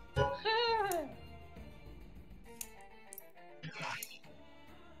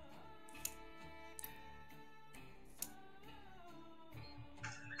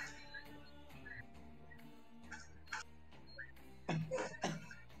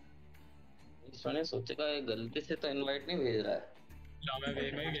 मैंने सोचेगा ये गलती से तो इनवाइट नहीं भेज रहा है। ला मैं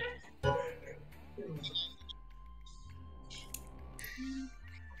भेज मैं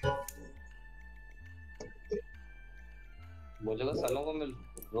बोलेगा सालों को मिल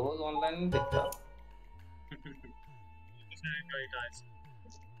रोज ऑनलाइन नहीं दिखता। इनवाइट आज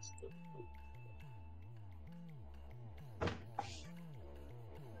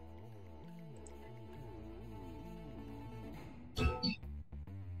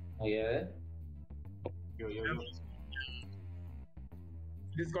ये यो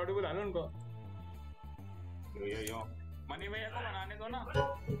डिस्कॉर्ड पे बुला लो उनको। यो मनी भैया को बनाने दो ना।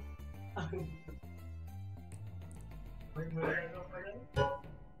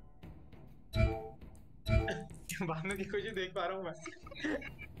 बानू की खुशी देख पा रहा हूँ मैं।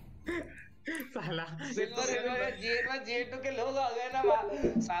 साला सिल्वर J2 के लोग आ गए ना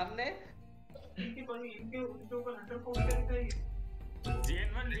सामने। J1 J2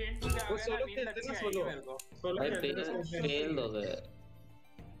 क्या हो गया ना, नींद अच्छी आएगी मेरे को। भाई फेल हो गए।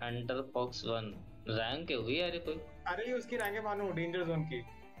 हंटर फॉक्स 1 रैंक के हुई यार कोई। अरे ये उसकी रैंक है मानो, डेंजर जोन की।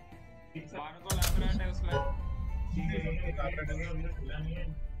 मानो तो लैबरेट है उसमें।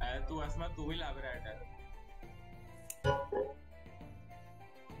 तू असमा तू भी लैबरेट है।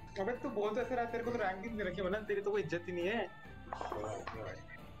 अबे तू बोल तो ऐसे रहा, तेरे को तो रैंक भी नहीं रखी, वरना तेरी तो कोई इज्जत ही नहीं है।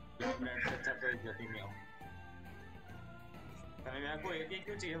 लैबरेट से अच्छा तो इज्जत ही नहीं हो। अरे मेरे को एक ही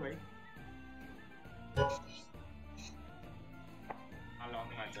क्यों चाहिए भाई?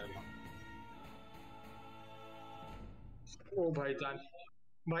 लॉन्ग मैच है। ओ भाई जान,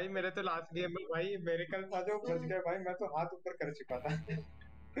 भाई मेरे तो लास्ट गेम में भाई मेरे कल था जो बच गए भाई, मैं तो हाथ ऊपर कर चुका था।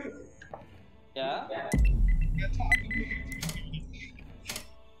 क्या?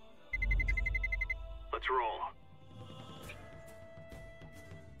 Let's roll.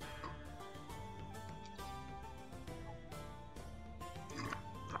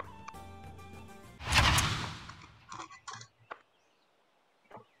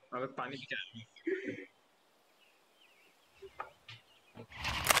 अबे पानी क्या है?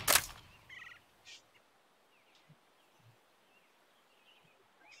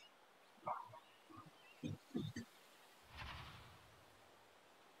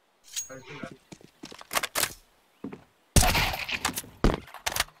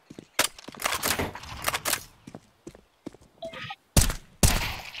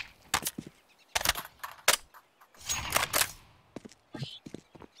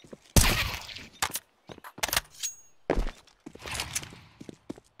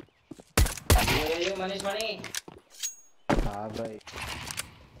 ये मनीष मनी। हाँ भाई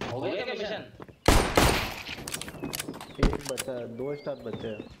हो गया क्या मिशन? एक बचा, 2 स्टार बचे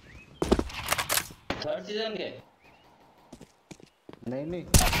हैं। थर्ड सीजन के? नहीं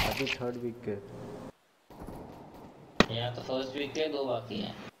अभी 3rd वीक के। यहाँ तो फर्स्ट वीक के 2 बाकी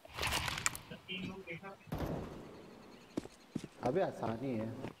हैं। अबे आसानी है।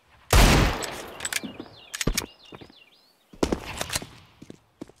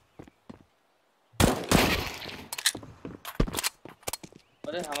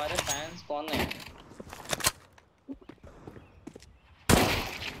 अरे हमारे फैंस कौन है?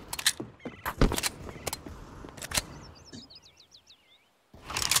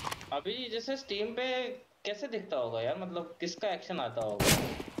 अभी जैसे स्टीम पे कैसे दिखता होगा यार, मतलब किसका एक्शन आता होगा?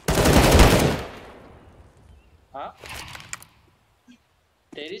 हाँ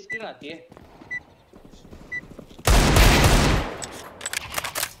तेरी स्क्रीन आती है?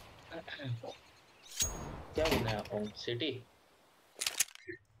 क्या बोल रहे हैं आप? City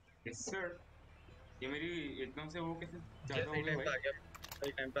yes sir. ये मेरी एकदम से वो कैसे ज्यादा हो गई भाई?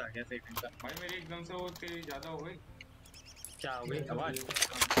 सही टाइम पे आ गया, सही टाइम पे। भाई मेरी एकदम से वो तेरी ज्यादा हो गई। क्या हो गई आवाज?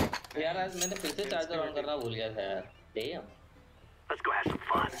 यार आज मैंने फिर से चार्जर ऑन करना भूल गया था यार। Dam. Let's go have some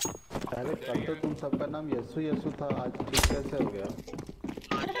fun. अरे कल तो तुम सबका नाम यसु था, आज ठीक कैसे हो गया?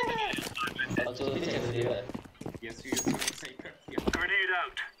 और तो भी चल रही है। यस सही कर दिया। Grenade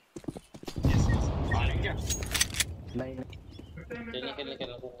out. आ रहे क्या? नहीं खेलने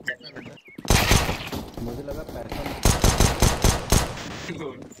मुझे लगा पैसा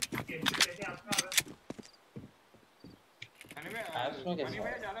मनी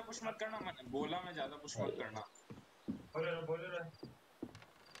भाई ज्यादा पुश मत करना, बोला मैं ज्यादा पुश मत करना।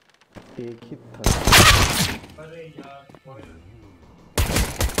 एक ही था। अरे यार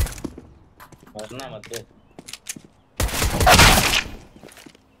मरना मत दे।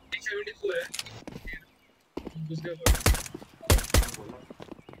 72 है दूसरे को।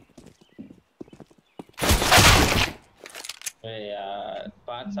 अरे यार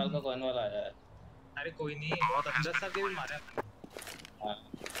 5 साल का कौन वाला आया है। अरे कोई नहीं, बहुत 10 साल के भी मारे अपन। हाँ।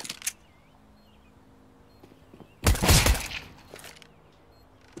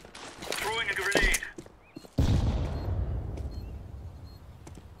 Throwing a grenade.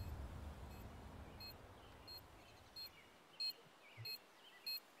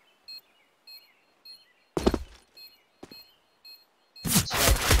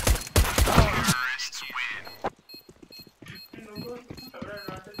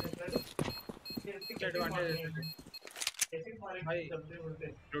 भाई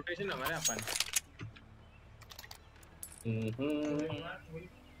रोटेशन हमारे अपन।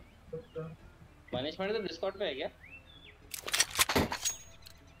 मनीष मेरे तो डिस्कॉर्ड पे है क्या?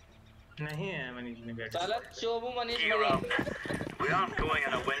 नहीं है मनीष ने बैठ। साला चोबू मनीष Gear मेरे। up. We aren't going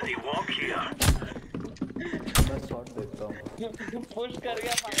on a windy walk here. मैं शॉट देखता हूँ। पुश कर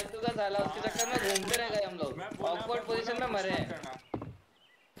गया फालतू का साला, उसके चक्कर में घूमते रह गए हम लोग। ऑकवर्ड पोजीशन में मरे हैं।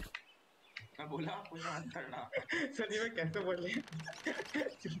 मैं बोला पुश मत करना। सनी में कैसे बोल रहे हैं?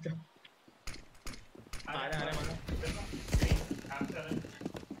 आ रहा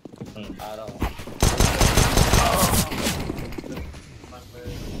आ रहा हूँ।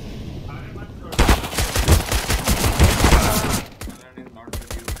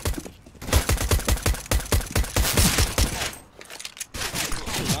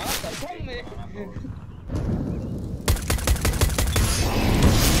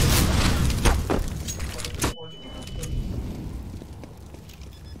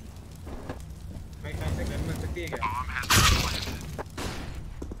 मैं कहाँ से गन मिल सकती है क्या?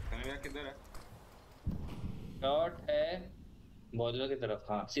 किधर है? शॉट है बॉलर की तरफ।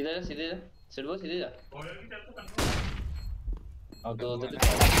 हाँ सीधे जा सीधे जा सिर्फ सीधे जा। और तो उधर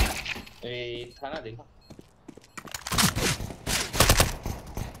ए था ना देखा।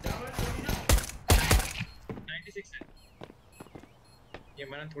 96 है। ये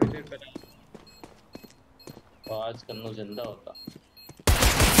मैंने थोड़ी देर पहले। आज कन्नू जिंदा होता।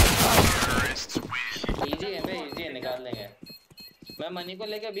 इजी है भाई, इजी है, निकाल लेंगे। मैं मनी को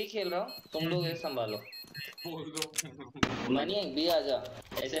लेके भी खेल रहा हूँ, तुम लोग ये संभालो। बोल दो। मनी भी आजा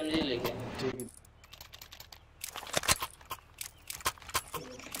एसएमजी लेके।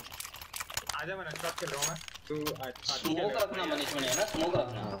 आजा मैं शॉट खेल रहा हूँ मैं। तू स्मोक रखना मनीष में है ना, स्मोक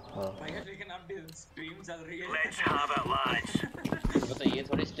रखना। भैया लेकिन अब स्ट्रीम चल रही है। Let's have it, lads. तो ये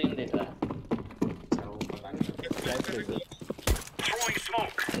थोड़ी स्ट्रीम देख रहा है। Throwing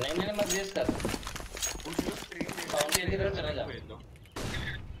smoke. नहीं मैंने मत वेस्ट कर। फाउंटेन की तरफ चला जा।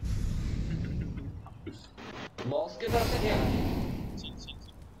 बॉक्स के तरफ से खेल।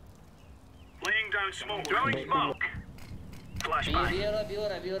 Laying down smoke. Throwing smoke. Flashbang. भी हो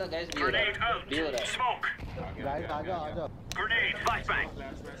रहा गाइस, भी हो Grenade रहा out. है। Smoke. गाइस आजा आजा। Grenade. Flashbang.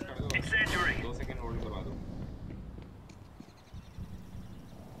 फ्लैश कर दो। Incendiary. 2 सेकंड होल्ड करवा दो।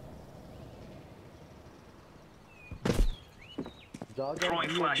 जाओ Throwing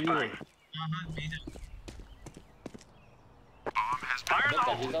जाओ। flashbang. Fire in the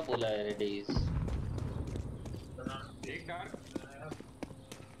hole. कभी का बोला है रेडीज। एक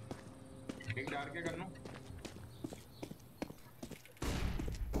डार्क क्या करना?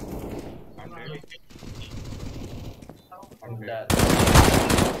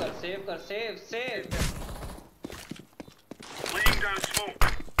 सेव। Laying down smoke.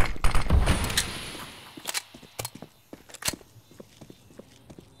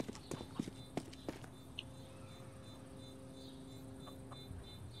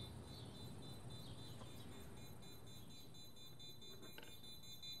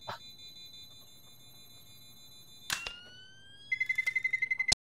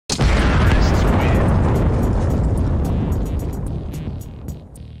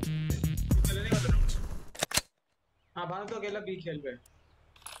 हाँ भानु तो अकेला बी खेल पे।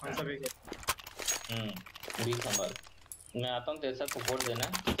 कौन सा बी खेल? भी संभाल। मैं आता हूँ तेरे साथ सपोर्ट देना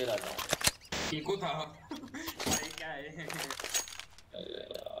है, फिर आता हूँ। इको था भाई क्या है?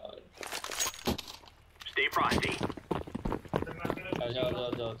 Stay frosty.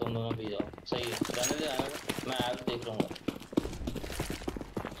 जाओ तुम दोनों भी जाओ। सही है, जाने दे मैं ऐप देख लूंगा।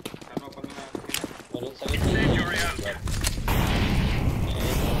 वो लोग सभी Incendiary out.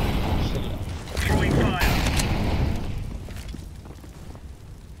 Throwing fire.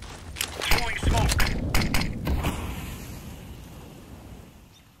 Throwing smoke.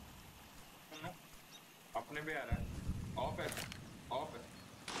 अपने पे आ रहा है। ऑफ है।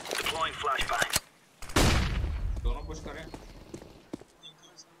 Deploying flashbang. दोनों पुश करें।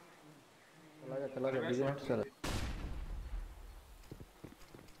 चला जा बिजनेस चला।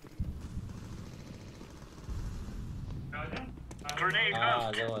 Grenade हाँ out.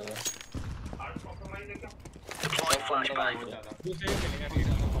 आ जाओ। Deploying flashbang. दूसरे को खेलेंगे अभी।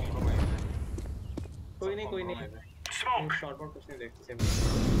 कोई नहीं Smoke. शॉर्ट बॉल कुछ नहीं देखते से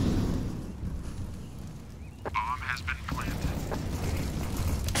Bomb has been planted.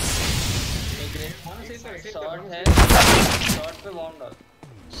 Short है, शॉर्ट पे बॉम्ब डाल।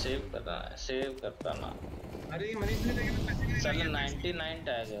 सेव करना है, सेव करता ना। अरे ये मनीष ने देखे तो पैसे नहीं चलो 99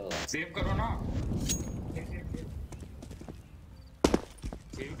 टैग है वो। सेव करो ना।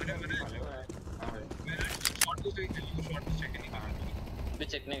 सेव करने वाले हो यार। हाँ भाई। मेरा शॉर्ट तो सही खेल शॉर्ट तो चेक नहीं करना भी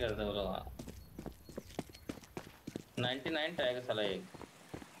चेक नहीं करते वो लोग। 99 टैग है साला एक।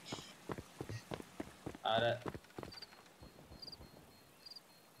 आ रहा है।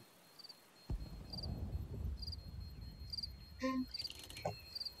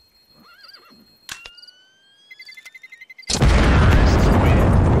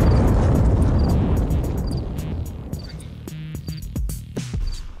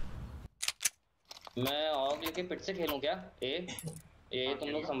 मैं ऑग लेके पिट से खेलूं क्या? ए तुम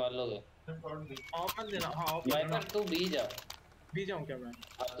लोग संभाल लोगे। ऑफ मत देना हां ऑफ मैं पर तू बी जा। भी जाऊं क्या मैं?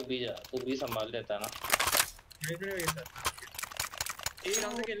 हाँ तू बी जा, तू बी संभाल लेता ना। नहीं ये सर एक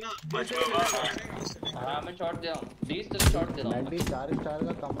राउंड से खेलना। हाँ मैं शॉट दे रहा हूँ, 20 तक शॉट दे रहा हूँ। 4 स्टार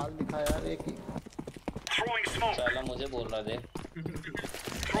का कमाल दिखा यार एक ही। Throwing smoke. साला मुझे बोल रहा दे।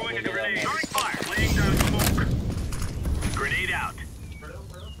 Throwing a grenade. Throwing fire. Laying down smoke. Grenade out.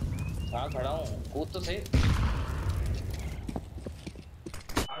 हाँ खड़ा हूँ, कूद तो सही।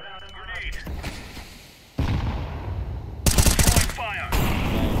 Grenade. Throwing fire.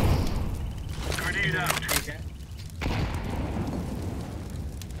 Grenade out. ठीक है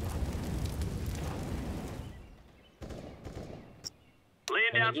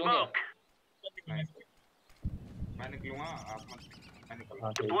Laying down निकलूं क्या? smoke. मैं निकलूँगा आप मत। मैं निकल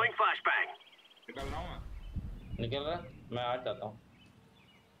हाँ ठीक है। Deploying flashbang. निकल रहा हूँ मैं। निकल रहा, मैं आ जाता हूँ।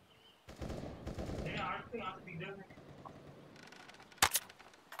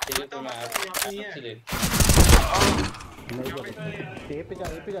 ठीक है तो मैं से देख। ए पे जा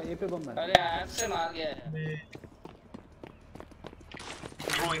बम है। अरे ऐप से मार गया है।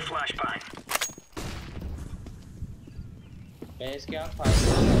 Throwing flashbang. मैं इसके आँख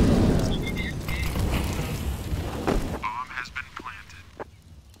Bomb has been planted.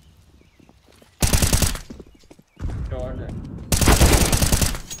 Shot है।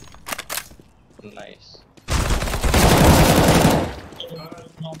 नाइस।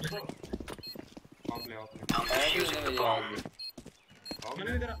 ऑफ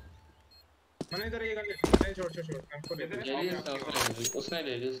ले। मैंने इधर ये कर लिया नहीं छोड़ हमको ले उसने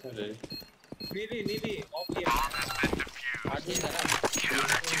ले ली नीली ऑफ किया हाँ ठीक है ना।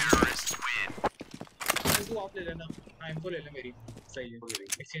 Counter-terrorists win. तू ऑफ ले लेना हाँ इनको ले ले मेरी सही है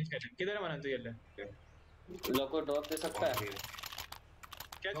एक्सचेंज कर ले किधर है मनन तू ये ले लोको ड्रॉप दे सकता है।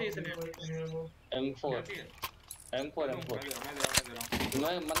 क्या चाहिए इसने M4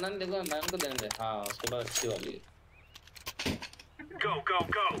 मैं मनन देखो मैं उनको देने दे। हाँ उसके बाद अच्छी वाली है। Go.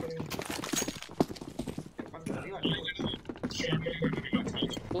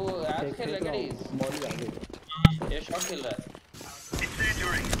 तो ऐप खेल रहा है क्या? मॉली आगे। ये शॉट खेल रहा है।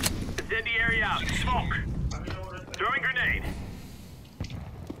 Incendiary. Incendiary out. Smoke. Throwing grenade.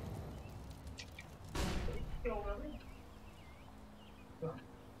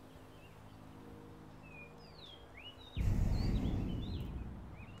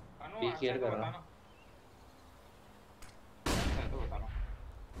 B clear कर रहा।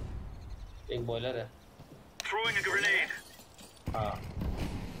 एक बॉयलर है। Throwing a grenade. हाँ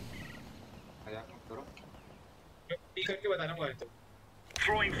मजाक मत करो। टी करके बताना पड़ेगा तो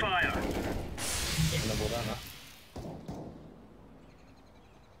Throwing fire. मैंने बोला ना।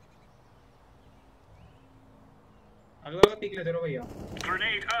 अगला पीक लेते रहो भैया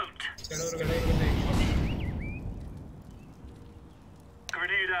Grenade out. चलो गrenade को देख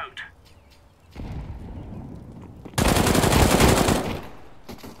Grenade out.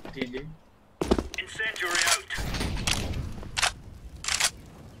 जी Incendiary out.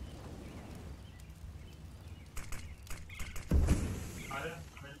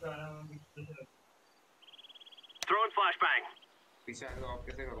 Throwing flashbang. पीछे आके ऑफ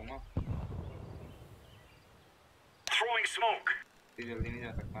कैसे करूँगा? Throwing smoke. इतनी जल्दी नहीं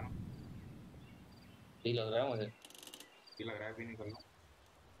जा सकता ना। ठीक लग रहा है मुझे। ये लग रहा है भी निकल लो।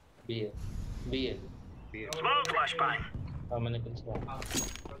 बी है। Smoke flashbang. हाँ मैंने कुछ कहा।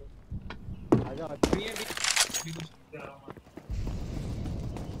 आजा भी कुछ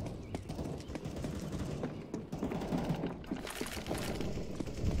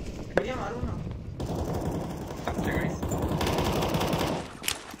बढ़िया मारो ना।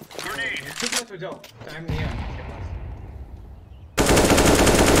 ठीक है, सो जाओ, टाइम नहीं है आपके पास।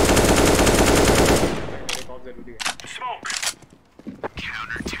 बहुत जरूरी है। Smoke.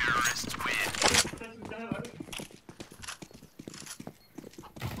 Counter terrorists win.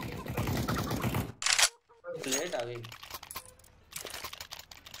 Plate आ गई।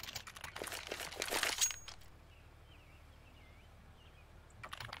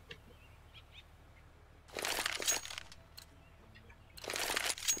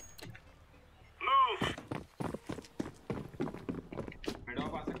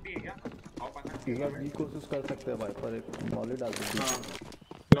 इधर भी कोशिश कर सकते हैं भाई, पर एक मॉली डाल दो। हाँ,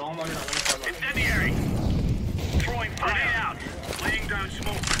 लॉन्ग मॉली डालना। Incendiary. Throwing fire out. Laying down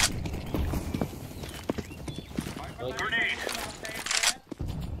smoke. Grenade.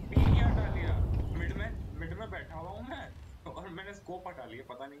 पीनिया डालिया मिड में बैठा हुआ हूँ मैं और मैंने स्कोप हटा लिया,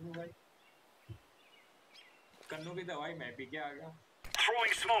 पता नहीं क्यों भाई। कन्नू की दवाई मैं पी के आ गया।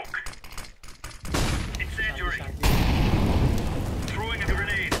 Throwing smoke. Incendiary. Throwing a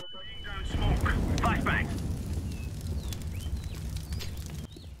grenade. Laying down smoke. Flashbang.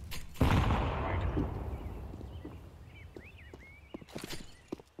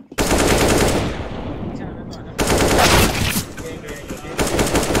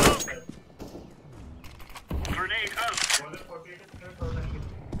 Grenade out.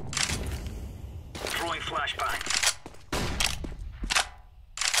 Throwing flashbang.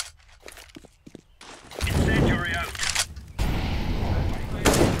 Incendiary out.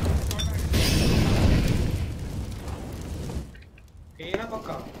 ए ना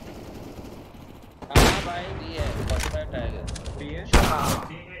पक्का। हाँ भाई बी है, 45 टाइगर। बी है।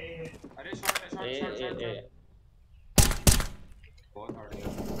 अरे शॉट ए बहुत हार्ड है,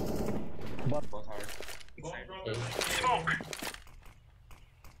 बहुत हार्ड। Smoke.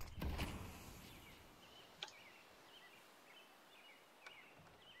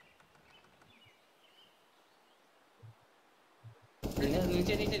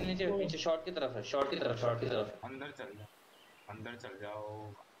 नीचे नीचे नीचे नीचे शॉर्ट की तरफ है, शॉर्ट की तरफ अंदर चल जाओ।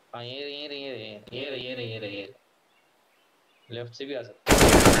 हाँ ये रही लेफ्ट से भी आ सकते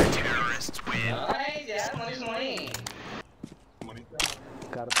नाइस यार मनी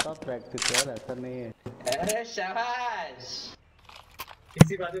करता प्रैक्टिस यार, ऐसा नहीं है। अरे शाबाश।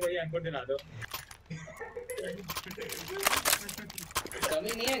 इसी बात पे भाई एंकर दिला दो।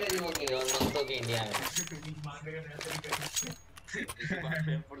 कमी नहीं है गरीबों की और मस्तों की इंडिया में।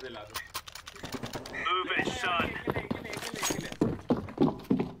 दिला दो। Move it, son.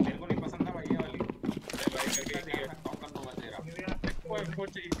 मेरे को नहीं पसंद था भाई ये वाली।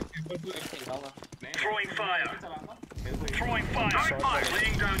 Throwing fire. Throwing fire.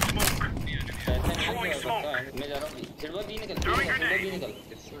 Laying down smoke. Throwing smoke. मैं जा रहा हूँ छिड़वा भी निकल Throwing भी grenade. निकल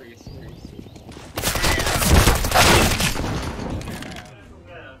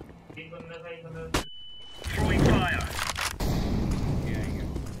Throwing fire.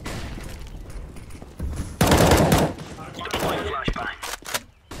 Deploying flashbang.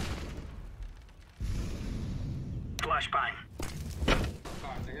 Flashbang.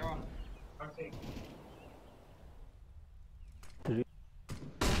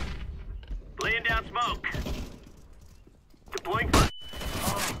 Laying down smoke. Deploying fire.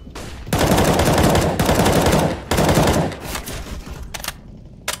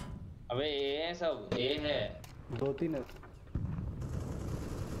 अबे ये सब ए है 2-3 है।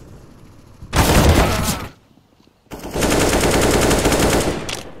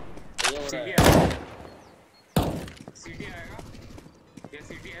 ये हो रहा है सिटी आएगा या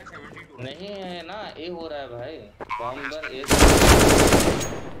सिटी है 72 नहीं है ना, ए हो रहा है भाई बॉम्बर ए।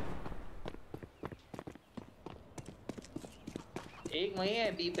 एक वही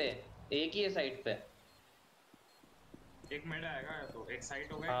है बी पे, एक ही है साइड पे। एक मिड आएगा या तो एक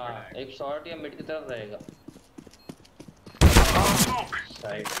साइड होगा हाँ एक शॉर्ट या मिड की तरफ रहेगा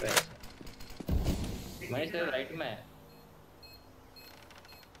साइड पे। मैं इसके राइट में है।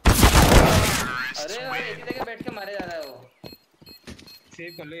 अरे भाई एक ही जगह बैठ के मारे जा रहा है वो।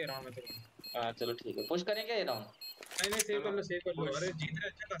 सेव कर लो ये राउंड में तो। हाँ चलो ठीक है, पुश करें क्या ये राउंड? नहीं सेव कर लो अरे जीत रहे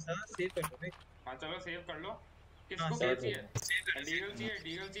अच्छा खासा, सेव कर लो भाई। हां चलो सेव कर लो। किसको हाँ, क्या सेव चाहिए? सेव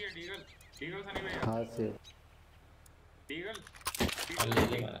डीगल सनी भैया हाँ से डीगल ले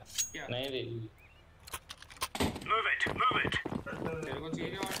ली मैंने। क्या नहीं ले ली। Move it. तेरे को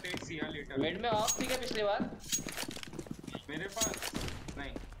चाहिए और टेक सीआर लीटर मिड में ऑफ थी क्या पिछली बार? मेरे पास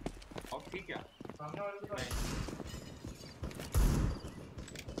नहीं ऑफ थी क्या? नहीं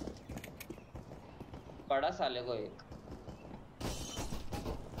बड़ा साले को एक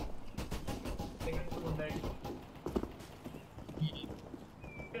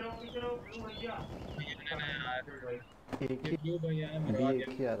एक ही ब्लू भैया है अभी मरवा एक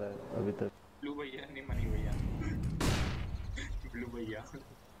दिया। ही आ रहा है अभी तक। ब्लू भैया नहीं, मनी भैया। ब्लू भैया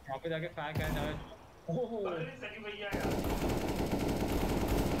वहाँ पे जाके फायर करने जा रहा है। ओहो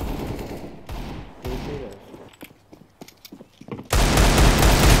एक ही है।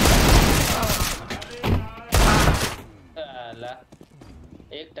 साला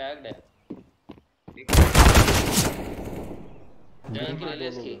एक टैग्ड है। जैन की ले ले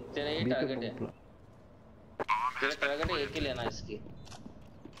इसकी, तेरा ये बी पे टारगेट है, बम प्ला- तेरा टारगेट है, एक ही लेना इसकी।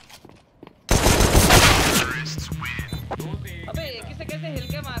 अबे एक ही से कैसे हिल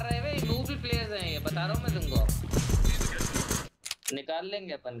के मार रहे हैं भाई, नूब भी प्लेयर्स हैं ये, बता रहा हूँ मैं तुमको। निकाल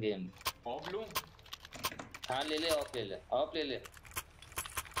लेंगे अपन गेम। ऑफ लूं? हाँ ले ले, ऑफ ले ले, ऑफ ले ले।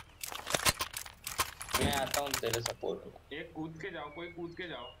 मैं आता हूँ तेरे सपोर्ट में। एक कूद के जाओ, कोई कूद के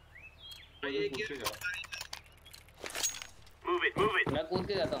जाओ, भाई कोई ये कूद क्या के जाओ। Move it, move it. मैं कूद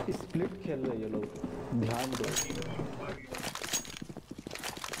के जाता हूँ। स्प्लिट खेल रहे हैं ये लोग, ध्यान दो।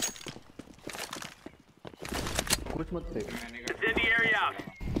 कुछ मत फेंक। मैंने Incendiary out.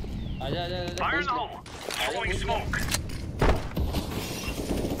 आजा आजा आजा, Fire in पूछ the ले। hole. आजा Throwing पूछ ले। smoke.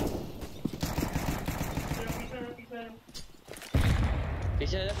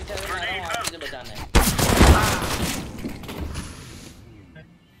 पीछे आजा, पीछे आजा, मैं आ रहा हूँ, आप मुझे बचाना है।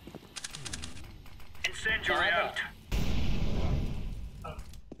 Incendiary out.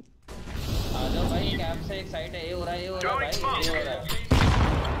 आ जाओ भाई, कैंप से एक साइड है, ये हो रहा है, ये हो रहा है भाई, ये हो रहा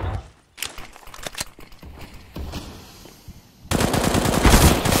है।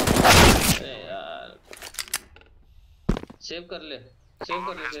 अरे यार, सेव कर ले, सेव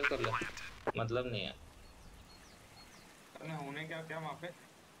कर ले, सेव कर ले, मतलब नहीं है। अरे होने क्या क्या वहाँ पे?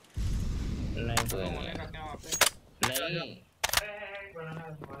 नहीं तो होने नहीं का है। क्या वहाँ पे? नहीं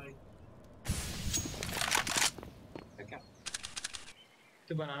है क्या?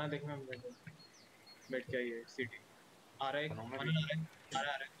 तो बनाना देखना बैठ के ये सिटी आ रहा है, आ बनाना रहा भी- है, आ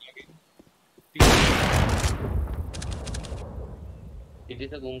रहा है आगे। सिटी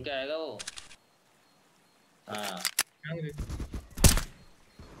से घूम के आएगा वो। हाँ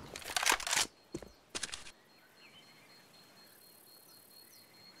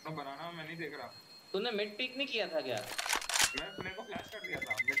तो बनाना मैं नहीं देख रहा। तूने मिड पिक नहीं किया था क्या? मैं मेरे को फ्लैश कर दिया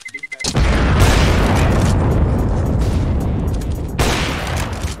था। मैं deep flash-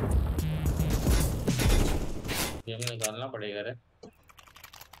 गेम निकालना पड़ेगा रे।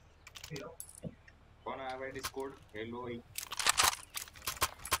 कौन आया भाई डिस्कॉर्ड? हेलो भाई।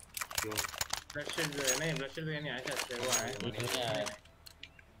 जो ब्रशेड जो है नहीं, ब्रशेड तो ये नहीं आया शायद से, वो आया है। नहीं आया।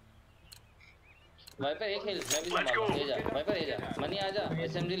 वाइपर एक हिल, मैं भी संभालूं, ले जा वाइपर, ले जा मनी, आजा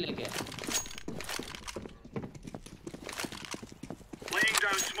एसएमजी लेके। Laying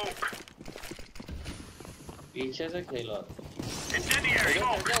down smoke. पीछे से खेलो आप। Incendiary चढ़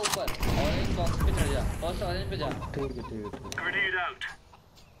smoke. जा ऊपर, ऑरेंज बॉक्स पे चढ़ जा, फर्स्ट ऑरेंज पे जा। ठीक है ठीक है ठीक है। Grenade out.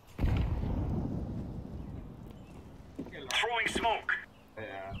 Throwing smoke.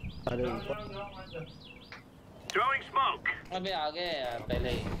 यार अरे Throwing smoke. अबे आ गए यार पहले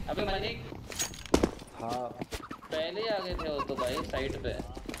ही। अबे मनी हाँ पहले ही आ गए थे वो तो भाई साइड पे।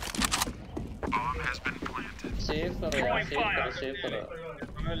 सेव करो यार, सेव करो, सेव करो।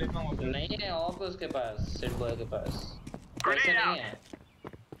 मैं लेता हूँ नहीं है ऑफ है उसके पास, सिट बॉय के पास पैसे नहीं है।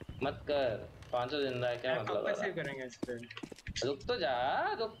 मत कर, 500 जिंदा है, क्या मतलब कब है? सेव करेंगे इस पे? रुक तो जा,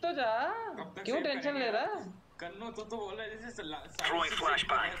 रुक तो जा, कब तक क्यों save टेंशन करेंगे? ले रहा है? कन्नो तो बोल रहा है जैसे Throwing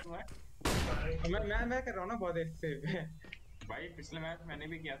flashbang. मैं कर रहा हूँ ना बहुत देर से। भाई पिछले मैच मैंने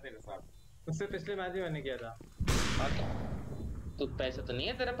भी किया तेरे साथ। उससे पिछले मैच भी मैंने किया था। हाँ तो पैसे तो नहीं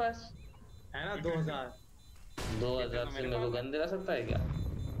है तेरे पास? है ना 2000। 2000 से मेरे को गन दिला सकता है क्या?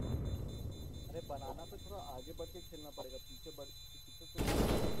 अरे बनाना पे थोड़ा आगे बढ़ के खेलना पड़ेगा, पीछे से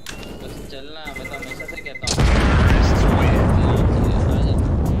बस चलना, मैं तो हमेशा से कहता हूँ।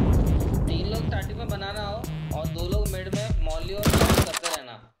 3 लोग स्टार्टिंग में बनाना हो और 2 लोग मिड में मॉली और जंप करते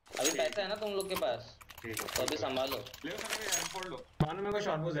रहना। अभी पैसा है ना तुम लोग के पास, ठीक है तो अभी संभालो। ले लो फोड़ लो। मानो मेरे को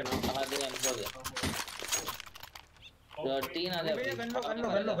शॉट बूस्ट देना। हाँ दे एम4 दे। तो 3 आ जाए भैया गन लो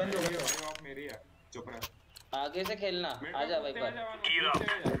ऑफ मेरी है, चुप रह। आगे से खेलना, आजा भाई पर Gear up.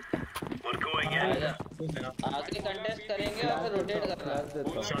 We're going in. आजा। आगे कंटेस्ट करेंगे और फिर रोटेट करना।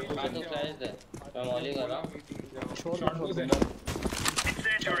 हाँ तो फ्लैश दे, मैं मॉली कर रहा हूँ। छोड़ शॉट बूस्ट देना।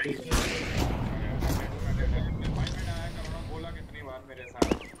 Incendiary. बोला कितनी बार मेरे साथ।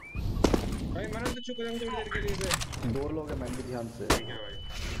 भाई मैंने तो चुप रहा हूँ थोड़ी देर के लिए। 2 लोग हैं, मैं भी ध्यान से। ठीक है भाई।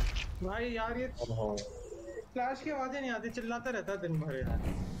 भाई यार ये फ्लैश की आवाजें नहीं आती, चिल्लाता रहता है दिन भर यार।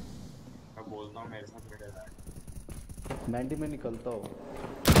 मैं बोलता हूँ मेरे साथ मेरे साथ। मैंडी में निकलता हो।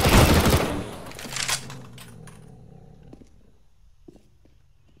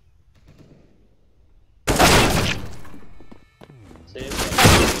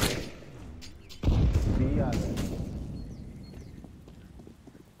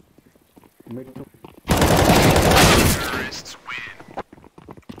 Mid to Terrorists win.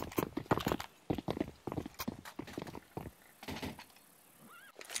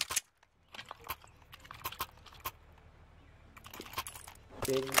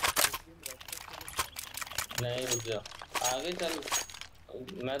 एक नहीं रुक जा, आगे चल,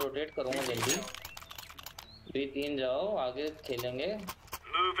 मैं रोटेट करूंगा जल्दी। B3 जाओ, आगे खेलेंगे।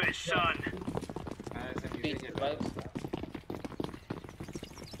 Move it, son. मैं ऐसे नीचे खेल रहा हूँ।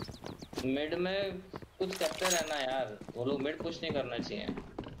 मिड में कुछ करते रहना यार, वो लोग मिड पुश नहीं करना चाहिए।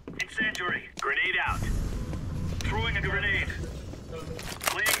 Incendiary. Grenade out. Throwing a grenade.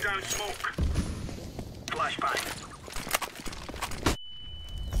 Laying down smoke. Flashbang.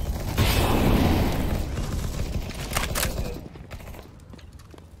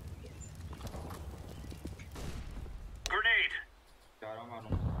 Grenade. जा रहा हूँ मानो।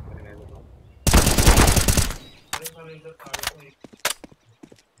 मेरे लिए तो।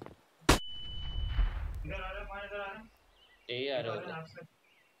 इधर आ रहा मान इधर आ रहा यही आ रहे हो तो।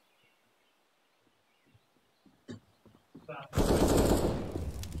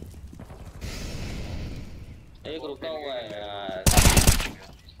 एक रुका हुआ है यार।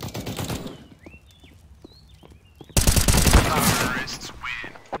 Terrorists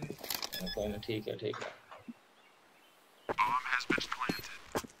win. कोई नहीं, ठीक है ठीक है। Bomb has been planted.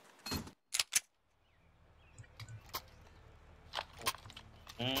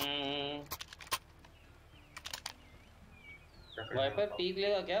 Wiper peak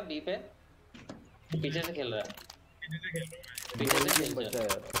लेगा क्या बी पे? पीछे से खेल रहा है, पीछे से खेल बचा रहा है।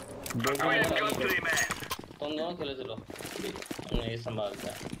 है। Going to gun 3 men. तुम दोनों खेलो, चलो हमने ये संभालता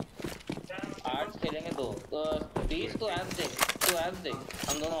है। आर्ट्स खेलेंगे दो तो 20 तो एप्स देख, तू एप्स देख,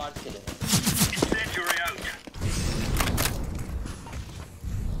 हम दोनों आर्ट्स खेलेंगे। Incendiary out.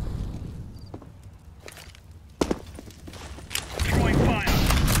 Throwing fire.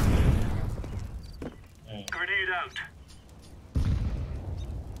 Grenade out.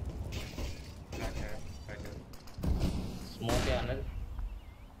 Flash है, फ्लैश है। स्मोक के आने दे,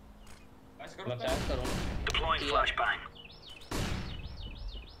 फ्लैश करो, मैं फ्लैश। फ्लैश करूँ। Deploying flashbang.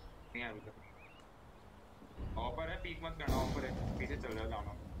 नहीं अभी तक। ऑफर है, पीक मत करना, ऑफर है। पीछे चल रहा है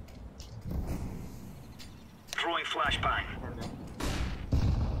लाना। Throwing flashbang. पड़ जाओ।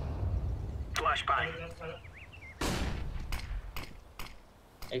 Flashbang.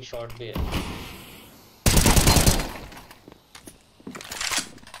 एक शॉट भी है।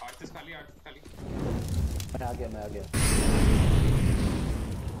 आर्टिस्ट खाली, आर्टिस्ट खाली। मैं आ गया।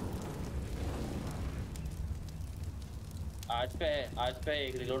 आज पे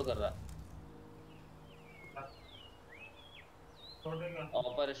एक रिलोड कर रहा।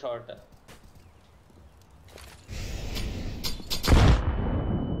 ऑपर शॉट है।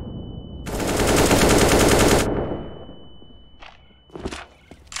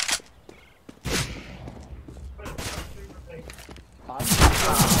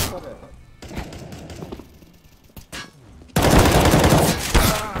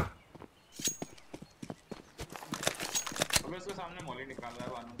 अब इसके सामने मॉली निकाल रहा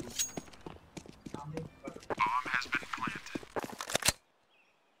है वानू। Bomb has been planted.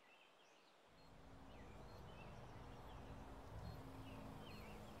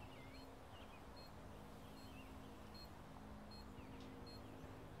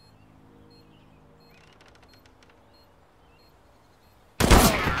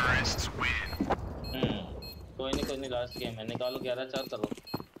 Terrorists win. कोई नहीं, लास्ट गेम है, निकालो 11-4 करो।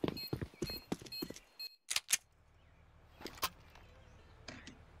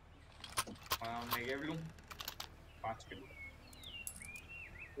 मैं गेम लूं 5 kilo.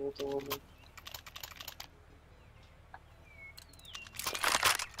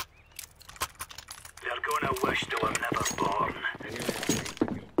 They're gonna wish they were never born.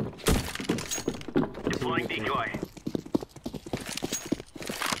 Deploying decoy.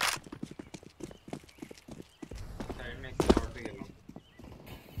 Side में एक शॉट पे खेलो।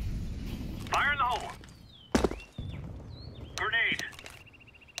 Fire in the hole. Grenade.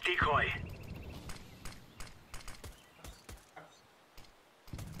 Decoy.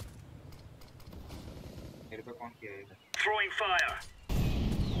 मेरे पे कौन किया है? Throwing fire.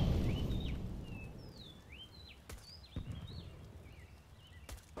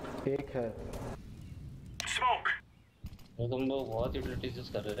 एक है। Smoke. वो तुम लोग बहुत यूटिलिटीज यूज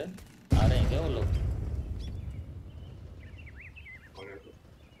कर रहे थे, आ रहे हैं क्या वो लोग?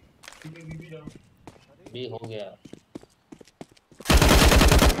 भी हो गया।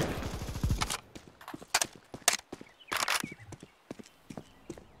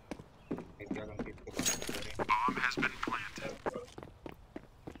 Bomb has been planted.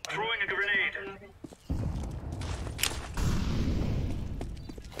 Throwing a grenade.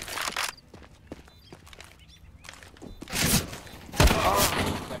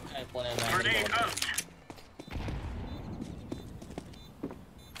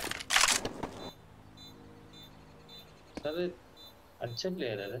 अरे अच्छे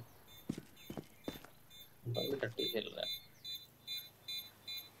प्लेयर है रे, बड़ी टट्टी खेल रहा है।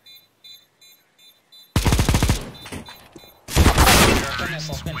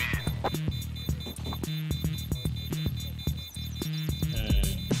 पॉकेट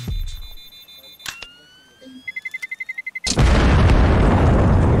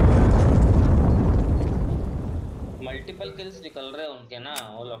मल्टीपल किल्स निकल रहे हैं उनके ना,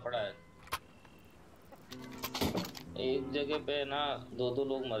 वो लफड़ा है। एक जगह पे ना दो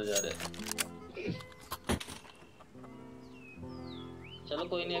लोग मर जा रहे हैं। चलो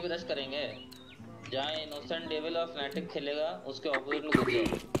कोई नहीं, अभी रश करेंगे। जहाँ इनोसेंट डेविल और फैनेटिक खेलेगा उसके ऑपोजिट में घुस जाओ,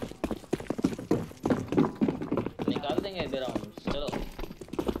 निकाल देंगे अभी राउंड। चलो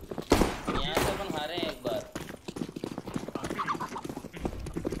यहाँ से अपन हारे हैं एक बार।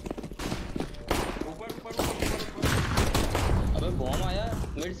 अबे बॉम्ब आया,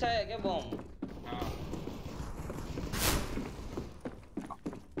 मिड से आया क्या बॉम्ब?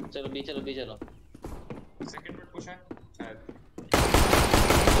 चलो बी चलो सेकंड मिड पुश है शायद।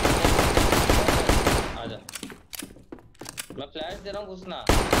 आजा, मैं फ्लैश दे रहा हूँ, घुसना।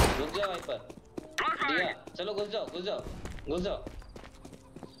 घुस जाओ वाइपर, दिया। चलो घुस जाओ।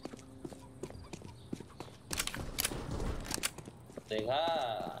 देखा,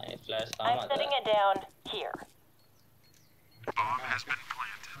 ये फ्लैश काम आता है।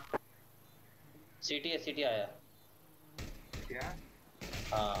 सीटी आया क्या?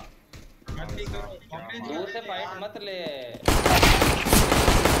 हाँ, गलती करो, दूर से फाइट मत ले।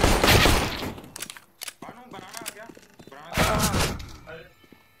 बनाना क्या?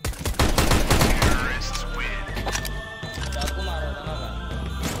 चाकू मार रहा था ना मैं।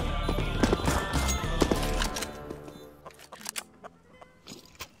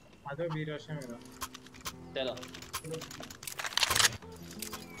 आजा भी रश है मेरा। चलो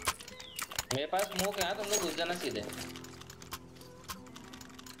मेरे पास स्मोक है, तुम लोग घुस जाना सीधे।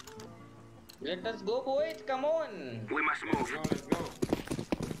 Let us go boys, come on. We must move. Let's go.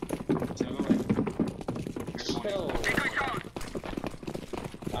 चलो भाई। चलो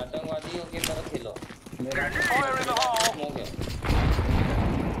आतंकवादियों की तरह खेलो। Fire in the hole. Smoke है।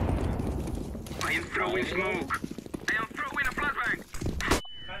 I am throwing smoke. I am throwing a flashbang.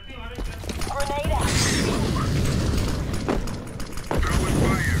 Grenade out. Throwing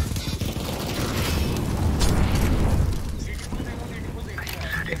fire.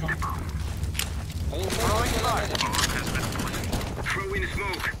 Throwing fire. Throwing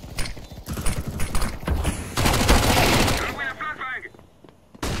smoke. Throwing a flashbang.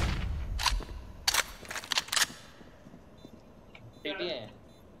 सीटी है।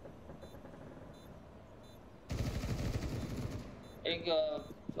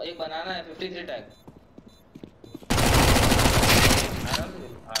 एक बनाना है 53 टैग।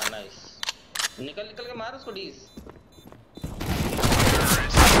 हाँ नाइस, निकल के मार उसको डीस।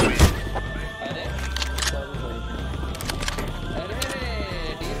 अरे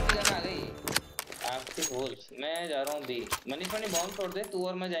डीस की गन आ गई आपकी भूल। मैं जा रहा हूँ बी। मनीष बॉम्ब छोड़ दे, तू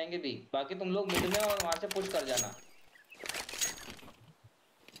और मैं जाएंगे बी, बाकी तुम लोग मिड में और वहां से पुश कर जाना।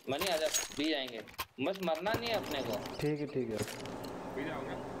 मनी आजा, बी जाएंगे, बस मरना नहीं है अपने को। ठीक है भी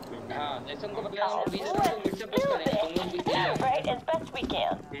जाओगे? हाँ जैसे उनको पता है बी से मिड से पुश करेंगे, तुम लोग भी Right as best we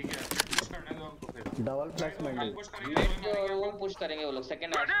can. ठीक है, पुश करने दो हमको फिर। डबल प्लस पुश मिड वो पुश करेंगे वो लोग, सेकंड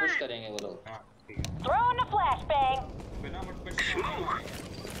हाफ पुश करेंगे वो लोग। हाँ ठीक है। Throwing a flashbang. बिना मत push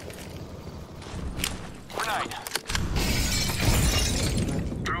Grenade.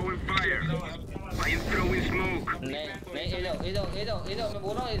 Throwing fire. I am throwing smoke. नहीं ए जाओ, मैं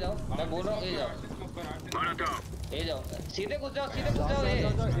बोल रहा हूँ ए जाओ। Molotov. ए जाओ, सीधे घुस जाओ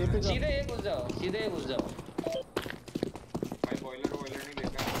सीधे घुस जाओ। भाई बॉयलर नहीं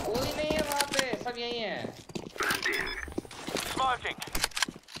देखा। कोई नहीं है वहाँ पे, सब यही है। Smoking.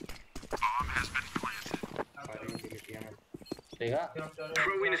 देखा,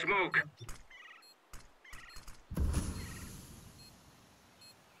 Throwing smoke.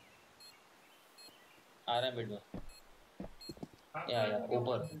 आ रहा है मिड में। या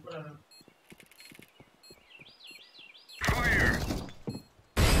ऊपर। Fire.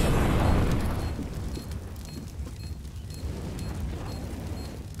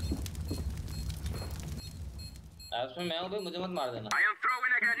 उसमें मैं हूँ भाई, मुझे मत मार देना। I am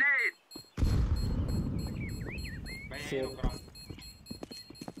throwing a grenade. मैं यहीं रुक रहा हूँ।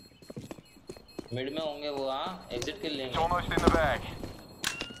 मिड में होंगे वो, हाँ एग्जिट कर लेंगे। It's almost in the bag.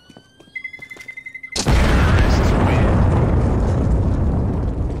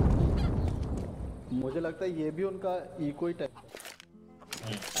 मुझे लगता है ये भी उनका इको ही टाइप।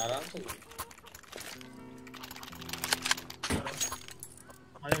 आराम से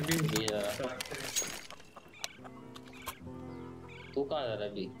आजा भी। ये जरा तू कहाँ जा रहा है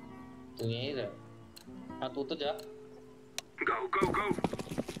अभी? तू यहीं रह। हाँ तू तो जा। Go, go, go.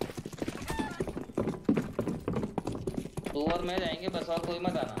 तू और मैं जाएंगे बस, और कोई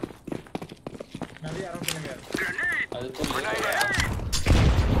मत आना। मैं भी आ रहा हूँ खेलने यार। Grenade. अरे तू ले Grenade यार। out.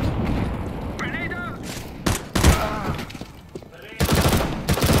 Grenade out.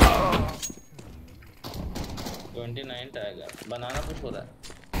 29 टैग है। बनाना कुछ हो रहा है।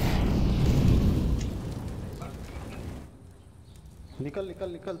 निकल निकल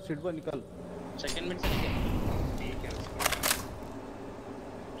निकल सिडबा निकल। सेकंड मिड से निकल।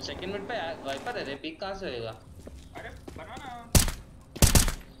 सेकंड मिड पे वाइपर है रे, पीक कहाँ से होएगा? अरे बनाना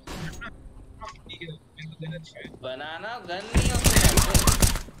ठीक है मेरे को देना चाहिए। बनाना गन नहीं होती है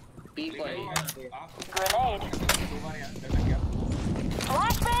पीक वाली। Grenade. दो बार यार करना क्या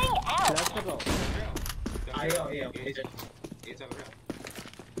Flashbang out. फ्लैश कर रहा हूँ। आया ये चल रहा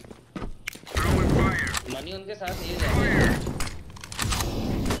Throwing fire. मनी उनके साथ ये जाएगा।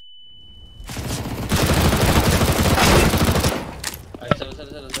 चलो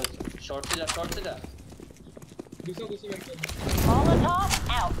चलो चलो चलो, शॉर्ट से जा, शॉर्ट से जा। दूसरा दूसरा करते हैं। Molotov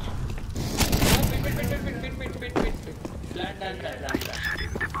out. पिट प्लांट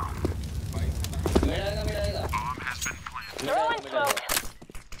मिलेगा मिलेगा Throwing smoke.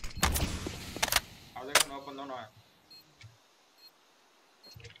 आ जाएगा 9-15 है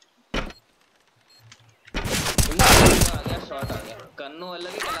आ गया, शॉट आ गया। कन्नो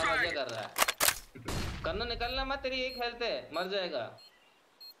अलग ही कलाबाजियां कर रहा है। कन्नो निकलना मत, तेरी एक हेल्थ है, मर जाएगा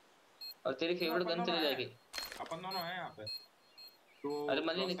और तेरी फेवरेट गन चली जाएगी। अपन दोनों हैं यहाँ पे तो अरे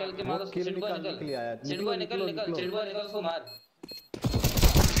मनी निकल के मारो, किल सिडबॉय निकालने के लिए आया। निकल, सिडबॉय निकल निकल, सिडबॉय निकल उसको मार।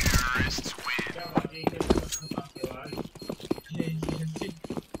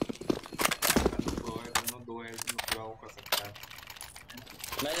 दो है इसमें पूरा वो कर सकता है।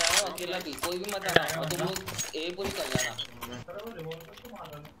 मैं जा रहा हूँ अकेला भी, कोई भी मत आना और तुम लोग ए पुश कर जाना।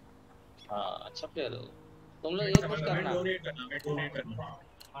 हाँ अच्छा प्लेयर हो तुम लोग, ए पुश करना। डोनेट करना।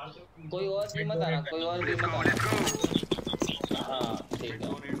 कोई और भी मत आना, कोई और भी मत आना। हाँ ठीक है।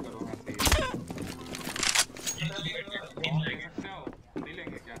 डोनेट करो ना नहीं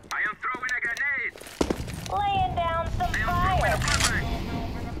लेंगे क्या? I am throwing a grenade. Laying down some fire.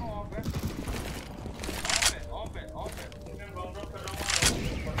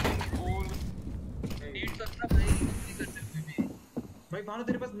 भाई भानु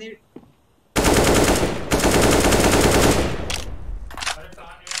तेरे पास नीड।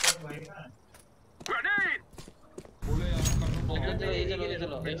 Grenade. बोले यार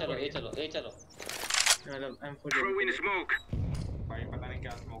चलो ए चलो। I'm for Throwing smoke. भाई पता नहीं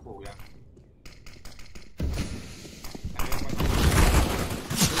क्या स्मोक हो गया।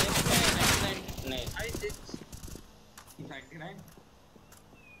 नहीं 99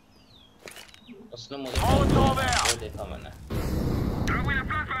 उसने मुझे वो देखा मैंने। Throwing a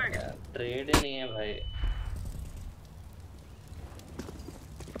flashbang. ट्रेड ही नहीं है भाई।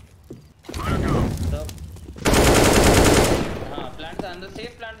 तब हाँ प्लांट से अंदर,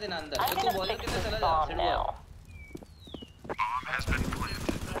 सेफ प्लांट देना अंदर। I'm तो तू gonna बॉलर fix के साथ this चला जा, bomb सिडबॉय now.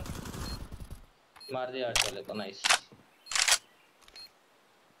 मार दिया आठ वाले को, नाइस।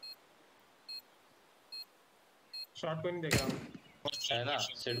 शॉट को नहीं देगा है ना,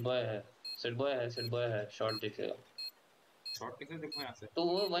 सिडबॉय है शॉट दिखेगा। शॉट किसे देखो यहाँ से? तो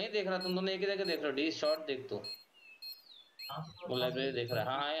वो वहीं देख रहा, तुम दोनों एक ही जगह देख रहे हो। डी शॉट देख तू, वो लाइब्रेरी देख रहा है।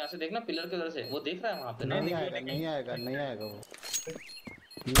 हाँ यहाँ से देखना, पिलर के उधर से वो देख रहा है वहाँ पे। नहीं आएगा वो।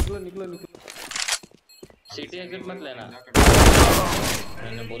 निकलो सिटी एग्जिट मत लेना,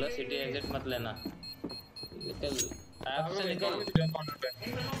 मैंने बोला सिटी एग्जिट मत लेना। निकल ऐप से निकल।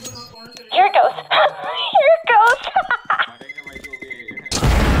 Here goes. Here goes. मारेंगे भाई जो भी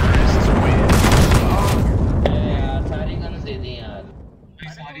यार सारी गन्स दे दी यार।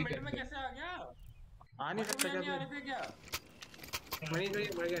 सारी मिड में कैसे आ गया? आ नहीं सकता नहीं आ क्या रहे थे क्या? मनी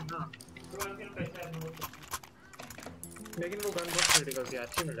मर गया ना। लेकिन वो गन बहुत क्रिटिकल थी,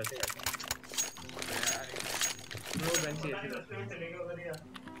 अच्छी मिल रही थी वो गन थी।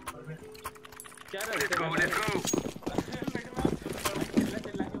 क्या Let's go. Let's go.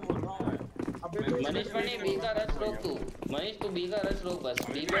 Manish B का रश रोक तू, मनीष तू बी का रश रोक बस।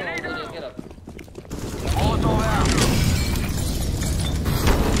 बी पे ऑफ को लेके रख।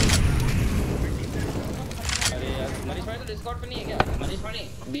 अरे यार मनीष भाई तो डिस्कॉर्ड पे नहीं है क्या? मनीष भाई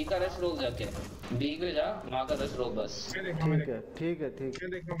बी का रश रोक, जाके बी पे जा, वहाँ का रश रोक बस। ठीक है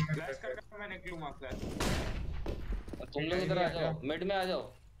फ्लैश कर मैं निकलूंगा फ्लैश। तुम लोग इधर आ जाओ, मिड में आ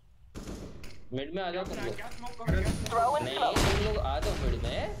जाओ तुम लोग। क्या स्मोक कर रहे हो? Throwing नहीं smoke. तुम लोग आ जाओ मिड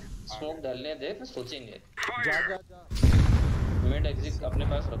में, स्मोक डालने दे फिर सोचेंगे। Fire. मिड एग्जिट अपने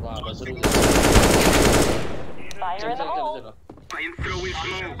पास रखो। हाँ बस रुक। Fire in the hole. चलो I am throwing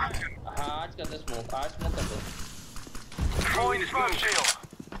smoke. हाँ आज कर दे स्मोक, आज स्मोक कर दे। Throwing smoke shield.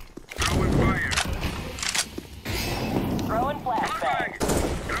 Throwing fire. Throwing flashbang.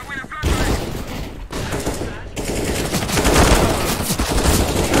 Throwing a flashbang.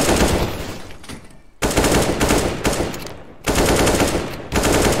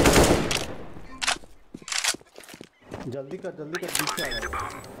 जल्दी कर पीछे आ गया।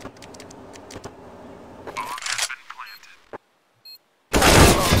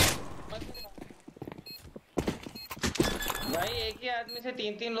 भाई एक ही आदमी से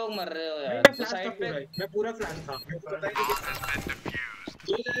 3-3 लोग मर रहे हो यार। मैं तो फ्लैश था साइड पे पूरा, मैं पूरा फ्लैश था। मेरे को पता ही नहीं कि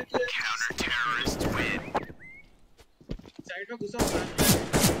Counter-terrorists win. साइड में घुसा फ्लैश।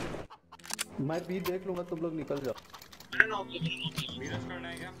 मैं भी देख लूंगा, तुम लोग निकल जाओ। मैंने नॉक किया। वीरस करना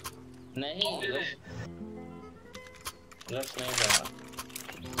है क्या? नहीं रश नहीं करना।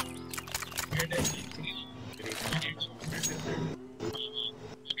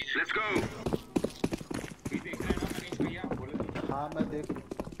 Let's go. ये देख रहे हैं ना मनीष भैया, बोलो। हाँ मैं देख लूँ।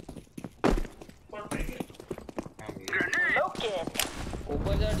 हाँ भैया। Smoking.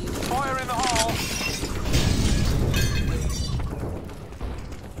 ऊपर जा D. Fire in the hole.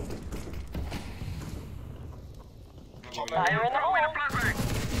 Fire in the hole. Flashbang.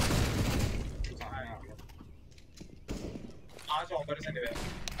 आज ऑपरेशन है।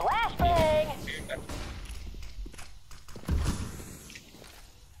 Flashbang.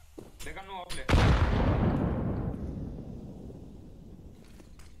 देखा नो ऑफ ले।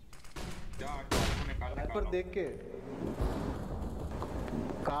 जा आपको निकाल पर देख के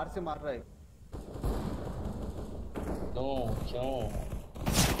कार से मार रहा है। क्यों?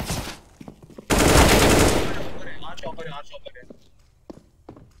 आज ऑपर है।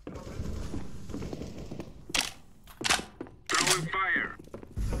 Throwing fire.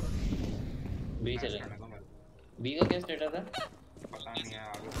 बी चले। बी का क्या स्टेटस है? पता नहीं है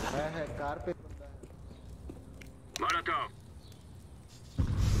आगे। है कार पे बंदा है। Molotov.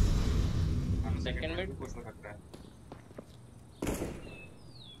 सेकंड मिड कुछ हो सकता है।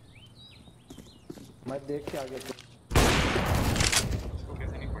 मैं देख के आगे तो इसको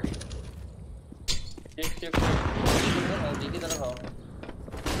कैसे नहीं पड़ी? शिफ्ट बी की तरफ आओ।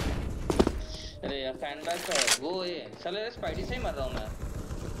 अरे यार फैन बैक तो है वो ये चलो यार स्पाइडी से ही मर रहा हूँ मैं।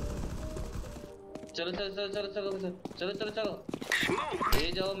 चलो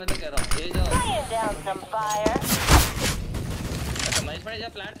ये जाओ, मैं तो कह रहा हूँ ये जाओ। Laying down some fire. अच्छा मनीष भाई जा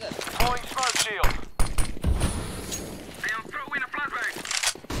प्लांट कर। Throwing smoke shield. I am throwing a flashbang.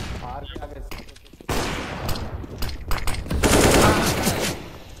 Car के आगे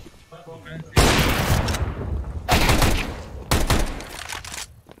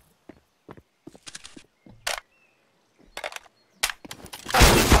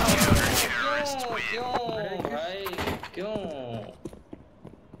क्यों भाई क्यों?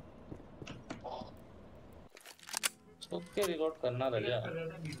 ओके रिलोड करना रह गया।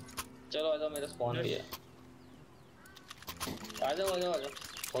 चलो आ जाओ, मेरा स्पॉन भी है। आ जाओ हो जाएगा।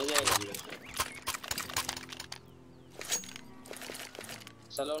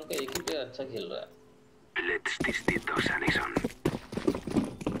 चलो उनका एक ही प्लेयर अच्छा खेल रहा है। Let's test it, Allison.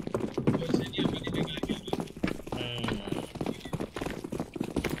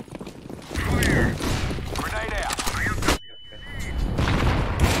 Fire. Grenade out.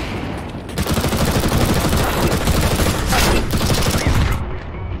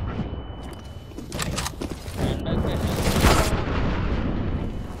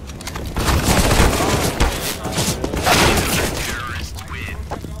 Terrorists win.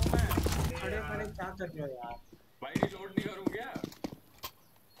 खड़े क्या कर रहे हो यार? भाई रिलोड नहीं करूँ क्या?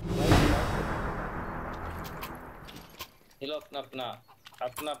 खिलो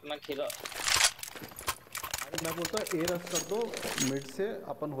अपना खिलो। अरे मैं बोलता हूँ ए रश कर दो, मिड से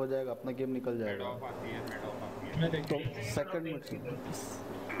अपन हो जाएगा, अपना गेम निकल हेड जाएगा। ऑफ आती है। मैं देखता हूँ। सेकंड मिड से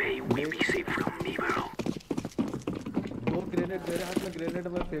May we be safe from evil. 2 grenade मेरे हाथ में, ग्रेनेड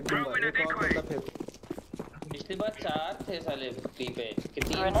में फेंक दूंगा। एक और बंदा फेंक। पिछली बार 4 थे साले पी पे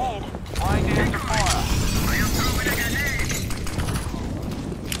कितनी। Grenade. Flying down to fire. I am throwing a grenade.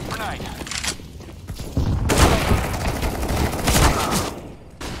 Grenade.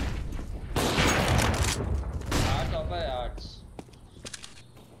 Arts offer है आर्ट्स।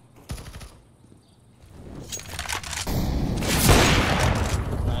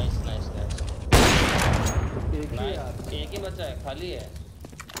 नाइस एक ही यार। एक ही बचा है, खाली है।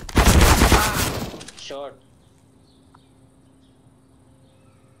 शॉट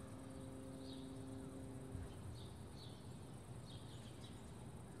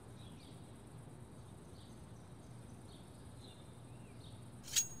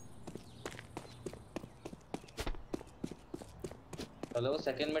हेलो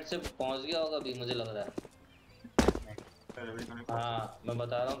सेकंड मिनट से पहुंच गया होगा अभी मुझे लग रहा है। अरे अभी तो नहीं हाँ मैं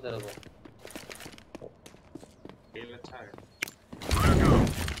बता रहा हूँ तेरे को। खेल अच्छा है।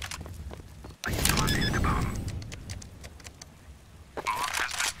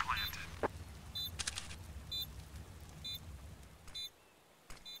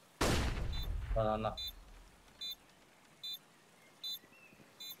 बनाना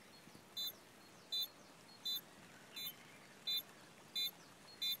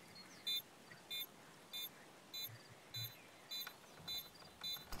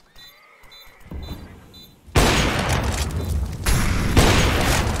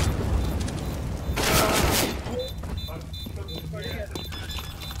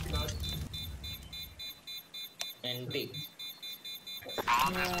anti.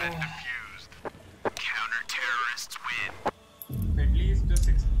 Bomb has been defused. Counter terrorists win. At least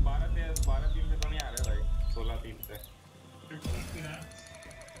 12 3 से तो नहीं आ रहे भाई, 16 3 से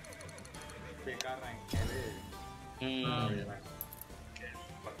बेकार रैंक है रे। हम्म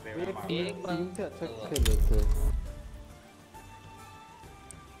पत्ते में एक मार एक बार टीम से अच्छा खेल लेते हैं।